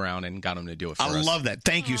Blanco Brown and got him to do it for us. I love that.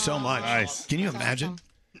 Thank you so much. Nice. Can you imagine?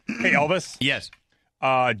 Hey, Elvis. Yes.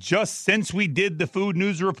 Just since we did the food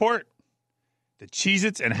news report, the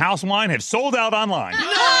Cheez-Its and house wine have sold out online. No,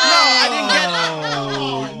 I didn't get it.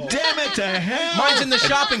 Oh, damn it to hell. Mine's in the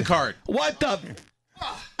shopping cart. What the?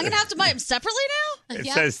 I'm going to have to buy them separately now? It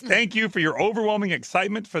says, thank you for your overwhelming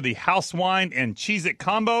excitement for the house wine and Cheez-It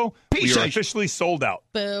combo. We are officially sold out.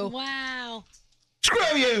 Boo. Wow.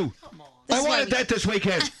 Screw you! I is why wanted we- that this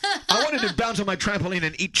weekend. I wanted to bounce on my trampoline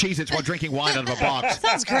and eat Cheez-Its while drinking wine out of a box.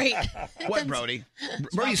 Sounds great. What, Brody?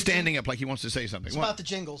 Brody's standing up like he wants to say something. It's What? about the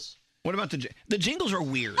jingles. What about the jingles are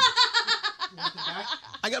weird.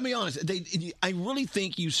 I got to be honest. I really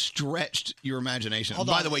think you stretched your imagination. Hold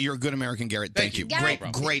By on. the way, you're a good American, Garrett. Thank you.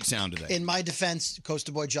 Great sound today. In my defense,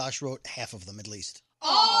 Coaster Boy Josh wrote half of them at least.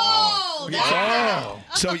 Oh,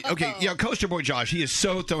 So, okay, yeah, Coaster Boy Josh, he is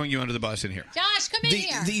so throwing you under the bus in here. Josh, come in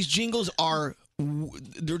here. These jingles are,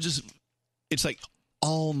 they're just, it's like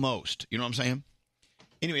almost, you know what I'm saying?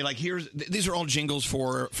 Anyway, like these are all jingles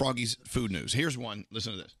for Froggy's Food News. Here's one.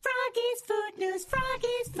 Listen to this. Froggy's Food News,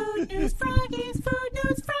 Froggy's Food News, Froggy's Food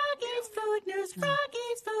News, Froggy's Food News,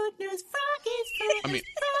 Froggy's Food News, Froggy's Food News, I mean,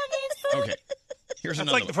 Froggy's Food okay. Here's That's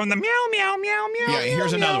another like one. from the meow, meow, meow, meow. Yeah,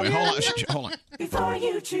 here's meow, another one. meow, Hold on. meow. Hold on. Before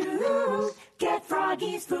you chew, get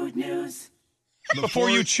Froggy's Food News. Before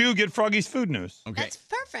you chew, get Froggy's Food News. Okay. That's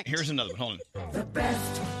perfect. Here's another one. Hold on. The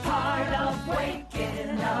best part of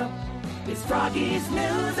waking up is Froggy's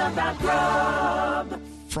news about grub.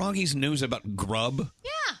 Froggy's News about grub?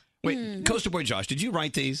 Yeah. Wait, Coaster Boy Josh, did you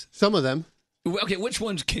write these? Some of them. Okay, which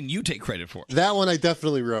ones can you take credit for? That one I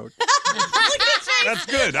definitely wrote. That's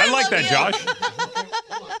good. I like that, Josh.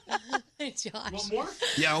 Josh. Want more?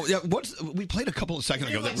 Yeah. We played a couple of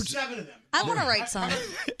seconds ago. That were just, 7 of them. I want to write some.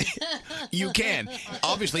 you can.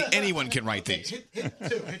 Obviously, anyone can write these.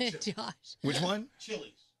 Hit two. Josh. Which one?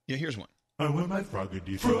 Chili's. Yeah, here's one. I want my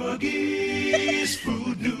Froggy's Food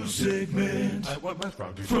News segment. I want my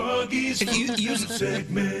Froggy's And you Food use News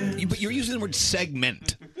segment. But you're using the word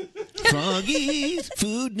segment. Froggy's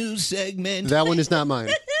Food News segment. That one is not mine.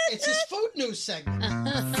 It's his food news segment.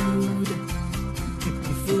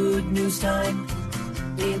 Food news time.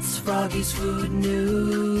 It's Froggy's Food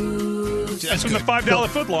News. That's from the $5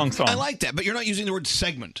 footlong song. I like that, but you're not using the word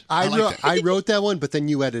segment. I like that. wrote that one, but then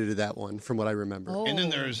you edited that one from what I remember. And then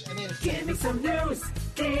there's Give me some news.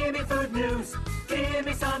 Give me food news. Give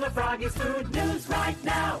me some of Froggy's Food News right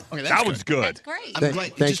now. okay, That was good. That's great.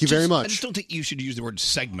 Thank you very much. I just don't think you should use the word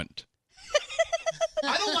segment.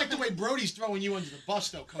 I don't like the way Brody's throwing you under the bus,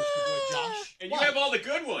 though, Coaster Boy Josh. And you have all the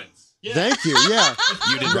good ones. Yeah. Thank you. Yeah.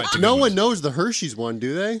 You did write the No good one ones. knows the Hershey's one,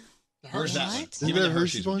 do they? The Where's Hershey's. that? Isn't Give me there the a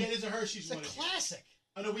Hershey's one? Yeah, it is a Hershey's one. It's a classic.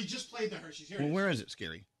 Oh, no, we just played the Hershey's. Here it Well, is. where is it,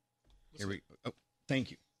 Scary? Here we. Oh, thank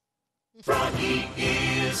you. Froggy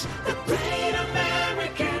is the great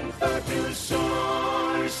American food news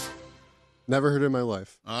source. Never heard it in my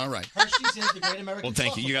life. All right. Hershey's is the great American Well,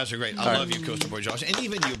 thank you. You guys are great. I love you, Coaster Boy Josh, and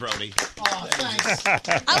even you, Brody. Oh, thanks. I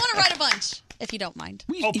want to write a bunch, if you don't mind.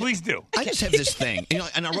 Oh, please do. I just have this thing,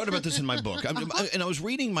 and I wrote about this in my book. And I was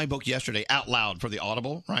reading my book yesterday out loud for the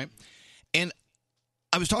Audible, right? And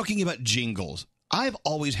I was talking about jingles. I've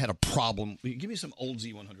always had a problem. Give me some old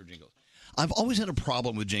Z100 jingles. I've always had a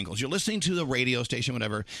problem with jingles. You're listening to the radio station,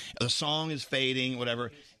 whatever. The song is fading,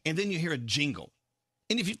 whatever, and then you hear a jingle.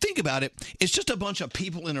 And if you think about it, it's just a bunch of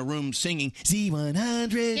people in a room singing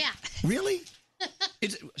Z100. Yeah. Really?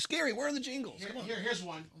 It's scary. Where are the jingles? Come on. Here's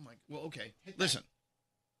one. Oh my. Well, okay. Listen.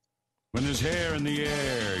 When there's hair in the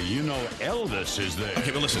air, you know Elvis is there.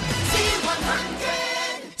 Okay, but listen.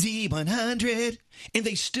 Z100. And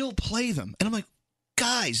they still play them. And I'm like,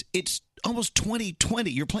 guys, it's almost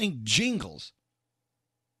 2020. You're playing jingles.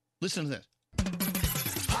 Listen to this.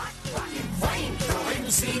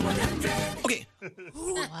 Okay.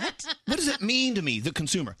 What? What does it mean to me, the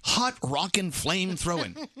consumer? Hot rockin' flame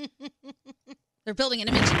throwing. They're building an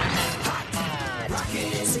image in my head.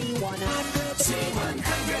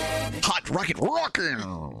 Hot rocket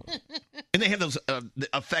rockin'. And they have those the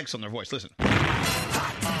effects on their voice. Listen.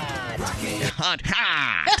 Hot.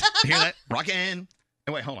 Hear that? Rockin'.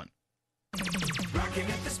 And wait, hold on. Rocking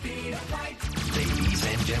at the speed of light. Ladies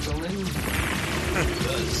and gentlemen,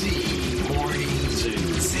 the Z Morning Zoo.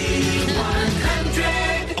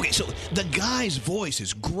 Z100. Okay, so the guy's voice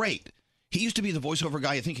is great. He used to be the voiceover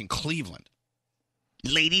guy, I think, in Cleveland.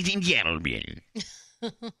 Ladies and gentlemen.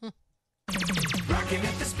 Rocking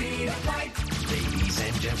at the speed of light. Ladies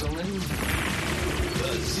and gentlemen,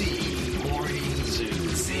 the Z Morning Zoo.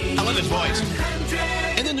 I love his voice.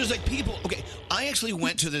 And then there's like people. Okay, I actually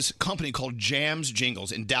went to this company called Jams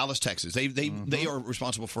Jingles in Dallas, Texas. They are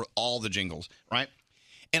responsible for all the jingles, right?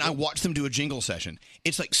 And I watched them do a jingle session.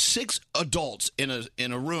 It's like 6 adults in a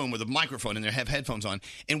room with a microphone and they have headphones on.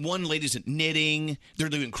 And one lady's knitting. They're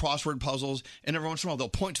doing crossword puzzles. And every once in a while they'll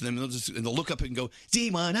point to them and they'll look up and go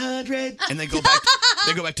Z100, and they go back.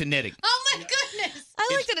 They go back to knitting. Oh my goodness! I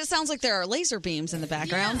like that it sounds like there are laser beams in the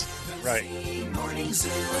background. Right. Morning Zoo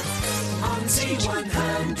on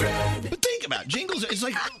Z100. But think about it. Jingles. It's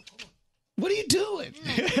like, what are you doing?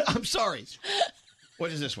 I'm sorry.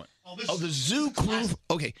 What is this one? Oh, the Zoo Crew.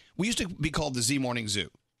 Okay, we used to be called the Z Morning Zoo.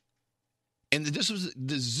 And this was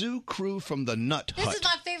the Zoo Crew from the Nut Hut. This is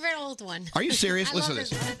my favorite old one. Are you serious? I Listen to love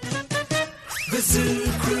this. The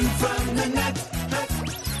Zoo Crew from the Nut Hut.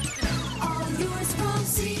 All yours from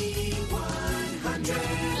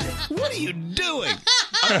Z100. What are you doing?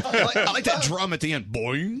 I like that drum at the end.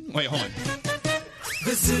 Boing. Wait, hold on.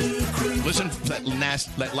 The Zoo Crew. Listen to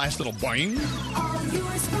that last little boing. All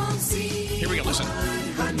yours from Z100. Here we go. Listen.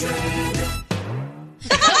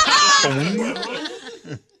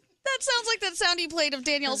 That sounds like that sound he played of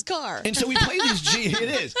Danielle's car. And so we play these. It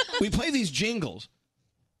is. We play these jingles,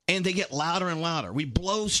 and they get louder and louder. We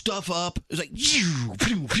blow stuff up. It's like pew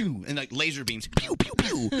pew pew, and like laser beams. Pew pew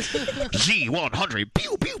pew. Z100.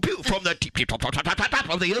 Pew pew pew from the top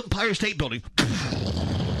of the Empire State Building.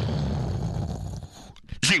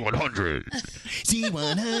 Z100.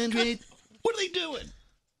 Z100. What are they doing?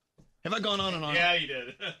 Have I gone on and on? Yeah, you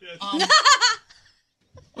did.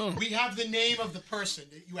 We have the name of the person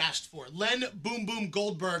that you asked for. Len Boom Boom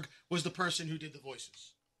Goldberg was the person who did the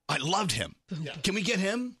voices. I loved him. Yeah. Can we get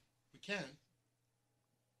him? We can.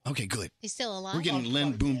 Okay, good. He's still alive. We're getting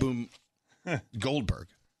Len Boom Boom Goldberg.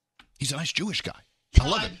 He's a nice Jewish guy. I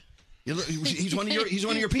love it. He's one of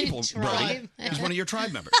your people, Brody. He's one of your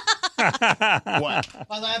tribe members. What?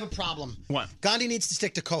 Well, I have a problem. What? Gandhi needs to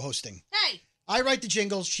stick to co-hosting. Hey, I write the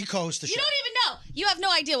jingles. She co-hosts the you show. don't even know. You have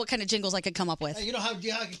no idea what kind of jingles I could come up with. Hey, you know how I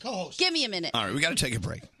can co-host. Give me a minute. All right, we got to take a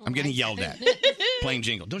break. I'm getting yelled at. Playing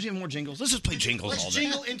jingle. Don't you have more jingles? Let's just play jingles all Let's day.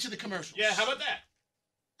 jingle into the commercials. Yeah, how about that?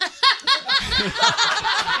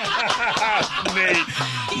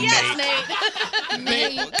 Yes, Nate.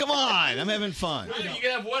 Nate, come on. I'm having fun. You can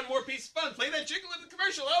have one more piece of fun. Play that jingle in the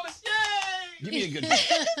commercial, Elvis. Yay! Give me a good one.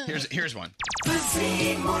 Here's one. The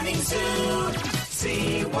Z Morning Zoo.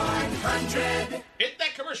 Z100. Hit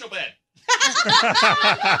that commercial bed.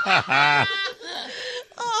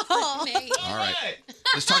 Oh, Nate. All right.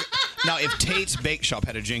 Let's talk. Now, if Tate's Bake Shop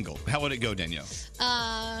had a jingle, how would it go, Danielle?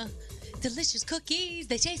 Delicious cookies.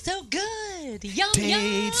 They taste so good. Yum,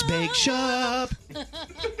 Tate's yum. Bake Shop.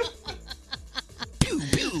 Pew,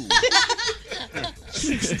 pew.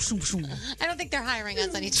 I don't think they're hiring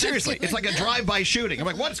us anytime Seriously, soon. it's like a drive-by shooting. I'm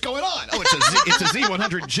like, what's going on? Oh, it's a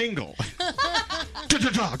Z100 jingle.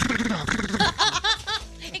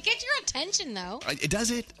 It gets your attention, though. It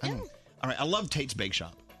does it? All right, I love Tate's Bake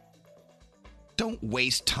Shop. Don't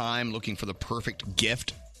waste time looking for the perfect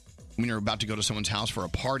gift when you're about to go to someone's house for a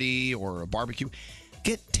party or a barbecue.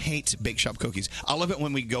 Get Tate's Bake Shop cookies. I love it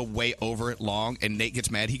when we go way over it long and Nate gets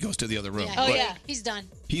mad. He goes to the other room. Oh, Look, yeah. He's done.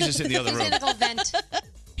 He's just in the other room. He's in a little vent.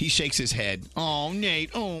 He shakes his head. Oh, Nate.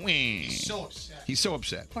 Oh, He's so upset. He's so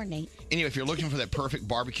upset. Poor Nate. Anyway, if you're looking for that perfect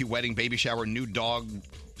barbecue, wedding, baby shower, new dog,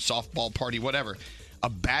 softball party, whatever, a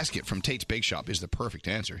basket from Tate's Bake Shop is the perfect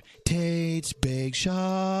answer. Tate's Bake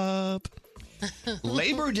Shop.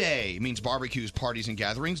 Labor Day means barbecues, parties, and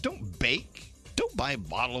gatherings. Don't bake. Don't buy a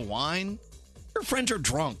bottle of wine. Your friends are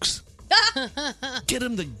drunks. Get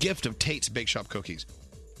them the gift of Tate's Bake Shop cookies.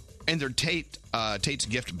 And their Tate's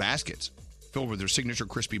gift baskets filled with their signature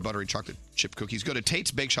crispy, buttery chocolate chip cookies. Go to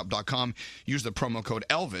Tate'sBakeShop.com. Use the promo code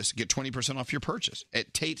Elvis. Get 20% off your purchase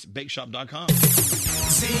at Tate'sBakeShop.com.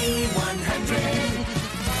 Z100.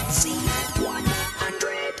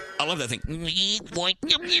 Z100. I love that thing.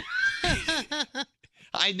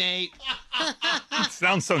 Hi, Nate. It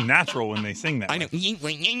sounds so natural when they sing that. I know.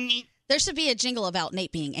 There should be a jingle about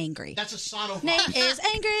Nate being angry. That's a sono. Nate is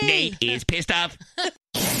angry. Nate is pissed off.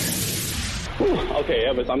 Okay,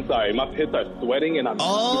 Elvis, I'm sorry. My pits are sweating and I'm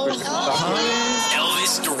super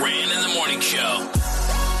Elvis Duran in the Morning Show.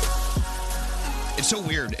 It's so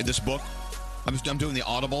weird in this book. I'm doing the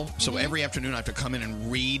Audible, so every afternoon I have to come in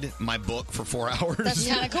and read my book for 4 hours. That's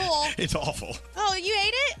kind of cool. It's awful. Oh, you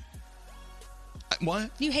hate it?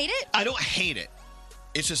 What? You hate it? I don't hate it.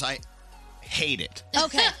 It's just I hate it.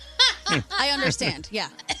 Okay. I understand. Yeah.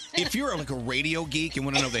 If you're like a radio geek and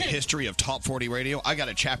want to know the history of Top 40 radio, I got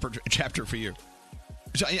a chapter for you.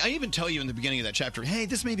 So I even tell you in the beginning of that chapter, hey,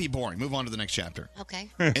 this may be boring. Move on to the next chapter. Okay.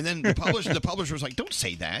 And then the publisher was like, don't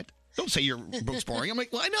say that. Don't say your book's boring. I'm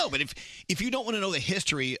like, well, I know, but if you don't want to know the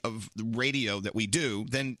history of the radio that we do,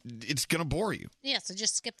 then it's going to bore you. Yeah, so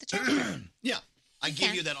just skip the chapter. Yeah, I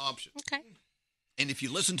give you that option. Okay. And if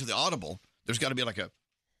you listen to the Audible, there's got to be like a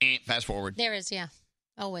fast forward. There is, yeah.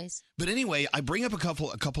 Always. But anyway, I bring up a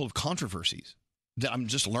couple of controversies that I'm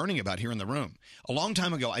just learning about here in the room. A long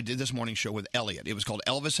time ago, I did this morning show with Elliot. It was called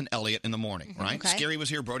Elvis and Elliot in the Morning, right? Okay. Scary was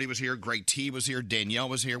here, Brody was here, Greg T was here, Danielle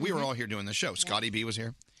was here. We were all here doing the show. Scotty B was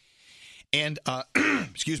here. And,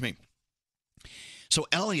 excuse me. So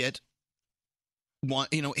Elliot,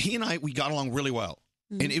 he and I, we got along really well.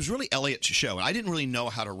 And it was really Elliot's show. And I didn't really know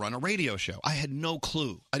how to run a radio show. I had no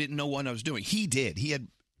clue. I didn't know what I was doing. He did. He had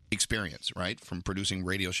experience, right, from producing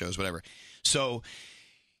radio shows, whatever. So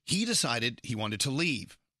he decided he wanted to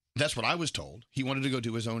leave. That's what I was told. He wanted to go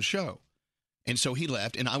do his own show. And so he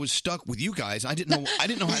left, and I was stuck with you guys. I didn't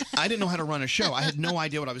know how to run a show. I had no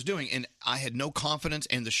idea what I was doing, and I had no confidence,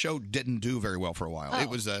 and the show didn't do very well for a while. It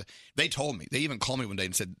was they told me. They even called me one day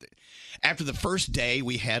and said, after the first day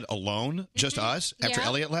we had alone, just us, after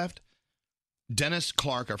Elliot left, Dennis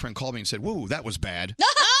Clark, our friend, called me and said, "Whoa, that was bad."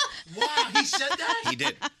 Wow, he said that? He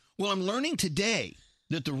did. Well, I'm learning today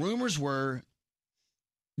that the rumors were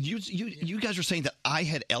you guys are saying that I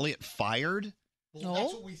had Elliot fired. Well,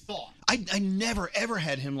 that's what we thought. I never, ever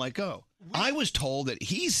had him let go. I was told that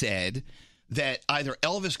he said that either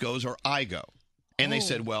Elvis goes or I go. And they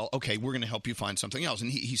said, well, okay, we're going to help you find something else.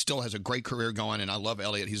 And he still has a great career going, and I love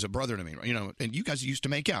Elliot. He's a brother to me. And you guys used to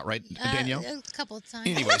make out, right, Danielle? A couple of times.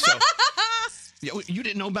 Anyway, so you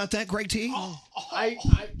didn't know about that, Greg T? I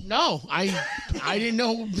didn't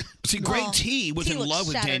know. See, Greg T was in love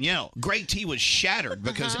with Danielle. Greg T was shattered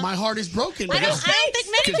because my heart is broken. I don't think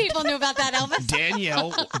many people knew about that, Elvis.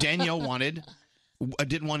 Danielle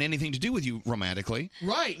didn't want anything to do with you romantically.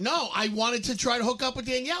 Right. No, I wanted to try to hook up with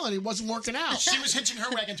Danielle, and it wasn't working out. She was hitching her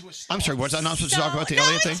wagon to a stop. I'm sorry, was I not supposed to talk about the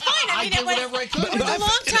Elliot thing? It's fine. I mean, did whatever I could. It was a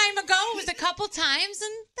long time ago. It was a couple times,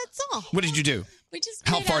 and that's all. What did you do? We just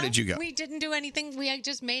How made far out. did you go? We didn't do anything. We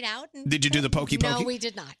just made out. And Did you do the pokey? No, we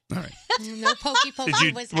did not. All right. No pokey.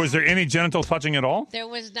 Was there any genital touching at all? There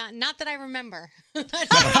was not that I remember. Well,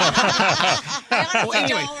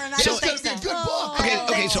 anyway,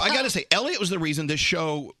 okay, so I got to say, Elliot was the reason this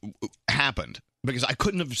show happened. Because I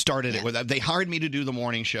couldn't have started it without. They hired me to do the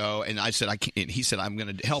morning show, and I said I can't. He said I'm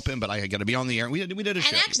going to help him, but I got to be on the air. We did a show.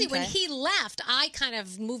 And actually, when he left, I kind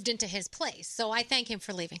of moved into his place. So I thank him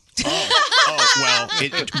for leaving. Well,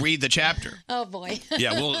 read the chapter. Oh boy.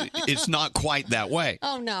 Yeah, well, it's not quite that way.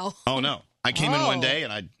 Oh no. Oh no! I came in one day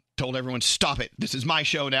and I told everyone, "Stop it! This is my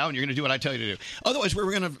show now, and you're going to do what I tell you to do. Otherwise,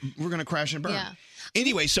 we're gonna crash and burn." Yeah.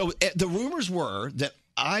 Anyway, so the rumors were that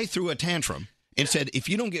I threw a tantrum and said, if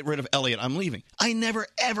you don't get rid of Elliot, I'm leaving. I never,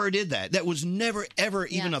 ever did that. That was never, ever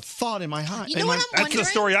even a thought in my heart. You know what I'm That's wondering? the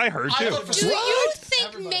story I heard, too. Do you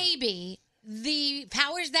think maybe the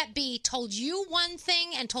powers that be told you one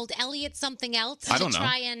thing and told Elliot something else I don't to know.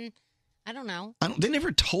 try and... I don't know. They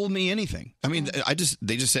never told me anything. I mean,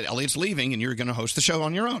 they just said, Elliot's leaving and you're going to host the show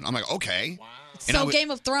on your own. I'm like, okay. Wow. So Game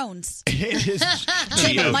of Thrones. It is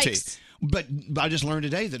Game of GOT. Mics. But I just learned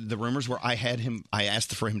today that the rumors were I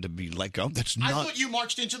asked for him to be let go. That's I not. thought you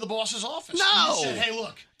marched into the boss's office. No. You said, hey,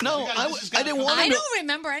 look. No, I didn't want him I to. don't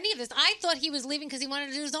remember any of this. I thought he was leaving because he wanted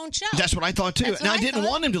to do his own show. That's what I thought too. That's And what I didn't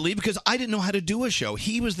thought. want him to leave because I didn't know how to do a show.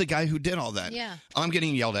 He was the guy who did all that. Yeah. I'm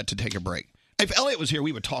getting yelled at to take a break. If Elliot was here,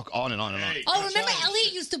 we would talk on and on and on. Oh, remember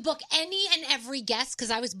Elliot used to book any and every guest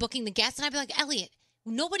because I was booking the guests, and I'd be like, Elliot,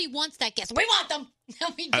 nobody wants that guest. We want them.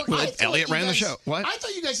 And we'd book Well, it. Elliot ran the show. What? I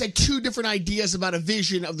thought you guys had two different ideas about a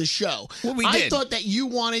vision of the show. Well, we I did. thought that you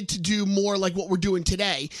wanted to do more like what we're doing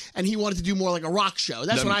today, and he wanted to do more like a rock show.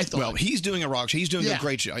 That's what I thought. Well, he's doing a rock show. He's doing Yeah. a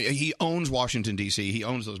great show. He owns Washington, D.C. He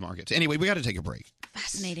owns those markets. Anyway, we got to take a break.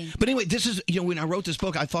 Fascinating. But anyway, this is, when I wrote this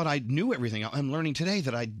book, I thought I knew everything. I'm learning today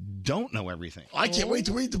that I don't know everything. I can't wait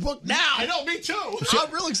to read the book now. I know, me too. So,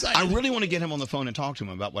 I'm real excited. I really want to get him on the phone and talk to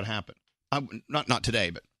him about what happened. Not today,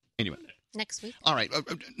 but anyway. Next week. All right.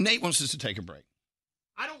 Nate wants us to take a break.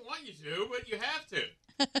 I don't want you to, but you have to.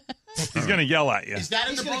 He's going to yell at you. Is that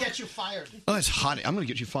in the book? He's going to get you fired. Oh, it's hot. I'm going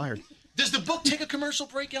to get you fired. Does the book take a commercial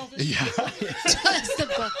break, Elvis? Yeah.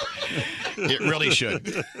 It really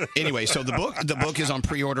should. Anyway, so the book is on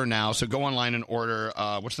pre-order now. So go online and order.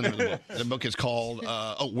 What's the name of the book? The book is called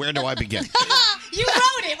Where Do I Begin? You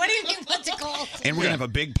wrote it. What do you mean? What's it called? And we're going to have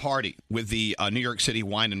a big party with the New York City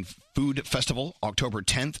Wine and Food Festival, October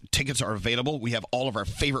 10th. Tickets are available. We have all of our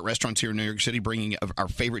favorite restaurants here in New York City bringing our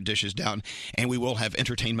favorite dishes down, and we will have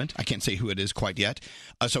entertainment. I can't say who it is quite yet.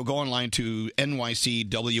 So go online to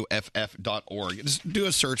nycwff.org. Just do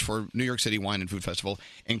a search for New York City Wine and Food Festival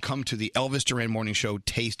and come to the Elvis Duran Morning Show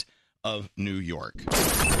Taste of New York.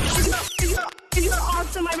 You're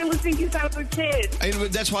awesome. I've been listening to you since I was a kid. And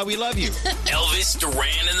that's why we love you. Elvis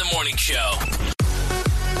Duran in the Morning Show.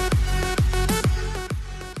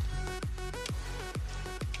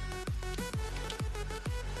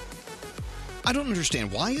 I don't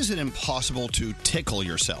understand. Why is it impossible to tickle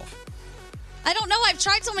yourself? I don't know. I've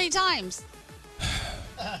tried so many times.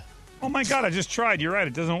 Oh my God! I just tried. You're right.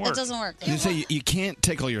 It doesn't work. It doesn't work. You say you can't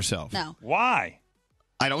tickle yourself. No. Why?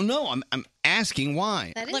 I don't know. I'm asking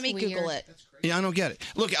why. Let me Google it. Yeah, I don't get it.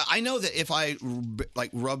 Look, I know that if I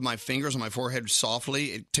rub my fingers on my forehead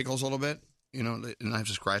softly, it tickles a little bit, and I have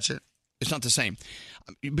to scratch it. It's not the same.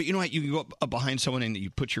 But you know what? You can go up behind someone and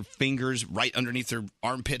you put your fingers right underneath their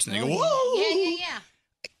armpits and they go, whoa! Yeah.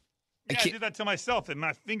 I do that to myself, and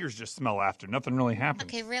my fingers just smell after. Nothing really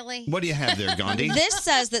happens. Okay, really? What do you have there, Gandhi? This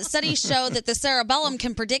says that studies show that the cerebellum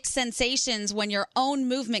can predict sensations when your own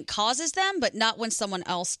movement causes them, but not when someone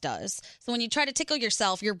else does. So when you try to tickle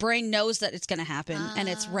yourself, your brain knows that it's going to happen, and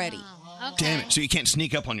it's ready. Okay. Damn it. So you can't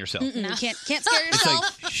sneak up on yourself. You can't scare It's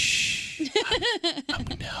yourself. like, shh. I'm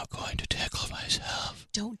now going to tickle myself.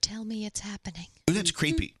 Don't tell me it's happening. Ooh, that's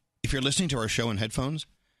creepy. If you're listening to our show in headphones,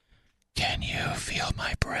 can you feel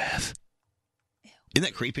my breath? Isn't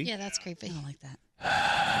that creepy? Yeah, that's creepy. I don't like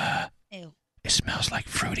that. Ew. It smells like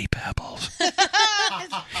Fruity Pebbles.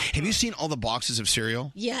 Have you seen all the boxes of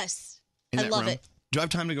cereal? Yes. in I that love room? it. Do I have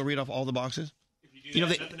time to go read off all the boxes? If you do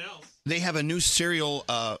that, nothing else. They have a new cereal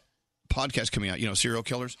podcast coming out, serial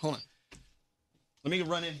killers. Hold on. Let me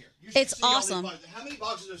run in here. It's awesome. How many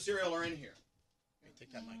boxes of cereal are in here?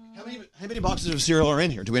 Take that mic. How many boxes of cereal are in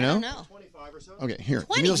here? Do we know? I don't know. 25 or so. Okay, here.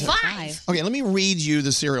 25? Okay, let me read you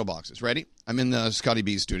the cereal boxes. Ready? I'm in the Scotty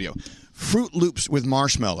B studio. Fruit Loops with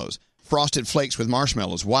marshmallows. Frosted Flakes with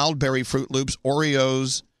marshmallows. Wild Berry Fruit Loops.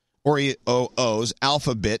 Oreos.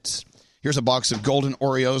 Alpha Bits. Here's a box of Golden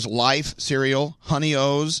Oreos. Life cereal. Honey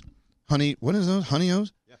O's. What is those? Honey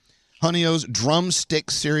O's? Yeah. Honey O's. Drumstick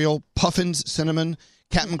cereal. Puffins Cinnamon.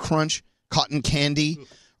 Captain Crunch. Cotton Candy.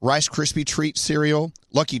 Rice Krispie Treat cereal,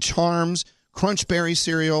 Lucky Charms, Crunch Berry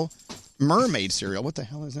cereal, Mermaid cereal. What the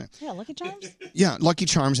hell is that? Yeah, Lucky Charms. Yeah, Lucky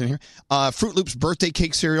Charms in here. Fruit Loops birthday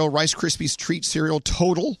cake cereal, Rice Krispies Treat cereal,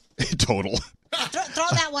 Total. Throw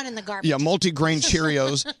that one in the garbage. Yeah, multigrain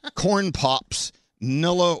Cheerios, Corn Pops,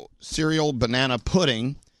 Nilla cereal, banana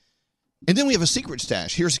pudding. And then we have a secret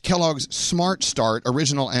stash. Here's Kellogg's Smart Start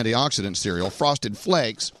original antioxidant cereal, Frosted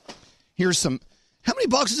Flakes. Here's some. How many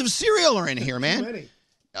boxes of cereal are in here, man? Many.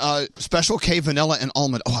 Special K vanilla and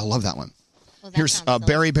almond. Oh, I love that one. Here's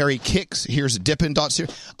Berry Berry Kicks. Here's Dippin' Dot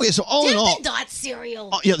cereal. Okay, so all in all, Dippin' Dot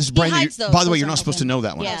cereal. yeah, this is brand new. By the way, you're not supposed to know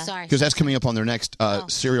that one. Yeah. Oh, sorry. Because that's coming up on their next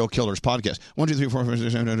Serial Killers podcast. 1, 2, 3, 4, 5,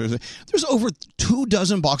 6, 7, 8, 9, 10. There's over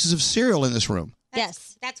 24 boxes of cereal in this room.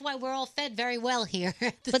 Yes. That's why we're all fed very well here.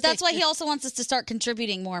 But that's why he also wants us to start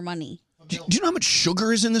contributing more money. Do you know how much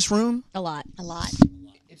sugar is in this room? A lot. A lot.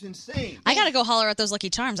 It's insane. I got to go holler at those Lucky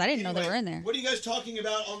Charms. I didn't know they were in there. What are you guys talking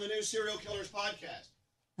about on the new Serial Killers podcast?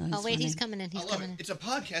 Oh, wait, he's coming in. He's coming in. It's a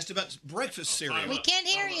podcast about breakfast cereal. We can't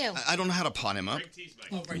hear you. I don't know how to pot him up.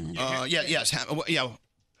 Yeah.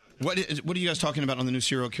 What are you guys talking about on the new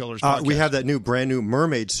Serial Killers podcast? We have that brand new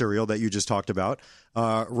mermaid cereal that you just talked about.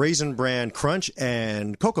 Raisin Bran Crunch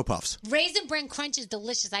and Cocoa Puffs. Raisin Bran Crunch is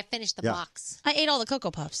delicious. I finished the box. I ate all the Cocoa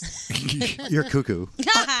Puffs. You're cuckoo.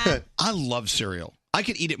 I love cereal. I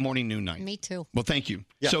could eat it morning, noon, night. Me too. Well, thank you.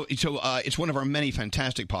 Yeah. So it's one of our many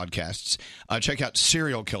fantastic podcasts. Check out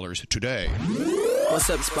Serial Killers today. What's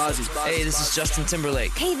up, Spazzy? Hey, this is Justin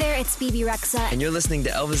Timberlake. Hey there, it's BB Rexa. And you're listening to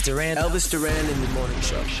Elvis Duran. Elvis Duran in the Morning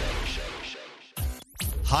Show.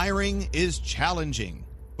 Hiring is challenging,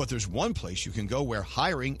 but there's one place you can go where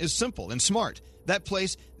hiring is simple and smart. That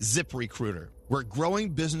place, ZipRecruiter, where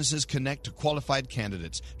growing businesses connect to qualified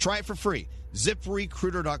candidates. Try it for free.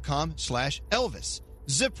 ZipRecruiter.com/Elvis.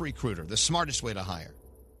 ZipRecruiter, the smartest way to hire.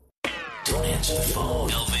 Don't answer the phone.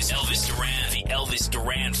 Elvis Duran, the Elvis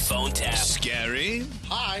Duran phone tap. Scary.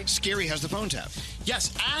 Hi. Scary has the phone tap.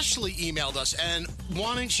 Yes, Ashley emailed us and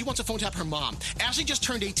she wants to phone tap her mom. Ashley just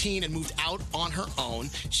turned 18 and moved out on her own,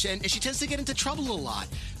 and she tends to get into trouble a lot.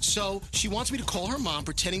 So she wants me to call her mom,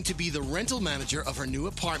 pretending to be the rental manager of her new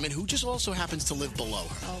apartment, who just also happens to live below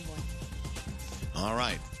her. Oh, boy. All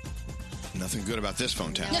right. Nothing good about this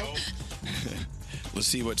phone tap. Let's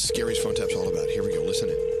see what Scary's phone tap's all about. Here we go. Listen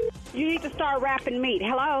in. You need to start wrapping meat.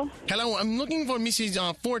 Hello? Hello, I'm looking for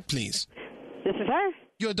Mrs. Ford, please. This is her.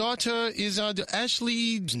 Your daughter is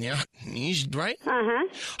Ashley, right? Uh-huh.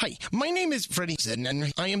 Hi, my name is Freddie,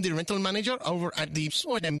 and I am the rental manager over at the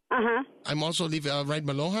store. Uh-huh. I'm also live right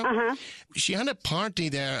below her. Uh-huh. She had a party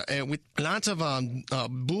there with lots of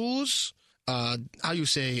booze. How you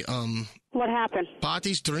say? What happened?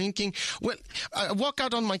 Parties, drinking. Well, I walked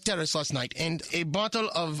out on my terrace last night, and a bottle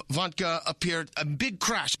of vodka appeared. A big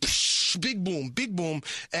crash, psh, big boom,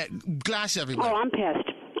 glass everywhere. Oh, I'm pissed.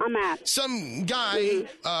 I'm mad. Some guy,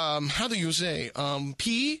 how do you say,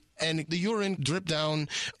 pee, and the urine dripped down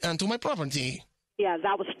onto my property. Yeah,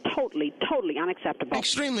 that was totally unacceptable.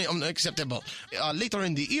 Extremely unacceptable. Later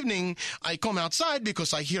in the evening, I come outside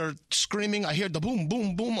because I hear screaming. I hear the boom,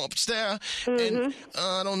 boom, boom upstairs. And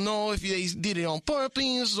I don't know if they did it on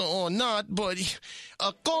purpose or not, but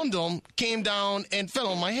a condom came down and fell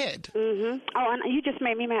on my head. Oh, and you just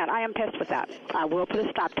made me mad. I am pissed with that. I will put a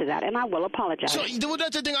stop to that, and I will apologize. So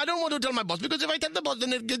that's the thing. I don't want to tell my boss, because if I tell the boss,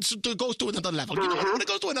 then it goes to another level. You know, when it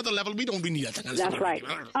goes to another level, we don't need that. That's right.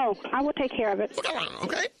 Oh, I will take care of it.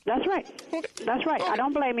 Okay. That's right. Okay. That's right. Okay. I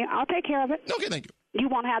don't blame you. I'll take care of it. Okay, thank you. You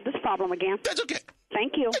won't have this problem again. That's okay.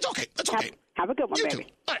 Thank you. That's okay. That's okay. Have a good one, You baby.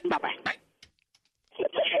 too. Bye-bye. Bye.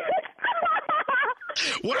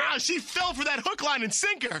 Wow, she fell for that hook, line, and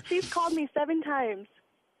sinker. She's called me 7 times.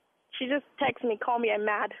 She just texted me, call me, I'm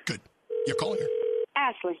mad. Good. You're calling her.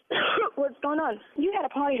 Ashley. What's going on? You had a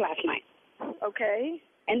party last night. Okay.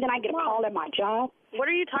 And then I get a call at my job. What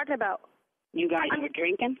are you talking about? You guys were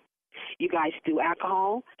drinking. You guys threw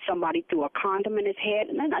alcohol. Somebody threw a condom in his head.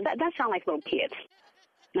 That sounds like little kids.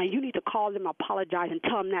 Now, you need to call them, apologize, and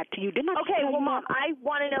tell them that to you. Didn't I Okay, tell well, you Mom, I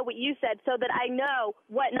want to know what you said so that I know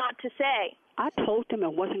what not to say. I told them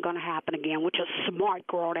it wasn't going to happen again, which is smart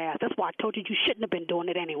girl ass. That's why I told you shouldn't have been doing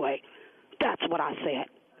it anyway. That's what I said.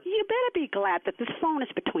 You better be glad that this phone is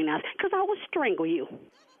between us, because I will strangle you.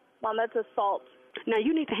 Mom, that's assault. Now,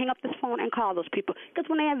 you need to hang up this phone and call those people, because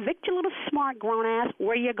when they evict your little smart grown ass,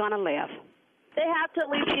 where you going to live? They have to at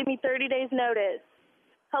least give me 30 days notice.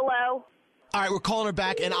 Hello? All right, we're calling her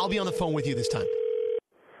back, and I'll be on the phone with you this time.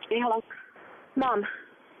 Hey, hello? Mom.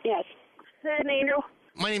 Yes. Is it an angel?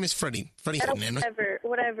 My name is Freddie. Freddie Fernandez.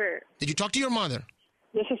 Whatever. Did you talk to your mother?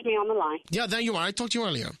 This is me on the line. Yeah, there you are. I talked to you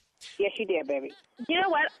earlier. Yes, you did, baby. You know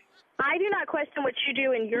what? I do not question what you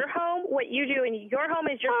do in your home. What you do in your home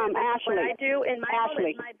is your business. Ashley. What I do in my home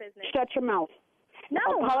Ashley, is my business. shut your mouth. No,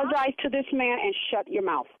 apologize to this man and shut your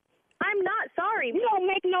mouth. I'm not sorry. You don't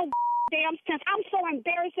make no damn sense. I'm so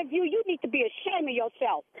embarrassed of you. You need to be ashamed of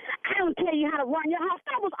yourself. I don't tell you how to run your house.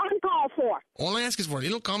 That was uncalled for. All I ask is for a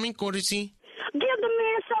little common courtesy. Give the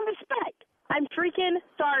man some respect. I'm freaking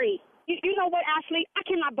sorry. You know what, Ashley? I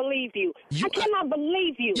cannot believe you. I cannot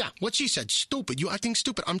believe you. Yeah, what she said. Stupid. You acting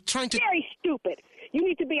stupid. I'm trying to... Very stupid. You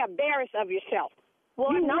need to be embarrassed of yourself.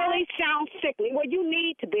 Well, you really sound sickly. Well, you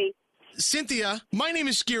need to be. Cynthia, my name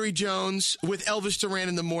is Scary Jones with Elvis Duran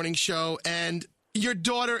in the Morning Show, and your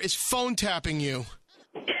daughter is phone tapping you.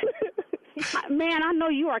 Man, I know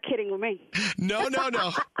you are kidding with me. No.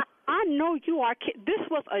 I know you are kidding. This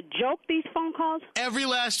was a joke, these phone calls? Every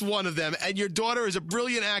last one of them, and your daughter is a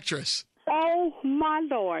brilliant actress. Oh, my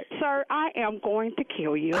Lord. Sir, I am going to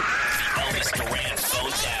kill you. Elvis Duran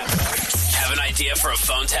phone tap. Have an idea for a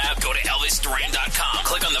phone tap? Go to ElvisDuran.com.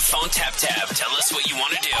 Click on the phone tap tab. Tell us what you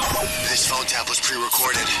want to do. This phone tap was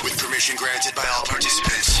pre-recorded with permission granted by all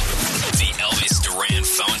participants. The Elvis Duran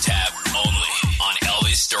phone tap only on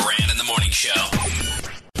Elvis Duran in the Morning Show.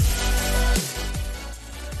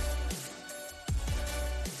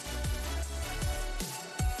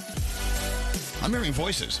 I'm hearing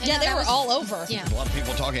voices. Yeah, they were all over. Yeah. A lot of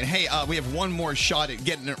people talking. Hey, we have one more shot at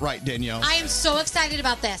getting it right, Danielle. I am so excited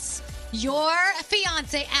about this. Your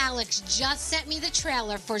fiance, Alex, just sent me the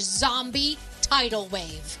trailer for Zombie Tidal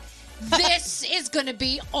Wave. This is going to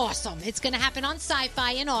be awesome. It's going to happen on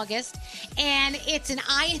Sci-Fi in August, and it's an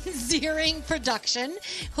Ian Ziering production,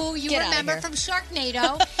 who you Get outta remember here. from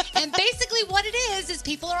Sharknado. And basically what it is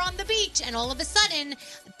people are on the beach, and all of a sudden,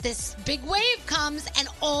 this big wave comes, and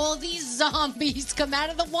all these zombies come out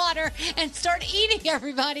of the water and start eating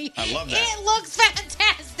everybody. I love that. It looks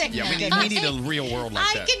fantastic. amazing. Yeah, we need a real world like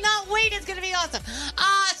I that. cannot wait. It's going to be awesome.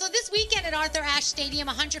 So this weekend at Arthur Ashe Stadium,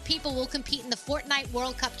 100 people will compete in the Fortnite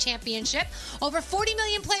World Cup Championship. Over 40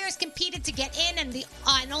 million players competed to get in, and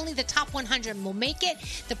only the top 100 will make it.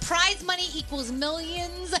 The prize money equals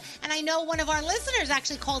millions. And I know one of our listeners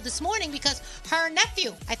actually called this morning because her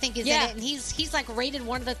nephew, I think, is in it, and he's like rated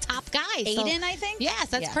one of the top guys. Aiden, I think? Yes,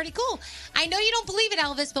 that's pretty cool. I know you don't believe it,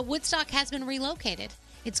 Elvis, but Woodstock has been relocated.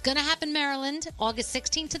 It's going to happen, Maryland, August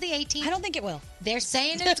 16th to the 18th. I don't think it will. They're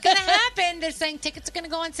saying it's going to happen. They're saying tickets are going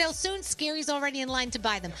to go on sale soon. Scary's already in line to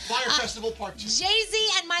buy them. Fire Festival Part 2. Jay-Z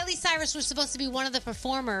and Miley Cyrus were supposed to be one of the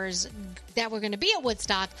performers that were going to be at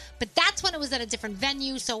Woodstock, but that's when it was at a different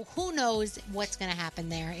venue, so who knows what's going to happen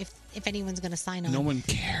there, if anyone's going to sign on. No one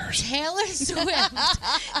cares. Taylor Swift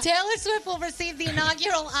will receive the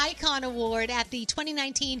inaugural Icon Award at the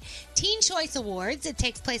 2019 Teen Choice Awards. It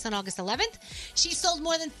takes place on August 11th. She sold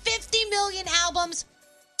more than 50 million albums.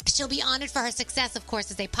 She'll be honored for her success, of course,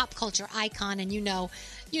 as a pop culture icon, and you know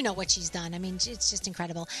what she's done. I mean, it's just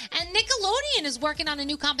incredible. And Nickelodeon is working on a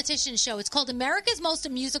new competition show. It's called America's Most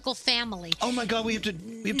Musical Family. Oh my God, we have to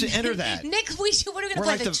enter that. Nick, what are we going to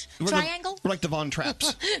play? The triangle? We're like the Von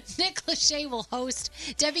Trapps. Nick Lachey will host.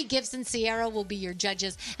 Debbie Gibson, Sierra will be your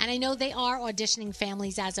judges. And I know they are auditioning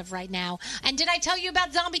families as of right now. And did I tell you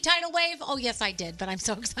about Zombie Tidal Wave? Oh, yes, I did. But I'm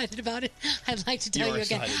so excited about it. I'd like to tell you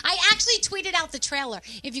again. Excited. I actually tweeted out the trailer.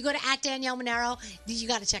 If you go to @Danielle Monero, you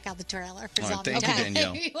got to check out the trailer for Zombie Thank Tidal you,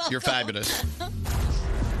 Danielle. You're fabulous.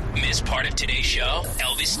 Miss part of today's show?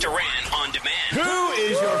 Elvis Duran on demand. Who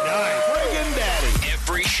is your guy? Friggin' daddy.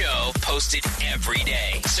 Every show posted every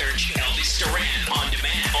day. Search Elvis Duran on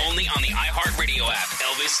demand. Only on the iHeartRadio app.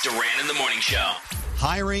 Elvis Duran in the Morning Show.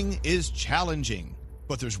 Hiring is challenging,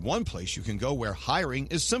 but there's one place you can go where hiring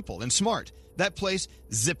is simple and smart. That place,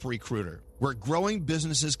 ZipRecruiter, where growing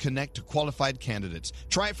businesses connect to qualified candidates.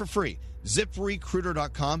 Try it for free.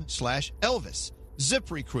 ZipRecruiter.com/Elvis.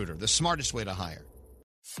 ZipRecruiter, the smartest way to hire.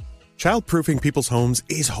 Childproofing people's homes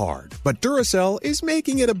is hard, but Duracell is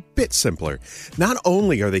making it a bit simpler. Not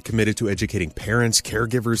only are they committed to educating parents,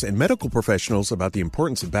 caregivers, and medical professionals about the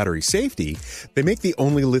importance of battery safety, they make the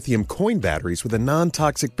only lithium coin batteries with a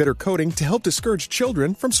non-toxic bitter coating to help discourage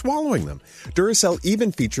children from swallowing them. Duracell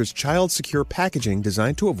even features child-secure packaging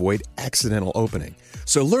designed to avoid accidental opening.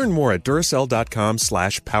 So learn more at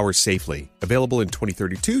Duracell.com/powersafely. Available in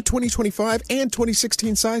 2032, 2025, and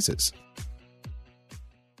 2016 sizes.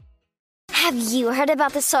 Have you heard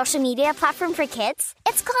about the social media platform for kids?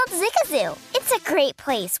 It's called Zigazoo. It's a great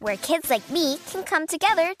place where kids like me can come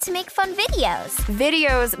together to make fun videos.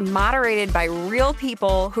 Videos moderated by real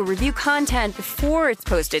people who review content before it's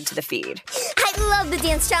posted to the feed. I love the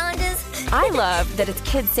dance challenges. I love that it's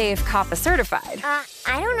Kid Safe COPPA certified.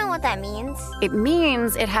 I don't know what that means. It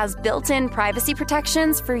means it has built-in privacy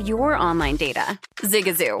protections for your online data.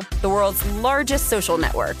 Zigazoo, the world's largest social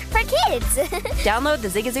network. For kids. Download the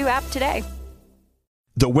Zigazoo app today.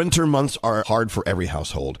 The winter months are hard for every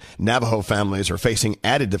household. Navajo families are facing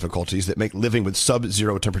added difficulties that make living with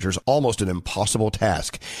sub-zero temperatures almost an impossible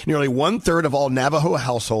task. Nearly 1/3 of all Navajo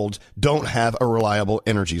households don't have a reliable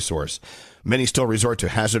energy source. Many still resort to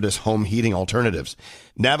hazardous home heating alternatives.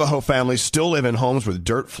 Navajo families still live in homes with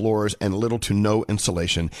dirt floors and little to no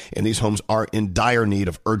insulation, and these homes are in dire need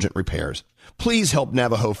of urgent repairs. Please help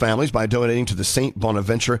Navajo families by donating to the St.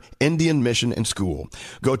 Bonaventure Indian Mission and School.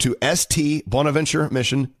 Go to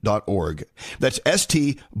stbonaventuremission.org. That's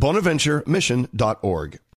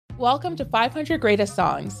stbonaventuremission.org. Welcome to 500 Greatest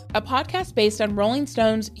Songs, a podcast based on Rolling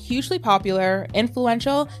Stone's hugely popular,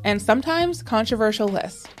 influential, and sometimes controversial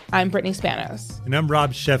list. I'm Brittany Spanos. And I'm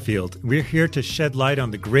Rob Sheffield. We're here to shed light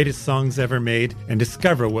on the greatest songs ever made and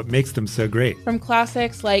discover what makes them so great. From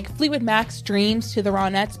classics like Fleetwood Mac's Dreams to the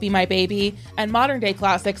Ronettes' Be My Baby, and modern-day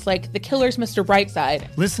classics like The Killer's Mr. Brightside.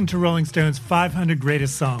 Listen to Rolling Stone's 500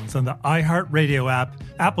 Greatest Songs on the iHeartRadio app,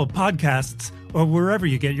 Apple Podcasts, or wherever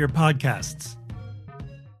you get your podcasts.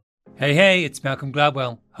 Hey, it's Malcolm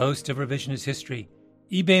Gladwell, host of Revisionist History.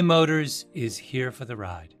 eBay Motors is here for the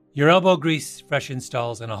ride. Your elbow grease, fresh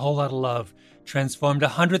installs, and a whole lot of love transformed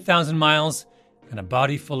 100,000 miles and a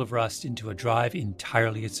body full of rust into a drive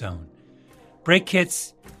entirely its own. Brake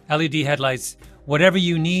kits, LED headlights, whatever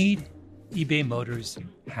you need, eBay Motors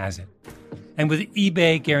has it. And with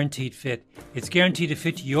eBay Guaranteed Fit, it's guaranteed to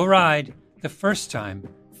fit your ride the first time,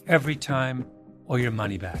 every time, or your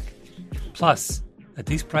money back. Plus, at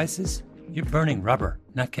these prices, you're burning rubber,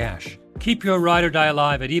 not cash. Keep your ride or die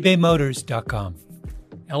alive at ebaymotors.com.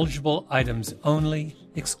 Eligible items only.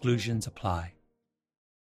 Exclusions apply.